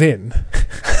 When I was in,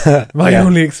 my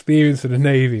only experience in the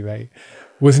Navy, mate,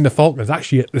 was in the Falklands.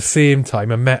 Actually, at the same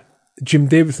time, I met Jim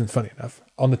Davidson, funny enough,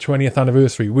 on the 20th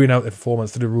anniversary. We went out there for 4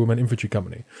 months to the Roman Infantry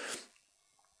Company.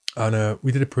 And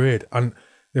we did a parade. And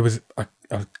there was a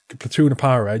platoon of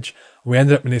Power Edge. We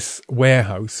ended up in this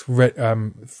warehouse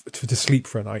to sleep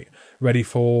for a night, ready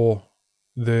for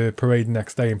the parade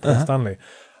next day in Port Stanley.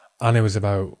 And it was it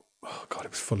was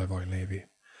full of Royal Navy.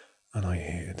 And I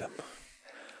hated them.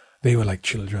 They were like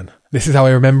children. This is how I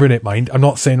remember it, mind. I'm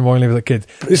not saying Royal Navy like kids.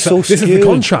 This is the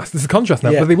contrast. This is the contrast now.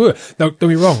 Yeah. But they were. Now, don't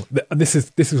be wrong. And this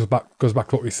goes back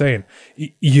to what we were saying.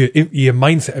 Your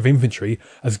mindset of infantry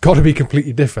has got to be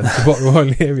completely different to what Royal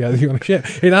Navy has on a ship.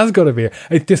 It has got to be.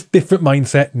 It's just different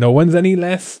mindset. No one's any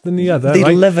less than the other.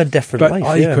 They live a different life.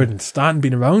 I couldn't stand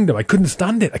being around them. I couldn't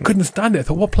stand it. I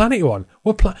thought, what planet are you on?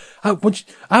 Why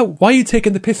are you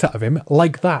taking the piss out of him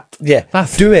like that? Yeah.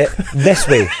 Do it this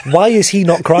way. Why is he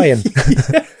not crying?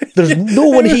 There's no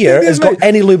one here has got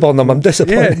any lube on them. I'm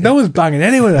disappointed. Yeah, no one's banging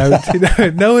anyone out.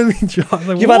 No one's been shot.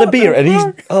 Like, you've had a beer and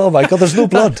he's... Oh my God, there's no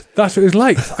blood. That's what it's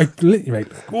like. I literally,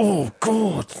 oh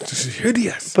God, this is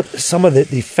hideous. But some of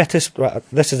the fittest...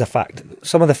 This is a fact.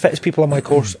 Some of the fittest people on my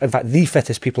course, in fact, the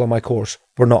fittest people on my course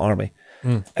were not Army.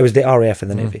 It was the RAF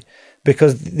and the Navy.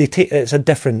 Because they take it's a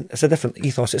different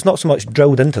ethos. It's not so much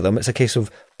drilled into them. It's a case of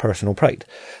personal pride.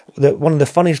 One of the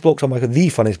funniest blokes on the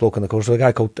funniest bloke on the course was a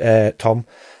guy called Tom.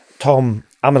 Tom,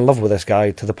 I'm in love with this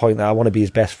guy to the point that I want to be his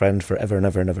best friend forever and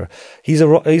ever and ever. He's a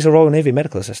Royal Navy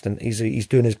medical assistant. He's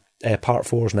doing his Part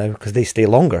 4s now because they stay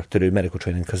longer to do medical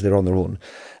training because they're on their own.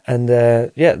 And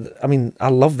I mean, I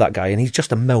love that guy, and he's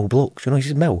just a mill bloke. You know, he's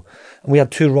a mill. And we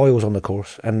had two Royals on the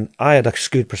course, and I had a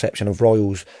skewed perception of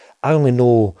Royals. I only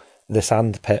know the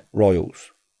Sandpit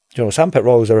Royals. You know, Sandpit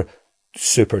Royals are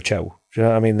super chill. Do you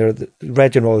know what I mean? They're the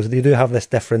Regent Royals. They do have this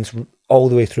difference all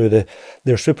the way through.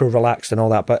 They're super relaxed and all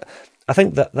that, but I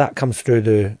think that comes through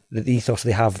the ethos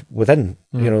they have within,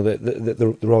 you know,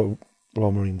 the Royal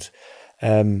Marines.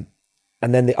 And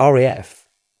then the RAF.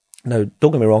 Now,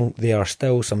 don't get me wrong, they are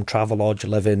still some Travelodge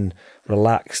living,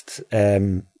 relaxed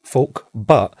folk,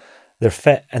 but they're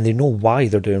fit and they know why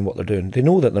they're doing what they're doing. They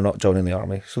know that they're not joining the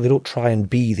Army, so they don't try and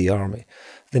be the Army.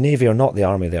 The Navy are not the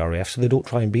Army, the RAF, so they don't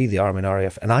try and be the Army and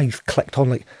RAF. And I clicked on,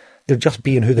 like, they're just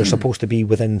being who they're supposed to be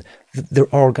within.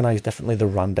 They're organised differently, they're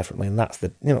run differently, and that's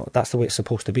the way it's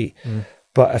supposed to be.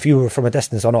 But if you were from a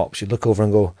distance on ops, you'd look over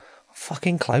and go,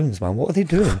 fucking clowns, man, what are they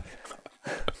doing?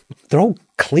 They're all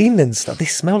clean and stuff. They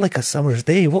smell like a summer's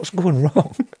day. What's going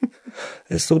wrong?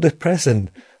 It's so depressing.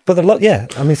 But they're yeah.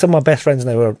 I mean, some of my best friends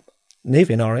now are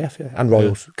Navy and RAF, yeah, and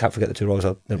Royals. Can't forget the two Royals.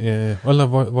 Yeah. Well, no,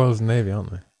 Royals and Navy,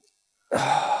 aren't they?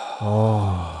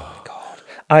 Oh God!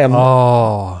 I am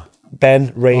Oh,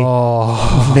 Ben, Ray,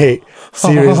 oh. Nate.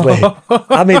 Seriously,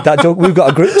 I made that joke. We've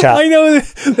got a group chat. I know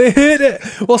they hate it.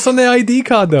 What's on their ID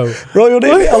card though? Royal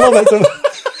Navy. I love it.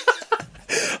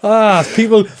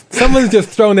 People. Someone's just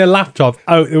thrown their laptop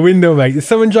out the window, mate. There's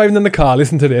someone driving in the car,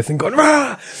 listening to this, and going,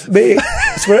 "Rah!" Mate,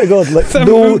 I swear to God, like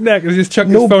Someone neck has just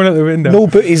chucked his phone out the window. No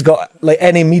booty's got like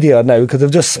any media now because they've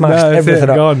just smashed everything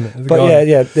up. Gone. But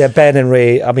yeah, Ben and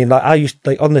Ray. I mean, like I used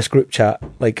like on this group chat,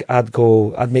 like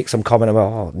I'd make some comment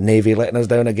about Navy letting us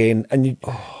down again, and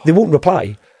they won't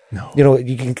reply. No, you know,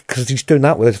 you can because he's doing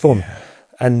that with his phone. Yeah.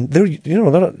 And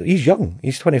he's young.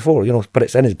 He's 24, but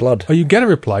it's in his blood. Oh, you get a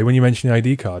reply when you mention the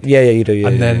ID card. Yeah, you do. Yeah,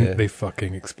 and then they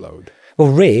fucking explode. Well,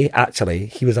 Ray, actually,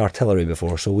 he was artillery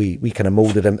before, so we kind of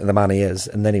moulded him to the man he is,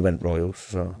 and then he went Royals.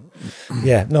 So,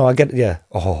 yeah, no, I get it, yeah.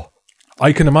 Oh.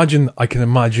 I can imagine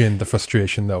the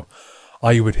frustration, though.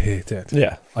 I would hate it.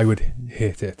 Yeah. I would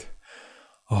hate it.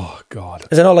 Oh, God.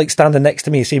 Is it not like standing next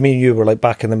to me? See, me and you were like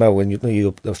back in the mill, and you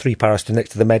there were three paras next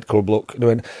to the medical bloke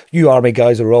doing, you army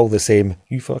guys are all the same.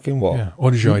 You fucking what? Yeah.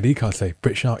 What does your ID card say?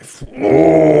 British Army.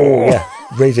 Oh, yeah.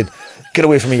 Raging. Get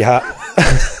away from me, you hat.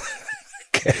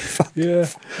 Yeah.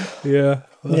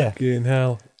 Fucking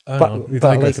hell. But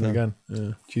I listen again.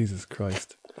 Yeah. Jesus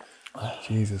Christ.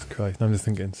 Jesus Christ. No, I'm just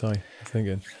thinking. Sorry.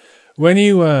 When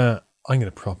you, I'm going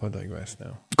to proper digress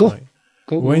now. Go. Right.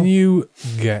 Go.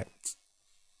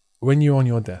 When you're on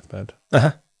your deathbed,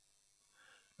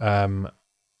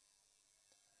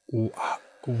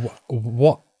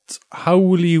 how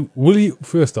will you,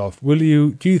 first off, do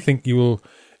you think you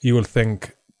will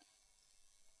think,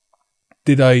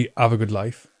 did I have a good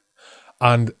life?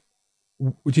 And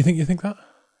would you think that?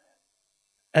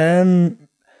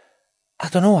 I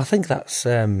don't know. I think that's,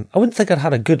 I wouldn't think I'd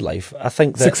had a good life. I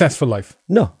think that. Successful life?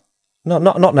 No, not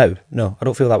now. No, I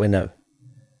don't feel that way now.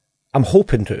 I'm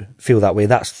hoping to feel that way.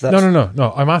 That's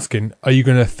No. I'm asking, are you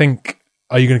going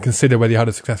to consider whether you had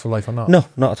a successful life or not? No,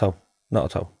 not at all. Not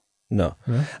at all. No.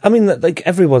 Yeah. I mean, like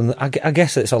everyone, I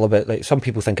guess it's all about, like, some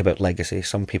people think about legacy.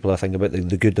 Some people I think about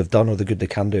the good they've done or the good they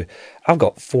can do. I've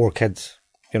got 4 kids.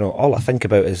 All I think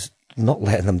about is not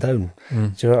letting them down. Do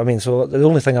you know what I mean? So the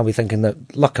only thing I'll be thinking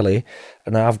that, luckily,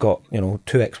 and I've got,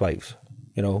 2 ex-wives,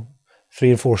 3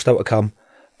 and 4 still to come,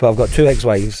 but I've got 2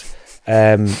 ex-wives,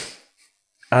 and,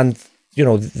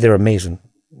 they're amazing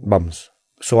mums.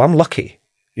 So I'm lucky,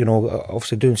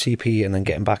 obviously doing CP and then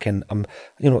getting back in. I'm,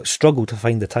 struggle to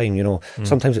find the time,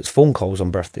 Sometimes it's phone calls on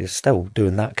birthdays, still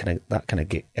doing that kind of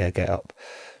get up.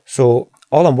 So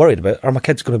all I'm worried about are my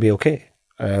kids going to be okay.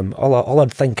 All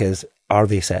I'd think is, are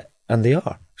they set? And they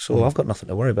are. So I've got nothing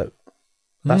to worry about.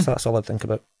 That's all I'd think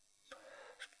about.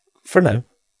 For now.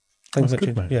 Things that's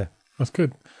good, mate. Yeah. That's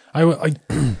good. I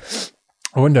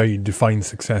wonder how you define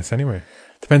success anyway.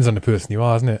 Depends on the person you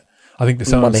are, isn't it? I think the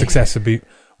sound of success would be,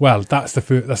 well, that's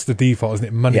the default, isn't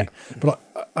it? Money. Yeah. But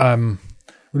would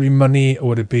it be money, or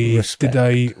would it be respect.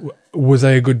 Was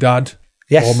I a good dad?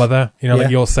 Yes. Or mother?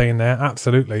 Like you're saying there.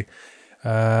 Absolutely.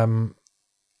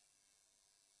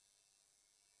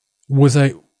 Was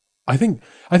I think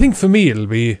for me it'll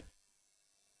be,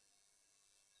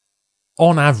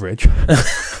 on average,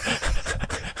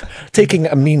 taking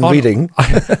a mean reading.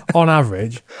 On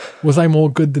average, was I more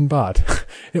good than bad?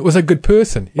 It was a good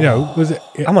person, was it?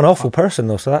 I'm an awful person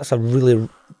though, so that's a really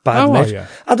bad measure.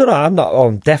 I don't know.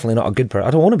 I'm definitely not a good person.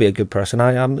 I don't want to be a good person.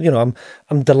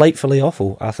 I'm delightfully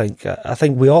awful. I think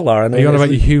we all are. And are you on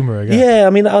about your humour again? Yeah, I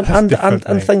mean,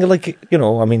 and thinking like,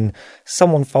 I mean,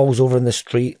 someone falls over in the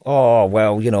street. Oh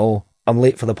well, I'm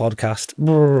late for the podcast.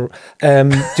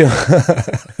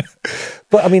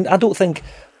 But I mean,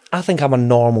 I think I'm a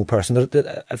normal person.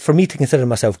 For me to consider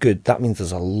myself good, that means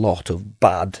there's a lot of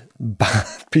bad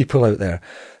people out there.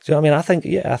 Do you know what I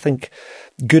mean? I think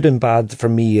good and bad for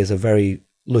me is a very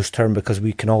loose term because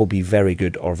we can all be very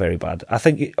good or very bad. I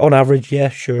think on average, yeah,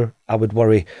 sure, I would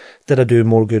worry, did I do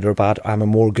more good or bad? I'm a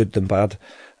more good than bad.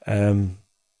 I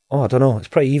don't know. It's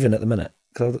pretty even at the minute.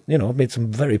 Because, I've made some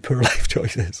very poor life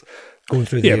choices going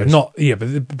through the years.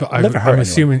 But I'm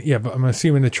assuming, I'm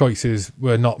assuming the choices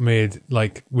were not made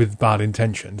like with bad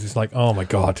intentions. It's like, oh my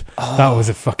God, that was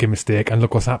a fucking mistake, and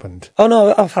look what's happened. Oh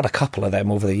no, I've had a couple of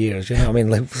them over the years. You know what I mean?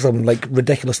 Like some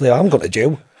ridiculously, I'm going to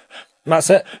jail. That's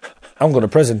it. I'm going to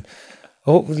prison.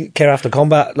 Oh, care after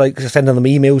combat, like sending them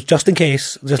emails just in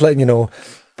case, just letting you know.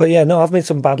 But yeah, no, I've made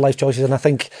some bad life choices, and I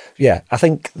think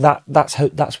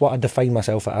that's what I define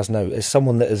myself as now, is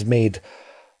someone that has made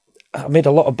I made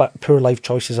a lot of poor life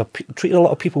choices. I treated a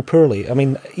lot of people poorly. I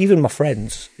mean, even my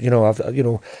friends. When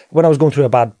I was going through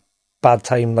a bad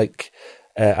time, like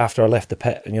after I left the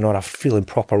pit, and I was feeling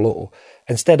proper low.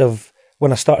 Instead of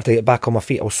when I started to get back on my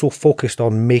feet, I was so focused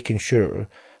on making sure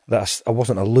that I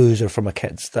wasn't a loser for my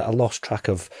kids, that I lost track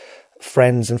of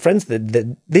friends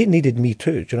that they needed me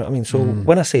too. Do you know what I mean? So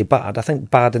when I say bad, I think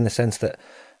bad in the sense that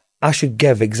I should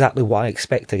give exactly what I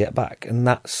expect to get back, and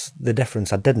that's the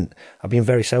difference. I didn't. I've been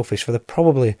very selfish for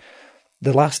probably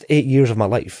the last 8 years of my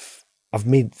life. I've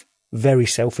made very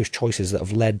selfish choices that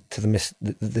have led to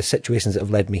the situations that have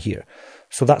led me here.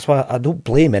 So that's why I don't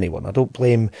blame anyone. I don't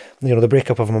blame the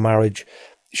breakup of my marriage.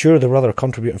 Sure, there were other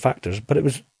contributing factors, but it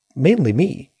was mainly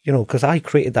me. Because I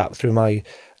created that through my.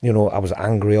 I was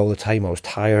angry all the time. I was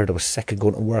tired. I was sick of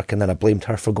going to work, and then I blamed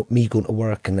her for me going to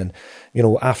work. And then,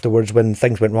 afterwards, when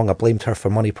things went wrong, I blamed her for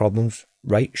money problems.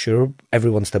 Right? Sure,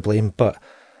 everyone's to blame, but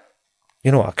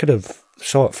I could have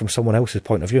saw it from someone else's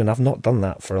point of view, and I've not done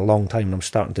that for a long time, and I'm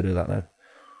starting to do that now.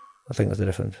 I think that's the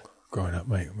difference. Growing up,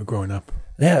 mate. We're growing up.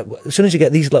 Yeah, as soon as you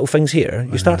get these little things here,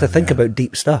 you start to think about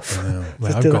deep stuff.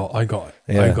 I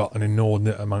got an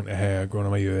inordinate amount of hair growing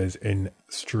on my ears in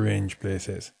strange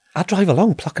places. I drive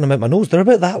along plucking them out my nose. They're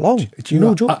about that long.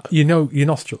 No joke. Your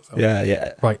nostrils, though.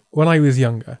 Yeah. Right. When I was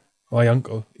younger, my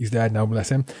uncle, he's dead now, bless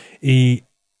him.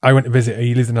 I went to visit.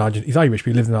 He lives in Argentina. He's Irish,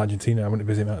 but he lives in Argentina. I went to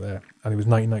visit him out there, and it was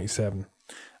 1997.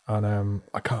 And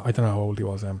I don't know how old he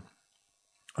was then.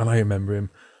 And I remember him,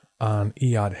 and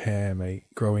he had hair, mate,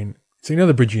 growing. So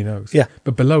the bridge of your nose. Yeah.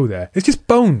 But below there, it's just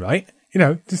bone, right?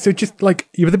 So just like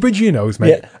you have the bridge of your nose,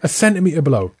 mate, a centimetre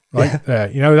below, right there.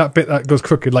 That bit that goes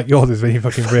crooked like yours is when you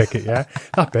fucking break it, yeah?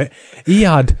 That bit. He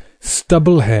had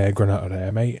stubble hair growing out of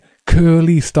there, mate.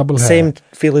 Curly stubble hair. Same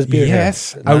feel as beard hair.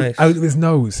 Yes, Nice. out of his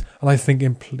nose. And I was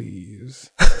thinking, please,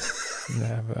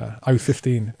 never. I was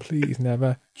 15. Please,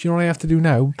 never. Do you know what I have to do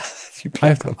now?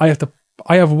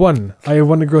 I have one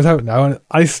that grows out now, and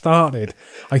I'm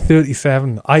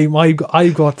 37. I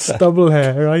got stubble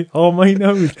hair, right, on my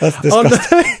nose. That's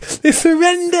disgusting. It's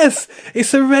horrendous.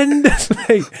 It's horrendous,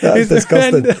 mate. That's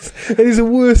disgusting. Horrendous. It is the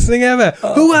worst thing ever.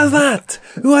 Who has that?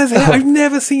 Who has hair? I've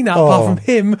never seen that apart from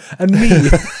him and me.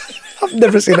 I've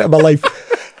never seen it in my life.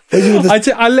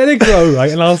 I let it grow,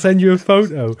 right, and I'll send you a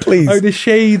photo. Please. How to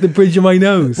shade the bridge of my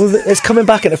nose. Well, it's coming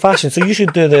back into fashion, so you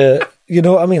should do you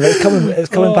know what I mean? It's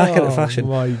coming back into fashion. Oh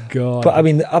my God. But I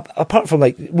mean, apart from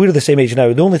we're the same age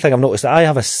now, the only thing I've noticed, I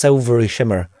have a silvery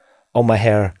shimmer on my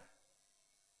hair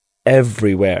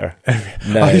everywhere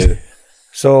now.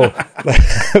 So,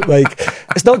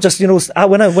 it's not just,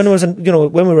 when I was in,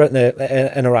 when we were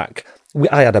in Iraq,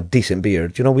 I had a decent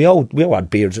beard. We all had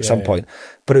beards at some point,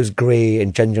 but it was grey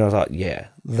and ginger. I thought,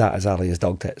 that is Ali's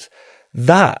dog tits.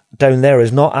 That down there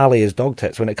is not Ali's dog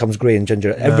tits when it comes grey and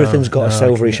ginger. Everything's got a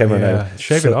silvery shimmer now.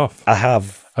 Shave it off. I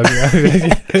have.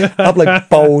 I'm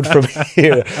bald from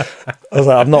here. I was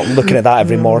like, I'm not looking at that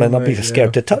every morning. I'd be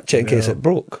scared to touch it in case it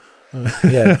broke.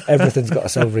 Everything's got a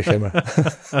silvery shimmer.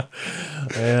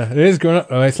 It is growing up.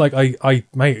 It's like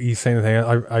mate, he's saying the thing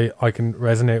I can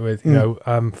resonate with.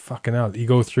 Fucking hell, you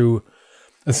go through,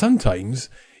 and sometimes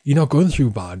you're not going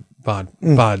through bad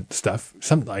stuff.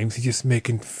 Sometimes you're just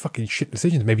making fucking shit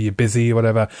decisions. Maybe you're busy or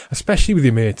whatever, especially with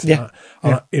your mates.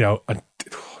 And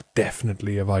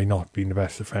definitely have I not been the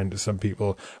best of friend to some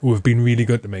people who have been really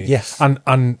good to me. Yes, and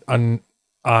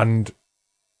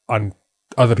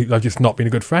other people have just not been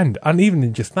a good friend. And even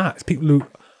in just that, it's people who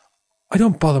I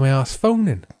don't bother my ass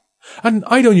phoning. And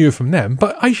I don't hear from them,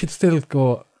 but I should still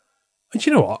go, and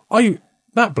you know what?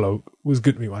 That bloke was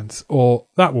good to me once, or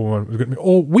that woman was good to me,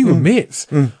 or we were mates.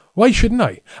 Why shouldn't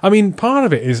I? I mean, part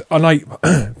of it is,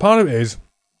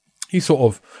 you sort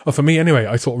of, or for me anyway,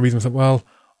 I sort of reason myself, well,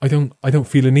 I don't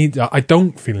feel a need of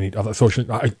that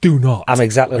social, I do not. I'm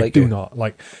exactly like you. I do not.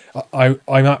 Like, I'm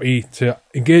happy to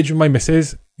engage with my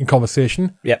missus in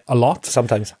conversation. Yeah. A lot.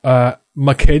 Sometimes.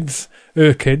 My kids,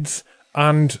 her kids,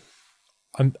 and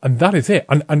that is it.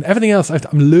 And everything else, I'm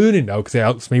learning now, because it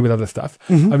helps me with other stuff.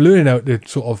 I'm learning how to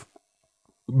sort of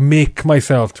make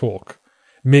myself talk,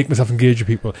 make myself engage with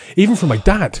people. Even from my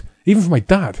dad,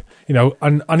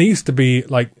 and he used to be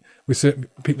like, with certain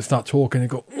people start talking and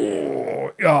go,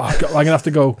 I'm going to have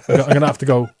to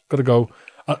go. Gotta go.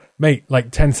 Mate,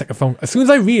 10-second phone. As soon as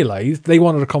I realised they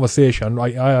wanted a conversation,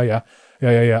 right,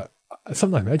 yeah.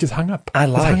 Sometimes I just hang up. I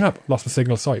lie. Just hang up. Lost the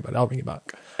signal. Sorry, but I'll ring you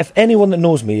back. If anyone that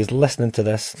knows me is listening to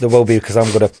this, there will be, because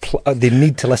I'm going to. They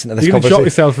need to listen to this You can conversation. shot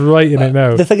yourself right in it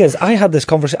now. The thing is, I have this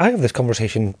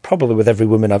conversation probably with every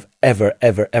woman I've ever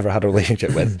had a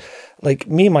relationship with. Like,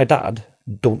 me and my dad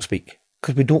don't speak.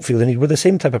 because we don't feel the need. We're the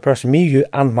same type of person, me, you,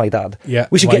 and my dad. Yeah,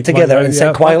 we should get together and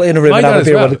sit quietly in a room my and have a dad as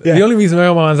beer. well. The only reason my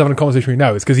old man's having a conversation with me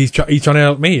now is because he's trying to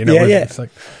help me. You know, it's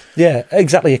like, yeah,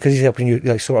 exactly, because he's helping you,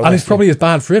 like, sort of. And it's probably as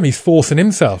bad for him. He's forcing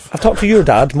himself. I've talked to your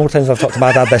dad more times than I've talked to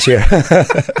my dad this year.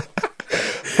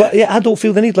 But yeah, I don't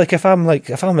feel the need. Like if I'm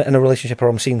in a relationship or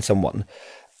I'm seeing someone,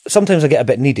 sometimes I get a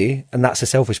bit needy, and that's the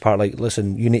selfish part. Like,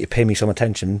 listen, you need to pay me some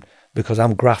attention because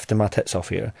I'm grafting my tits off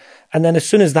here. And then as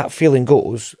soon as that feeling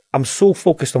goes, I'm so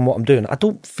focused on what I'm doing, I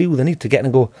don't feel the need to get in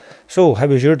and go, so how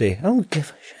was your day? I don't give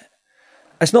a shit.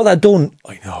 It's not that I don't.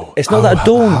 I know. It's not that I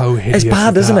don't. It's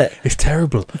bad, isn't it? It's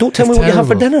terrible. Don't tell me what you have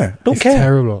for dinner. Don't care. It's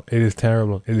terrible. It is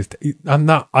terrible. It is. And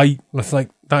that is like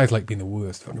being the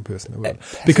worst fucking person in the world.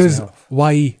 Because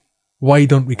why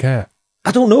don't we care?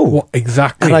 I don't know. What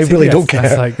exactly? And I really don't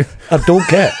care. Like, I don't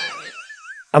care.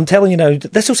 I'm telling you now,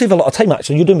 this will save a lot of time,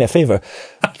 actually. You do me a favour.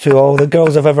 To all the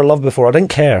girls I've ever loved before, I didn't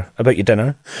care about your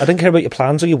dinner. I didn't care about your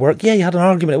plans or your work. Yeah, you had an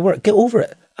argument at work. Get over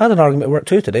it. I had an argument at work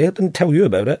too today. I didn't tell you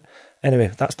about it.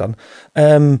 Anyway, that's done.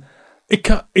 It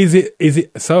can't, is it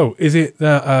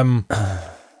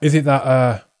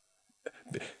that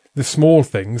the small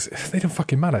things, they don't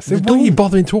fucking matter. So why are you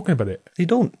bothering talking about it? They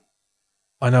don't.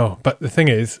 I know, but the thing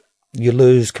is, you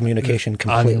lose communication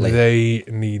completely. And they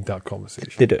need that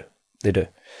conversation. They do.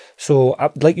 So,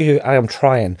 like you, I am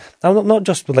trying. I'm not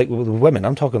just with women.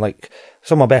 I'm talking like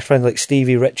some of my best friends, like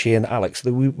Stevie, Richie, and Alex.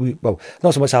 Well,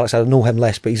 not so much Alex. I know him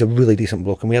less, but he's a really decent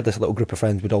bloke. And we had this little group of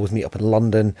friends. We'd always meet up in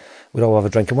London. We'd all have a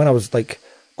drink. And when I was like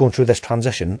going through this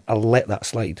transition, I let that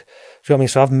slide. Do you know what I mean?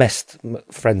 So I've missed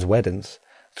friends' weddings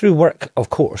through work,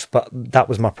 of course, but that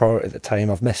was my priority at the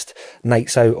time. I've missed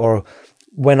nights out, or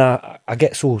when I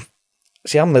get so.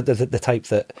 See, I'm the type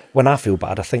that when I feel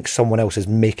bad, I think someone else is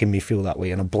making me feel that way,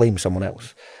 and I blame someone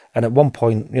else. And at one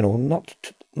point, not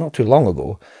too long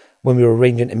ago, when we were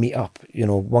arranging to meet up,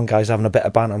 one guy's having a bit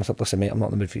of banter. I'm like, listen, mate, I'm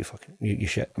not in the mood for you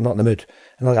shit. I'm not in the mood.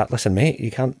 And they're like, listen, mate,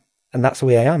 you can't. And that's the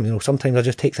way I am. Sometimes I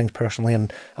just take things personally,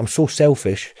 and I'm so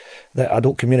selfish that I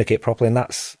don't communicate properly, and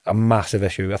that's a massive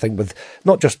issue. I think with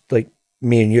not just like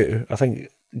me and you, I think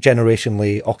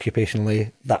generationally,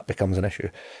 occupationally, that becomes an issue.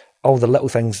 All the little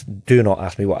things, do not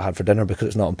ask me what I had for dinner because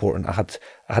it's not important. I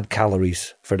had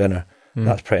calories for dinner.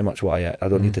 That's pretty much what I ate. I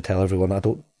don't need to tell everyone. I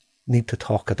don't need to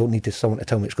talk. I don't need someone to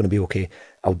tell me it's going to be okay.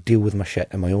 I'll deal with my shit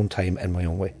in my own time, in my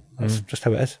own way. That's just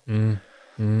how it is.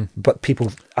 But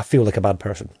people, I feel like a bad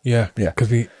person. Yeah.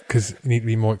 Because you need to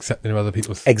be more accepting of other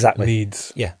people's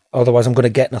needs. Yeah. Otherwise, I'm going to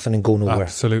get nothing and go nowhere.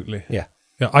 Absolutely. Yeah.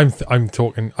 Yeah, I'm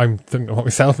thinking about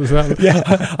myself as well. Yeah.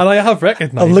 And I have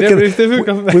recognised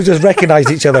we just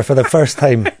recognised each other for the first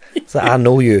time. It's like, I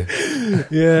know you.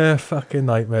 Yeah, fucking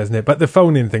nightmare, isn't it? But the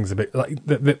phoning thing's a bit, like,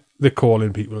 the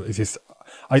calling people is just,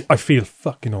 I feel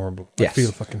fucking horrible. Yes. I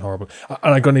feel fucking horrible.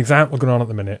 And I've got an example going on at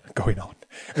the minute.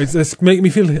 It's making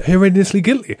me feel horrendously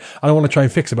guilty. I want to try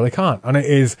and fix it, but I can't. And it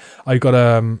is, I got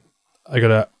a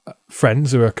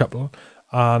friends who are a couple,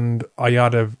 and I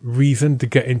had a reason to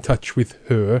get in touch with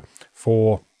her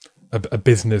for a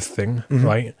business thing,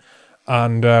 right?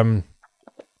 And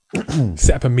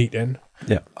set up a meeting.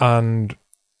 Yeah. And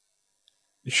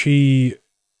I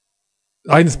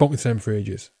hadn't spoken to them for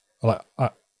ages, like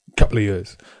a couple of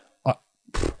years, a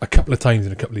couple of times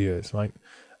in a couple of years, right?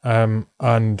 And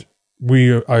I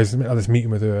was at this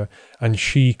meeting with her, and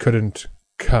she couldn't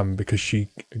come because she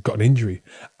got an injury.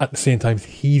 At the same time,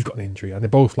 he's got an injury, and they're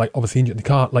both like obviously injured. They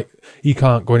can't, like, he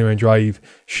can't go anywhere and drive.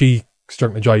 She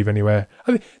struggling to drive anywhere.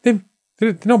 I mean,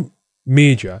 they're not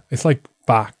major. It's like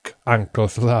back, ankle,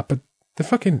 stuff like that. But they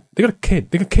got a kid.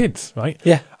 They got kids, right?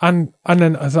 Yeah. And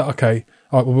then I was like, okay,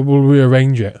 all right, we'll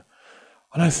rearrange it.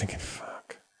 And I was thinking,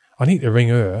 fuck, I need to ring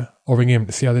her or ring him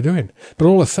to see how they're doing. But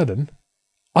all of a sudden,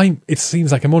 it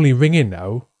seems like I'm only ringing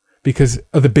now because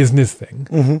of the business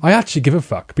thing. I actually give a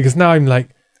fuck, because now I'm like,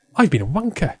 I've been a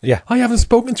wanker. Yeah. I haven't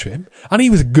spoken to him, and he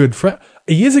was a good friend.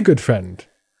 He is a good friend.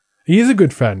 I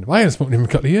haven't spoken to him in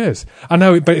a couple of years. I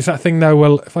know, but it's that thing now,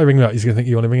 well, if I ring him out, he's going to think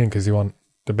you want to ring him because you want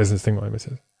the business thing, whatever it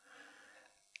is.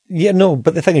 Yeah, no,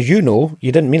 but the thing is, you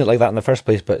didn't mean it like that in the first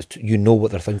place, but you know what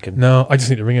they're thinking. No, I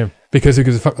just need to ring him because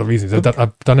of fuck the reasons. I've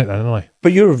done it then, haven't I?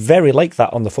 But you're very like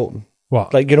that on the phone.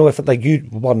 What? Like, if like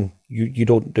you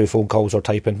don't do phone calls or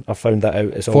typing. I found that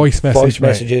out. It's all voice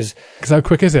messages. Because how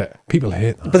quick is it? People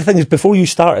hate that. But the thing is, before you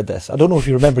started this, I don't know if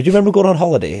you remember. Do you remember going on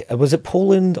holiday? Was it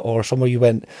Poland or somewhere you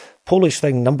went? Polish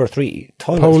thing number 3.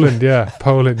 Toilets.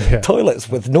 Poland, yeah. Toilets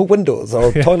with no windows,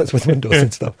 or toilets with windows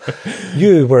and stuff.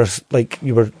 You were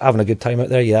having a good time out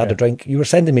there. You had a drink. You were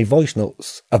sending me voice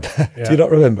notes. Do you not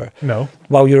remember? No.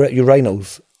 While you're at your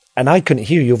rhinos, and I couldn't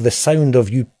hear you over the sound of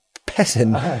you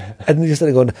pissing, and you're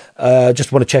sitting going,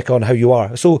 just want to check on how you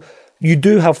are. So you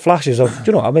do have flashes of, do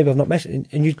you know what, maybe I've not messaged,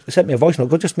 and you sent me a voice note,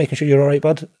 go, just making sure you're all right,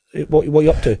 bud. What are you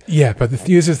up to? Yeah, but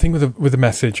here's the thing with the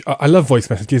message. I love voice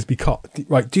messages because,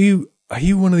 right, are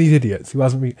you one of these idiots who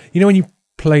hasn't been, you know when you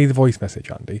play the voice message,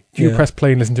 Andy, do you press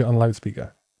play and listen to it on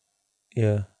loudspeaker?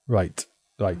 Yeah. Right.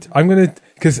 I'm going to,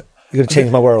 because you're going to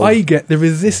change my world. The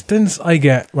resistance I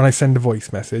get when I send a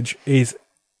voice message is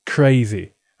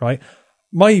crazy, right?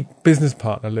 My business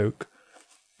partner, Luke,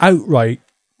 outright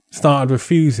started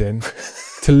refusing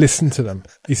to listen to them.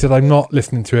 He said, I'm not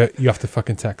listening to it. You have to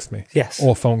fucking text me. Yes.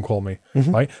 Or phone call me.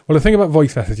 Mm-hmm. Right? Well, the thing about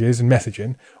voice messages and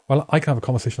messaging, well, I can have a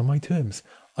conversation on my terms.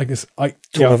 I guess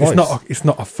it's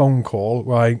not a phone call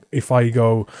where if I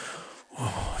go,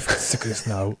 oh, I'm sick of this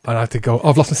now, and I have to go,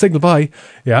 I've lost my signal, bye.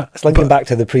 Yeah. It's linking back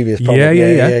to the previous problem.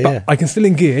 Yeah. But I can still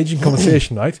engage in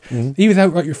conversation, right? Mm-hmm.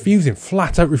 Even without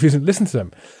flat out refusing to listen to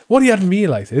them. What he hadn't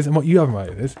realised is, and what you haven't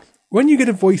realised is, when you get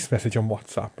a voice message on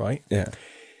WhatsApp, right? Yeah.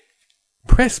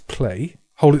 Press play,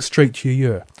 hold it straight to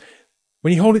your ear.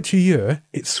 When you hold it to your ear,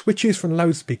 it switches from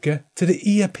loudspeaker to the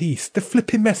earpiece. The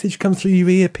flipping message comes through your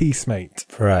earpiece, mate.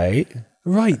 Right.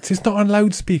 Right. It's not on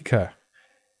loudspeaker.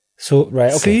 So,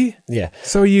 right, okay. See? Yeah.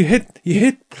 So you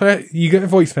hit play, you get a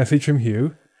voice message from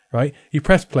Hugh, right? You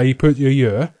press play, you put it to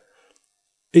your ear.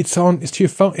 It's to your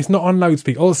phone. It's not on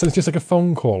loudspeaker. All of a sudden, it's just like a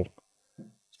phone call.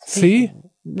 See?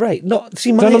 Right. Does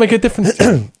that make a difference?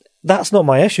 That's not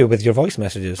my issue with your voice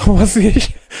messages. What's the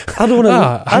issue? I don't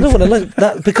want to listen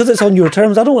that because it's on your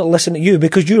terms. I don't want to listen to you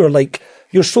because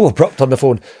you're so abrupt on the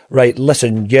phone. Right,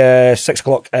 listen, 6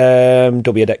 o'clock.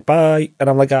 Don't be a dick. Bye. And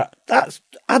I'm like, I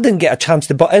didn't get a chance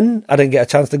to butt in. I didn't get a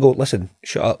chance to go. Listen,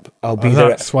 shut up. I'll be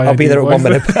there. I'll be there at 1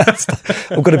 minute past.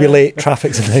 I'm going to be late.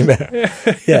 Traffic's a nightmare.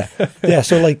 Yeah.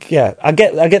 So I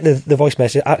get the voice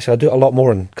message. Actually, I do it a lot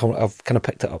more, and I've kind of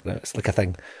picked it up now. It's like a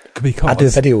thing. Because I do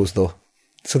videos though.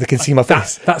 So they can see my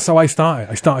face. That's how I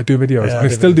started. I started doing videos. Yeah, I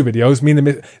still do videos. Me and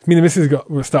the missus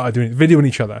started doing videoing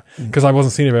each other because I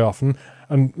wasn't seeing it very often,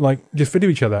 and just video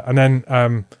each other. And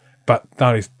then, but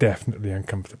that is definitely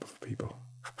uncomfortable for people.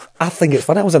 I think it's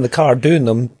fun. I was in the car doing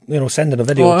them, sending a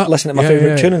video, listening to my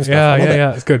favourite tune and stuff.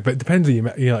 Yeah, it's good. But it depends who you're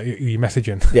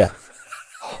messaging. Yeah,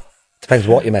 depends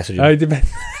what you're messaging. It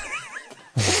depends.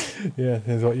 Yeah,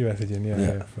 depends what you're messaging.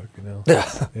 Yeah. Fucking hell.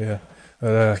 Yeah.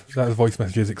 That voice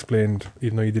messages explained,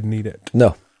 even though you didn't need it.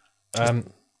 No.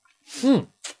 The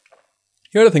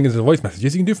other thing is the voice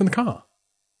messages you can do from the car.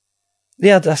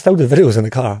 Yeah, I still do videos in the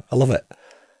car. I love it.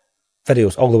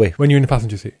 Videos all the way. When you're in the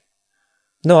passenger seat?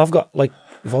 No, I've got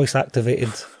voice activated.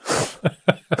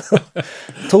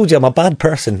 Told you I'm a bad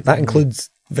person. That includes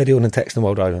videoing and texting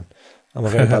while driving. I'm a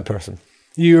very bad person.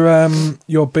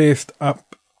 You're based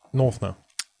up north now.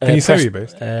 Can you say where you're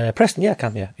based? Preston, yeah, I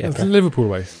can, yeah. It's Liverpool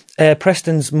way.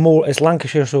 Preston's more, it's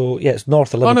Lancashire, so yeah, it's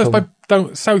north of Liverpool. Oh no,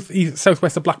 it's by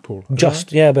southwest of Blackpool.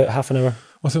 About half an hour.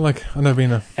 What's it like? I've never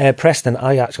been there. Preston,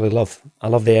 I actually love. I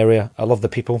love the area. I love the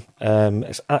people.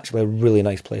 It's actually a really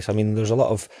nice place. I mean, there's a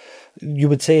lot of, you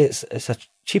would say it's a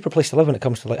cheaper place to live when it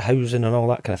comes to housing and all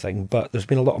that kind of thing, but there's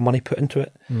been a lot of money put into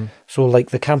it. So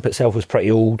the camp itself was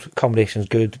pretty old, accommodation's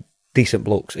good, decent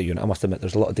blokes. I must admit,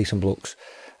 there's a lot of decent blokes.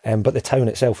 But the town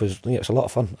itself is, it's a lot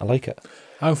of fun. I like it.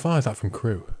 How far is that from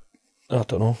Crewe? I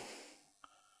don't know.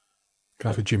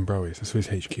 That's where Jim Bro is. That's where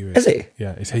his HQ is. Is it?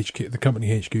 Yeah, his HQ. The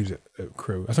company HQ is at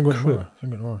Crewe. That's not going tomorrow.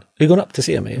 Are you going up to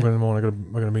see him, mate? I'm going in the morning.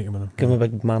 I'm going to meet him with him. Give him a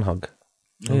big man hug.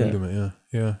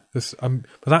 Yeah.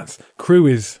 But Crewe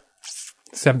is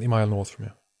 70 mile north from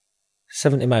you.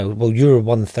 70 miles? Well, you're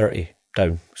 130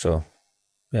 down, so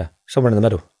yeah, somewhere in the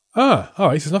middle. Ah, all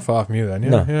right, so it's not far from you then, yeah.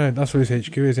 No. Yeah, that's where his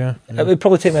HQ is, yeah. It would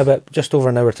probably take me about just over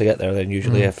an hour to get there then,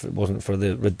 usually, if it wasn't for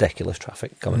the ridiculous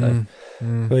traffic coming down.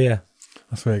 But yeah.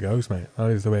 That's the way it goes, mate.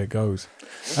 That is the way it goes.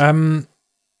 How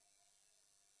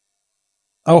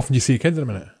often do you see your kids in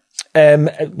a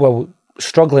minute? Well,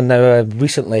 struggling now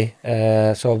recently.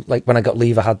 So, when I got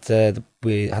leave, we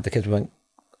had the kids, we went,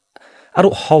 I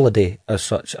don't holiday as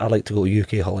such. I like to go to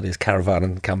UK holidays, caravan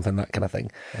and camping, that kind of thing.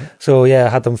 Right. So yeah, I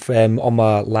had them on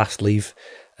my last leave.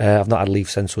 I've not had leave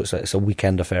since, so it's a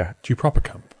weekend affair. Do you proper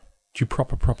camp? Do you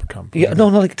proper camp? Yeah, no,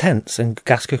 like tents and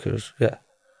gas cookers. Yeah,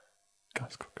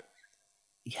 gas cookers.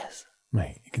 Yes,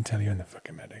 mate. You can tell you're in the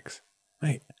fucking medics,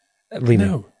 mate. Really?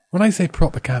 No, when I say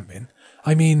proper camping,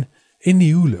 I mean in the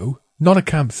Ulu, not a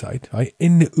campsite. Right,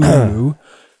 in the Ulu,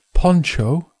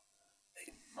 poncho.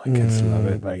 My kids love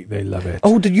it, mate. They love it.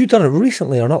 Oh, did you done it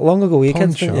recently or not long ago?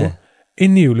 Weekends, poncho,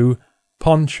 in the Ulu,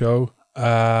 poncho,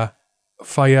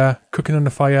 fire, cooking on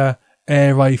the fire,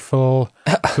 air rifle,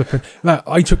 flipping. Now,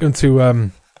 I took them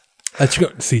to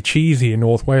see Cheesy in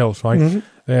North Wales, right? Mm-hmm.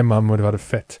 Their mum would have had a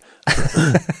fit.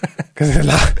 Because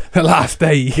the last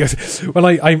day, he goes, well,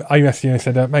 I messaged him and I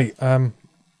said, mate, I'm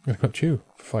going to come up to you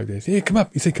for 5 days. Yeah, come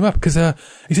up. He said, come up, because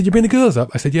he said, you bring the girls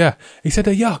up? I said, yeah. He said,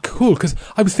 yeah, cool, because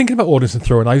I was thinking about ordering some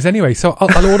throwing knives anyway, so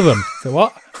I'll order them. So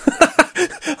what?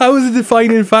 How was the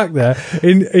defining fact there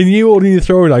in you ordering your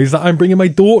throwing knives that I'm bringing my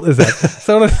daughters in?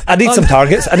 So I need some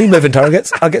targets. I need moving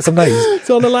targets. I'll get some knives.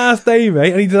 So on the last day,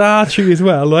 mate, and he did archery as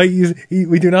well, right?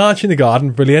 We do an archery in the garden,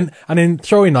 brilliant, and then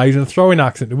throwing knives and throwing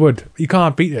axe into wood. You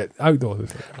can't beat it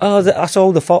outdoors. Oh, I saw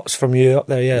all the photos from you up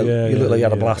there. Yeah, you look like you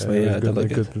had a blast, mate. Yeah,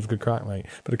 it was a good crack, mate.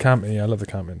 But the camping, I love the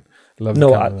camping.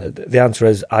 The answer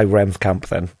is I Rev camp.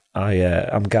 Then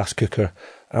I'm gas cooker.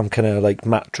 I'm kind of like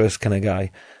mattress kind of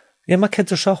guy. Yeah, my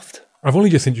kids are soft. I've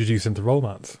only just introduced them to roll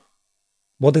mats.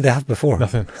 What did they have before?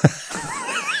 Nothing.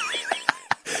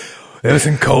 There were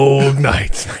some cold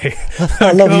nights, mate.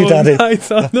 I love you, Daddy. Nights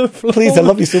on the floor. Please, I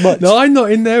love you so much. No, I'm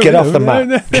not in there. Get off the mat.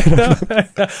 No.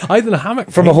 I had a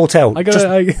hammock. From a hotel. I got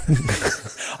a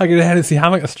Hennessy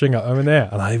hammock to string up. I'm in there,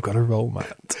 and I've got a roll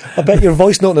mat. I bet your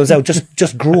voice note was out.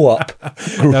 Just grow up.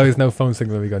 No, there's no phone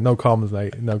signal. We go. No comms,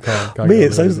 mate. No comms. Mate,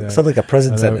 it sounds like a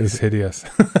prison sentence. It's hideous.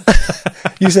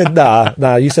 You said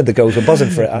nah. You said the girls were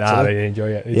buzzing for it. Actually, nah, they enjoy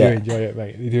it. They do enjoy it,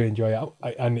 mate. They do enjoy it,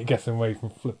 and it gets them away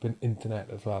from flipping internet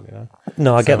as well. You know.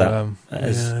 No, I get that.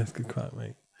 It's good crack,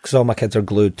 mate. Because all my kids are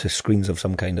glued to screens of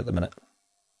some kind at the minute.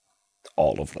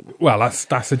 All of them. Well,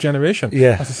 that's a generation.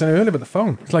 Yeah. As I said earlier about the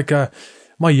phone. It's like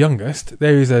my youngest.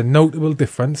 There is a notable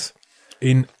difference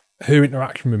in her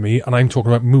interaction with me, and I'm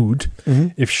talking about mood. Mm-hmm.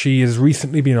 If she has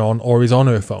recently been on or is on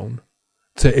her phone,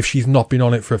 to if she's not been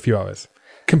on it for a few hours.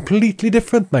 Completely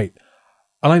different, mate.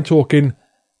 And I'm talking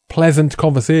pleasant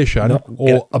conversation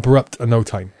or abrupt and no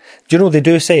time. Do you know they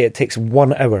do say it takes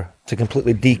 1 hour to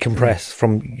completely decompress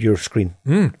from your screen?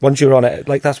 Once you're on it,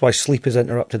 like that's why sleep is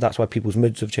interrupted. That's why people's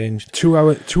moods have changed.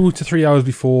 2 to 3 hours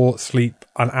before sleep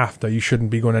and after, you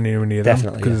shouldn't be going anywhere near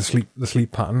them because of the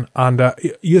sleep pattern. And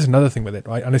here's another thing with it,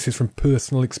 right? And this is from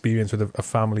personal experience with a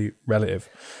family relative.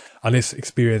 And this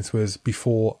experience was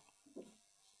before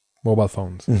mobile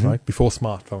phones, right? Before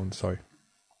smartphones, sorry.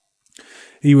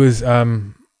 He was a,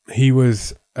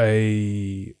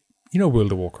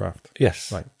 World of Warcraft.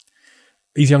 Yes. Right.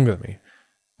 He's younger than me.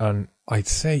 And I'd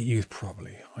say he was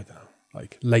probably, I don't know,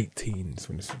 like late teens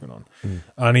when this was going on.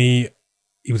 And he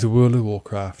was a World of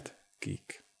Warcraft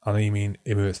geek. And I mean,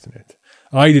 immersed in it.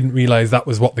 And I didn't realise that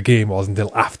was what the game was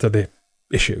until after the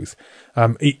issues.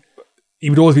 He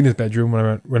would always be in his bedroom when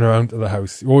I went around to the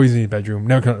house. He was always in his bedroom,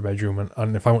 never come out of the bedroom.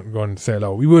 And if I wanted to go and say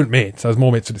hello, we weren't mates. I was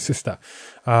more mates with his sister.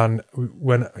 And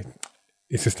when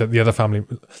his sister, the other family,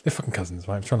 they're fucking cousins,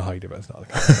 right? I'm trying to hide it, but it's not the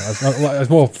cousin. I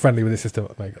was more friendly with his sister,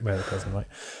 my other cousin, right?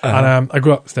 And I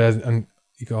go upstairs and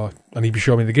he'd be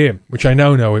showing me the game, which I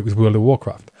now know it was World of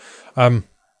Warcraft.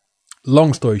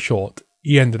 Long story short,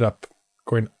 he ended up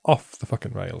going off the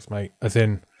fucking rails, mate. As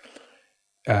in,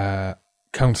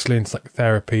 counselling,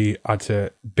 psychotherapy, had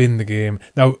to bin the game.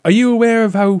 Now, are you aware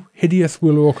of how hideous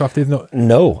World of Warcraft is?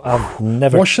 No, I've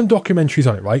never watched some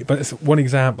documentaries on it, right? But it's one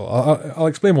example. I'll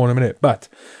explain more in a minute. But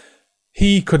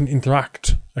he couldn't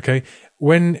interact. Okay,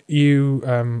 when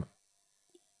you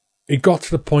it got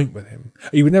to the point with him,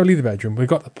 he would never leave the bedroom. But it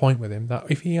got to the point with him that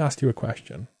if he asked you a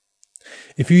question,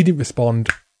 if you didn't respond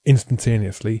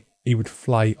instantaneously, he would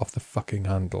fly off the fucking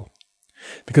handle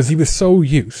because he was so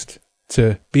used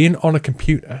to being on a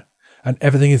computer and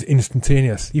everything is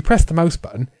instantaneous. You press the mouse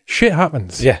button, shit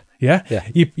happens. Yeah.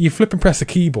 You flip and press the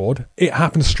keyboard, it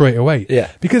happens straight away.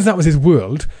 Yeah. Because that was his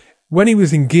world. When he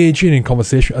was engaging in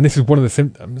conversation, and this is one of the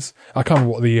symptoms, I can't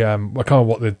remember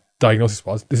what the diagnosis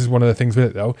was. This is one of the things with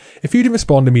it though. If you didn't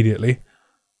respond immediately,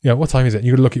 what time is it?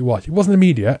 You got to look at your watch. It wasn't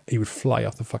immediate. He would fly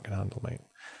off the fucking handle, mate.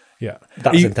 Yeah.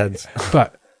 That's intense.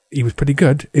 But he was pretty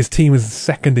good. His team was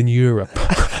second in Europe.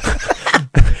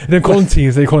 They don't call them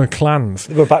teams, they call them clans.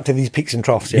 They go back to these peaks and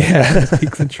troughs,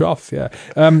 peaks and troughs, yeah.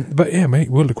 But yeah, mate,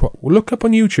 look up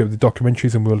on YouTube the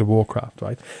documentaries in World of Warcraft,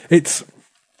 right? It's,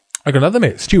 I got another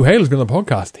mate, Stu Hale's been on the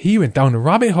podcast. He went down a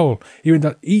rabbit hole. He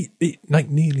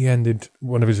nearly ended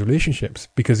one of his relationships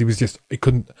because he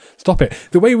couldn't stop it.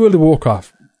 The way World of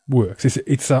Warcraft works,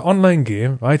 it's an online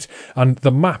game, right? And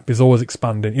the map is always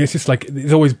expanding. It's just like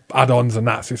there's always add-ons and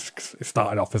that. So it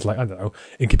started off as like, I don't know,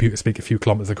 in computer speak, a few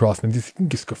kilometers across, and you can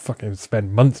just go fucking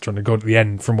spend months trying to go to the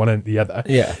end from one end to the other.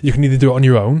 Yeah, you can either do it on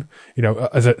your own,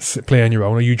 as a player on your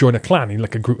own, or you join a clan in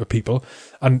like a group of people,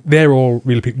 and they're all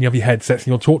real people. And you have your headsets and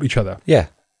you'll talk to each other. Yeah,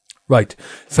 right.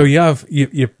 So you have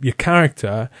your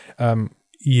character.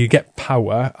 You get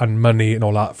power and money and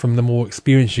all that from the more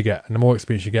experience you get. And the more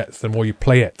experience you get, the more you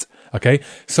play it. Okay,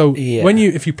 so Yeah.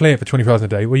 if you play it for 24 hours a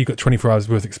day, well, you've got 24 hours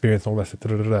worth of experience and all the rest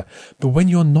of it. But when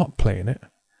you're not playing it,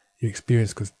 your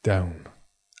experience goes down.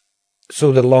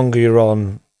 So the longer you're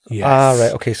on, Yes.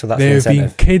 right, okay, so that's the There have been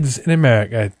incentive. kids in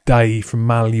America die from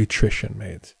malnutrition,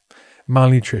 mate.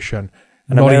 Malnutrition.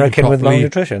 An not American eating with properly,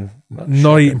 malnutrition.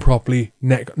 not eating properly,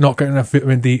 not getting enough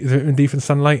vitamin D. Is it vitamin D from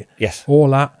sunlight? Yes. All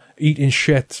that, eating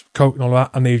shit, coke and all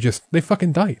that, and they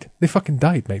fucking died. They fucking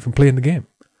died, mate, from playing the game.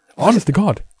 Honest to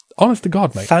God,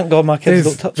 mate. Thank God my kids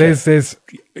don't touch it.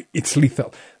 It's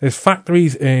lethal. There's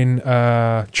factories in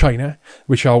China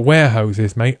which are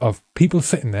warehouses, mate, of people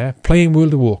sitting there playing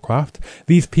World of Warcraft.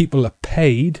 These people are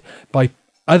paid by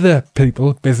other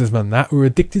people, businessmen, that who are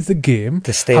addicted to the game,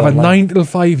 To stay have online. a 9 to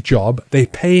 5 job. They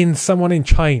paying someone in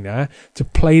China to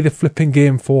play the flipping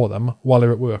game for them while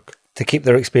they're at work. To keep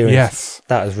their experience. Yes.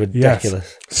 That is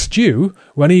ridiculous. Yes. Stu,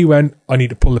 when he went, I need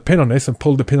to pull the pin on this, and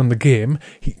pulled the pin on the game,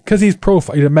 because he's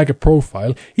a mega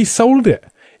profile, he sold it.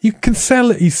 You can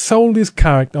sell it. He sold his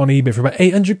character on eBay for about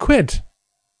 800 quid.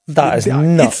 That is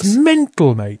nuts. It's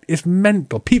mental, mate. It's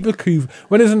mental. People queue,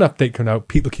 when there's an update coming out,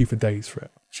 people queue for days for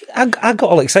it. I got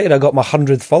all excited. I got my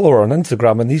 100th follower on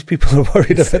Instagram, and these people are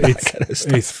worried about that kind of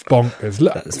stuff. It's bonkers.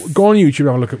 Look, go on YouTube and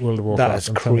have a look at World of Warcraft. That is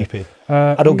I'm telling you. creepy.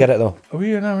 I don't get it though.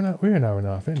 We're an hour and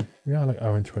a half in. We are like an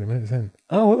hour and 20 minutes in.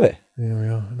 Oh, will we? Yeah, we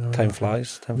are. No, Time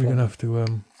flies. We're going to have to...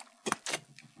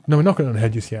 No, we're not going to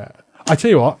head just yet. I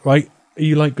tell you what, right?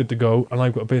 You like Good to Go, and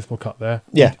I've got a baseball cap there.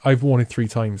 Yeah. I've worn it 3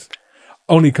 times.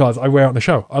 Only because I wear it on the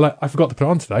show. I forgot to put it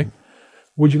on today.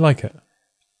 Would you like it?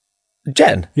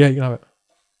 Jen? Yeah, you can have it.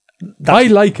 I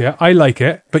like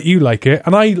it, but you like it,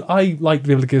 and I like to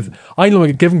be able to give. I know I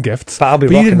get given gifts, But I'll be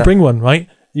you rocking didn't that. bring one, right?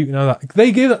 You can have that.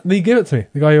 They give it to me.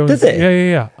 The guy who owns, Did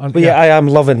they? Yeah. And, But yeah, I am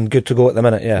loving Good to Go at the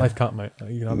minute, yeah. life can't, mate.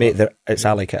 You can have Mate, that.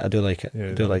 I like it. I do like it. Yeah,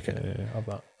 I do like it. Yeah.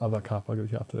 Have that cap. I'll give it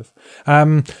to you after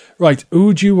this. Right.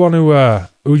 Who do you want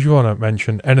to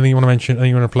mention? Anything you want to mention? Anything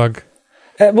you want to plug?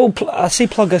 Well, I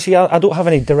I don't have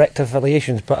any direct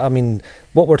affiliations, but I mean,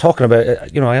 what we're talking about,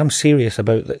 I am serious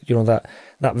about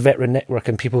that veteran network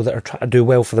and people that are trying to do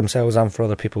well for themselves and for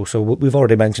other people. So we've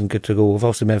already mentioned Good to Go. We've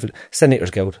also mentioned Senators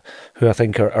Guild, who I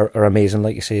think are amazing.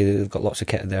 Like you say, they've got lots of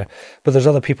kit in there. But there's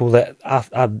other people that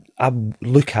I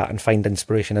look at and find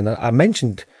inspiration. And I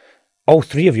mentioned all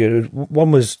 3 of you.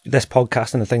 One was this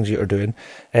podcast and the things you are doing,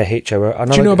 H-Hour.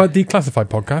 Do you know about Declassified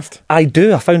podcast? I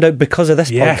do. I found out because of this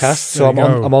Yes, podcast, so there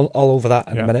you go. I'm all over that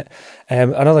in a minute.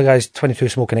 Another guy's 22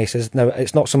 Smoking Aces. Now,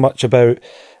 it's not so much about,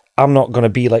 I'm not going to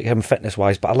be like him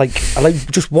fitness-wise, but I like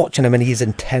just watching him, and he's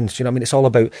intense. You know what I mean? It's all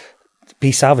about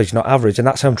be savage, not average, and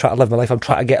that's how I'm trying to live my life. I'm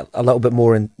trying to get a little bit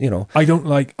more in, I don't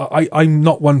like. I'm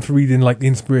not one for reading like the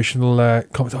inspirational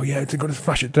comments. Oh yeah, it's going to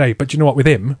flash it today. But do you know what? With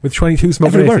him, with 22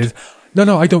 Smoking Every word. Aces,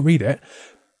 no, I don't read it.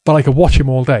 But I could watch him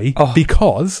all day Oh.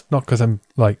 because not because I'm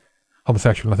like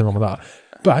homosexual, nothing wrong with that,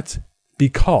 but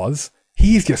because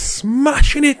he's just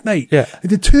smashing it, mate. Yeah. The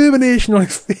determination on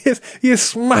his face, he is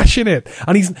smashing it,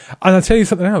 and I'll tell you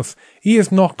something else. He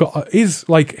has not got his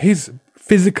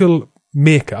physical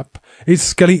makeup, his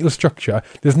skeletal structure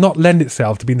does not lend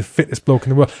itself to being the fittest bloke in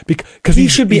the world because He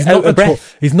should be he's out not of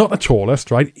breath. He's not the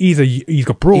tallest, right? He's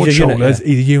got broad He's a unit, shoulders. yeah.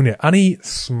 He's a unit, and he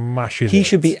smashes. He it.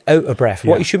 should be out of breath.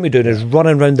 Yeah. What he shouldn't be doing is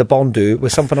running around the Bondu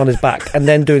with something on his back and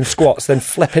then doing squats, then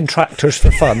flipping tractors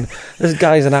for fun. This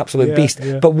guy's an absolute Yeah, beast.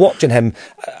 yeah. But watching him,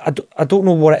 I don't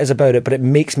know what it is about it, but it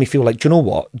makes me feel like, do you know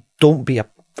what? Don't be a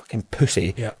fucking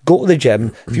pussy. Yeah. Go to the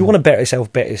gym. If you want to better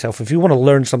yourself, better yourself. If you want to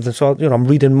learn something, so I'm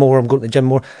reading more, I'm going to the gym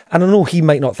more. And I know he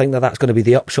might not think that that's going to be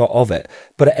the upshot of it,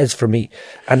 but it is for me.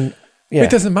 And yeah. It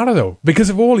doesn't matter though, because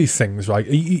of all these things, right?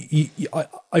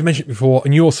 I mentioned it before,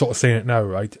 and you're sort of saying it now,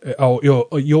 right?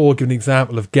 You're giving an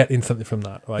example of getting something from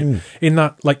that, right? In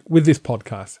that, like with this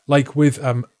podcast, like with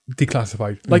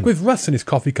Declassified, like with Russ and his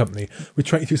coffee company, with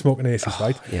 22 Smoking Aces,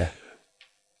 right? Yeah.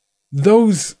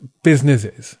 Those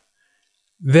businesses,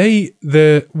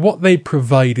 what they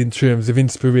provide in terms of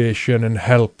inspiration and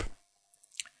help,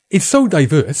 it's so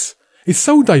diverse. It's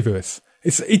so diverse.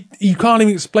 You can't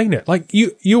even explain it. Like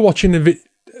you're watching the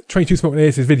 22 Smoking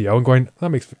Aces video and going,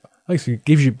 that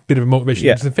gives you a bit of a motivation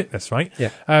Yeah. to fitness, right? Yeah.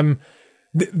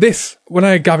 This, when I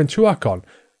had Gavin Tuak on,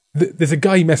 there's a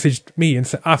guy messaged me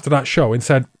and after that show and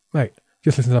said, mate,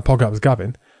 just listen to that podcast with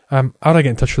Gavin. How do I get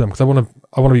in touch with them? Because I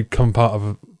want to become part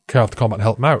of Care After Combat and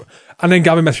help them out. And then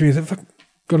Gavin messaged me and said, fuck,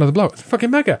 got another bloke. It's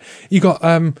fucking mega. You got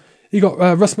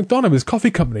Russ McDonough with his coffee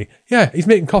company. Yeah, he's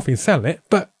making coffee and selling it,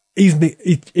 but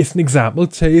it's an example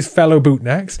to his fellow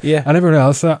bootnecks and everyone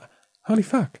else that, holy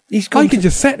fuck, I can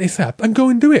just set this up and go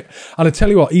and do it. And I tell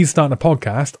you what, he's starting a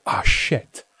podcast. Ah,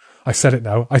 shit. I said it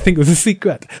now. I think it was a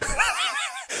secret.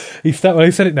 I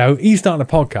said it now. He's starting a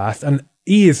podcast, and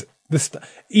he's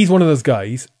one of those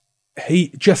guys.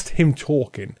 Him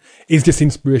talking is just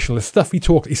inspirational. The stuff he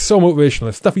talks is so motivational.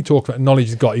 The stuff he talks about, knowledge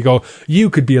he's got. You go, you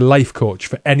could be a life coach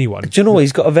for anyone. Do you know,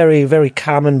 he's got a very, very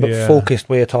calming but focused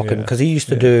way of talking, because he used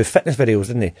to do fitness videos,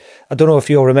 didn't he? I don't know if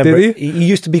you all remember. Did he? He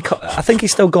used to be, I think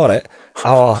he's still got it.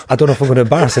 Oh, I don't know if I'm going to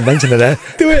embarrass him mentioning it.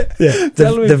 Do it. Yeah,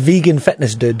 the vegan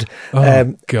fitness dude.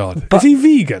 Oh, God. Is he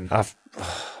vegan?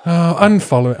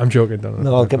 Unfollow it. I'm joking.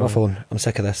 No, I'll get my phone. I'm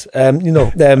sick of this. I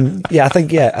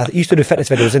think, he used to do fitness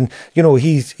videos, and, you know,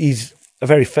 he's a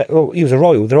very fit, he was a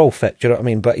royal, they're all fit, do you know what I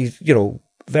mean? But he's, you know,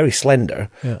 very slender,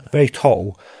 very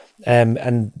tall,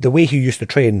 and the way he used to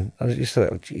train, I was just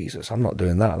like, oh, Jesus, I'm not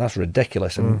doing that. That's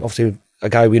ridiculous. And obviously, a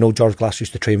guy we know, George Glass,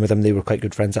 used to train with him. They were quite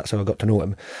good friends. That's how I got to know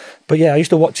him. But yeah, I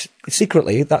used to watch,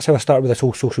 secretly, that's how I started with this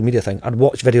whole social media thing. I'd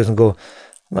watch videos and go,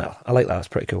 well, I like that. That's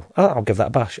pretty cool. I'll give that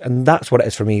a bash. And that's what it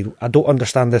is for me. I don't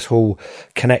understand this whole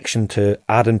connection to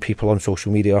adding people on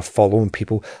social media or following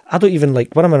people. I don't even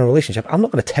like, when I'm in a relationship, I'm not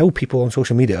going to tell people on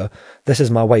social media, this is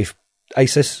my wife,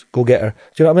 Isis, go get her. Do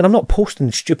you know what I mean? I'm not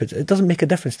posting stupid. It doesn't make a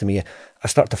difference to me. I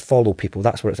start to follow people.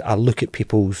 That's where I look at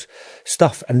people's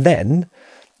stuff. And then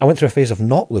I went through a phase of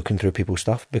not looking through people's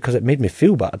stuff because it made me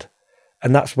feel bad.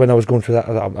 And that's when I was going through that.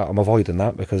 I'm avoiding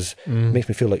that because it makes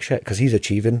me feel like shit, because he's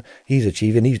achieving,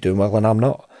 he's doing well, and I'm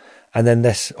not. And then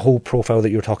this whole profile that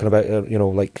you're talking about, you know,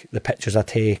 like the pictures I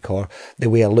take or the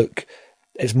way I look,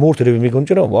 it's more to do with me going,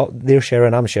 do you know what? They're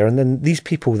sharing, I'm sharing. Then these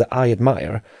people that I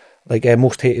admire, like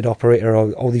Most Hated Operator,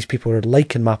 or all these people are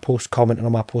liking my post, commenting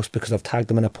on my post because I've tagged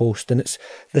them in a post. And it's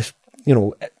this, you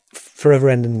know, forever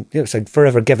ending, you know, it's a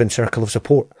forever giving circle of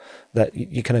support that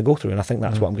you kind of go through. And I think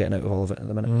that's what I'm getting out of all of it at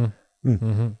the minute.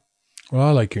 Mm-hmm. Well, I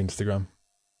like your Instagram.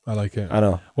 I like it. I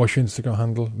know. What's your Instagram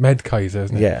handle? Med Kaiser,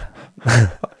 isn't it? Yeah.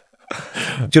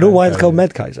 Do you know why it's called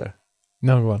Med Kaiser?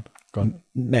 No, go on.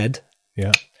 Med.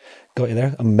 Yeah. Got you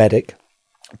there. I'm a medic.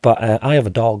 But I have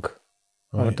a dog.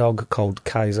 Right. I have a dog called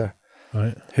Kaiser,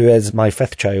 right, who is my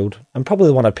 5th child, and probably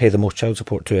the one I'd pay the most child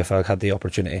support to if I had the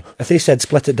opportunity. If they said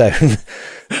split it down,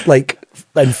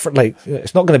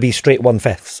 it's not going to be straight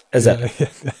 1/5, is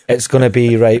it? It's going to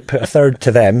be, right, put a third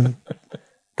to them,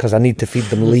 because I need to feed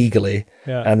them legally,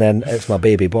 and then it's my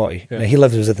baby boy. Now, he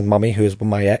lives with mummy, who is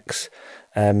my ex,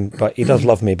 but he does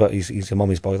love me, but he's a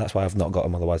mummy's boy. That's why I've not got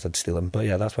him, otherwise I'd steal him. But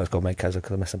yeah, that's why it's called Med Kaiser,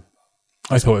 because I miss him.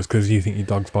 I thought it's because you think your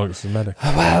dog's bollocks is a medic.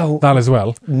 Well, that as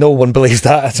well. No one believes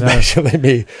that, especially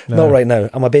me. No. Not right now.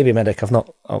 I'm a baby medic.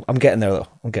 I'm getting there though.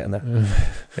 I'm getting there.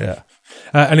 Yeah.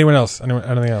 Anyone else?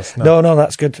 Anything else? No,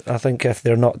 that's good. I think if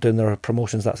they're not doing their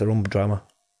promotions, that's their own drama.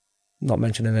 Not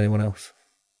mentioning anyone else.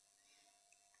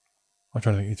 I'm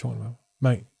trying to think what you're talking about.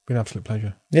 Mate, been an absolute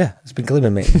pleasure. Yeah, it's been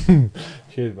gleaming, mate.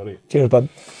 Cheers, buddy. Cheers, bud.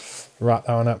 Wrap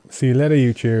that one up. See you later,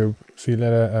 YouTube. See you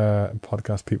later,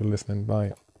 podcast people listening.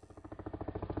 Bye.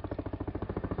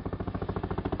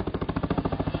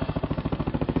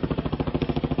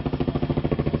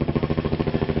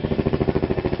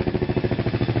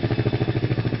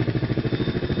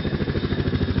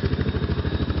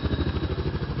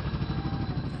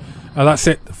 That's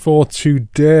it for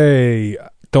today.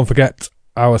 Don't forget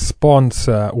our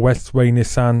sponsor, Westway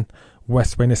Nissan,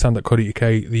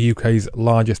 westwaynissan.co.uk, the UK's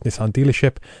largest Nissan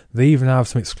dealership. They even have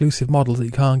some exclusive models that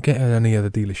you can't get at any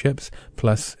other dealerships.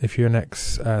 Plus, if you're an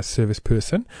ex-service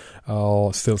person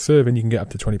or still serving, you can get up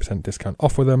to 20% discount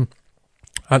off with them.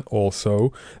 And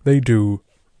also, they do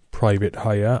private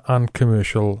hire and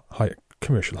commercial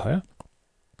hire.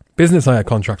 Business hire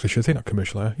contracts, I should say, not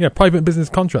commercial hire. Yeah, private business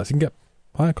contracts. You can get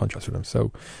hire contracts with them, so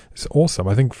it's awesome.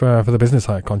 I think for the business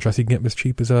hire contracts you can get them as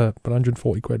cheap as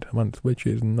 £140 a month, which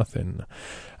is nothing.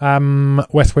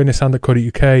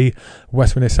 westwaynissan.co.uk,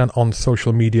 Westway Nissan on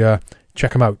social media,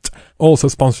 check them out. Also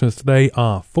sponsors today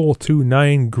are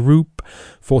 429 Group,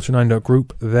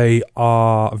 429.group. They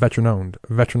are veteran owned,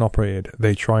 veteran operated.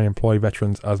 They try and employ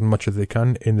veterans as much as they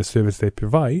can in the service they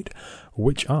provide,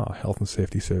 which are health and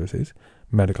safety services,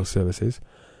 medical services,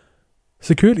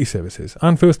 security services,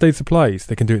 and first aid supplies.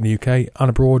 They can do it in the UK and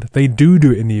abroad. They do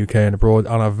it in the UK and abroad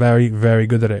and are very, very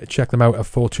good at it. Check them out at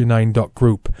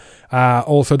 429.group.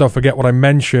 Also, don't forget what I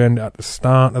mentioned at the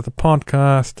start of the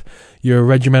podcast. Your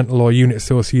regimental or unit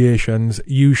associations,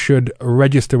 you should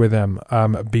register with them,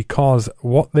 because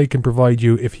what they can provide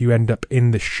you if you end up in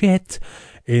the shit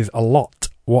is a lot.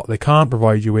 What they can't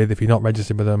provide you with if you're not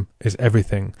registered with them is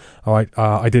everything. All right.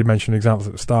 I did mention examples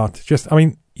at the start.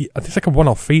 It's like a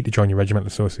one-off fee to join your regimental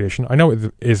association. I know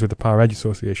it is with the Power Reg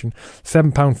Association.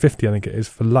 £7.50, I think it is,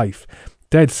 for life.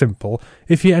 Dead simple.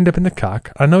 If you end up in the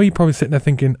CAC, I know you're probably sitting there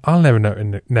thinking, I'll never end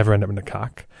up in the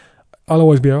CAC. I'll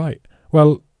always be all right.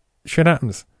 Well, shit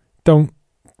happens. Don't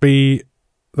be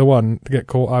the one to get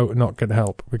caught out and not get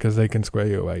help because they can square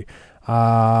you away.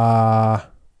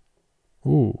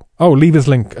 Levers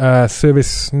Link,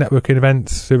 service networking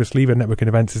events. Service Lever networking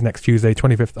events is next Tuesday,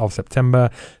 25th of September,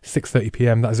 6:30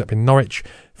 p.m. That is up in Norwich.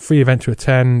 Free event to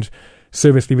attend.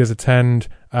 Service Levers attend.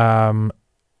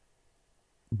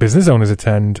 Business owners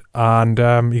attend, and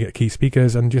you get key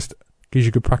speakers, and just gives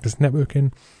you good practice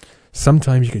networking.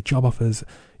 Sometimes you get job offers.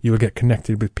 You will get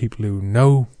connected with people who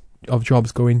know of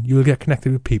jobs going. You will get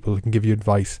connected with people who can give you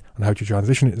advice on how to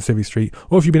transition into Civvy Street.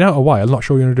 Or if you've been out a while, not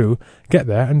sure what you're going to do, get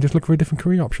there and just look for a different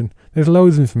career option. There's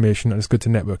loads of information and it's good to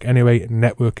network. Anyway,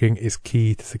 networking is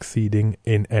key to succeeding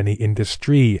in any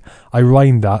industry. I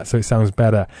rhymed that so it sounds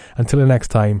better. Until the next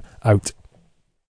time, out.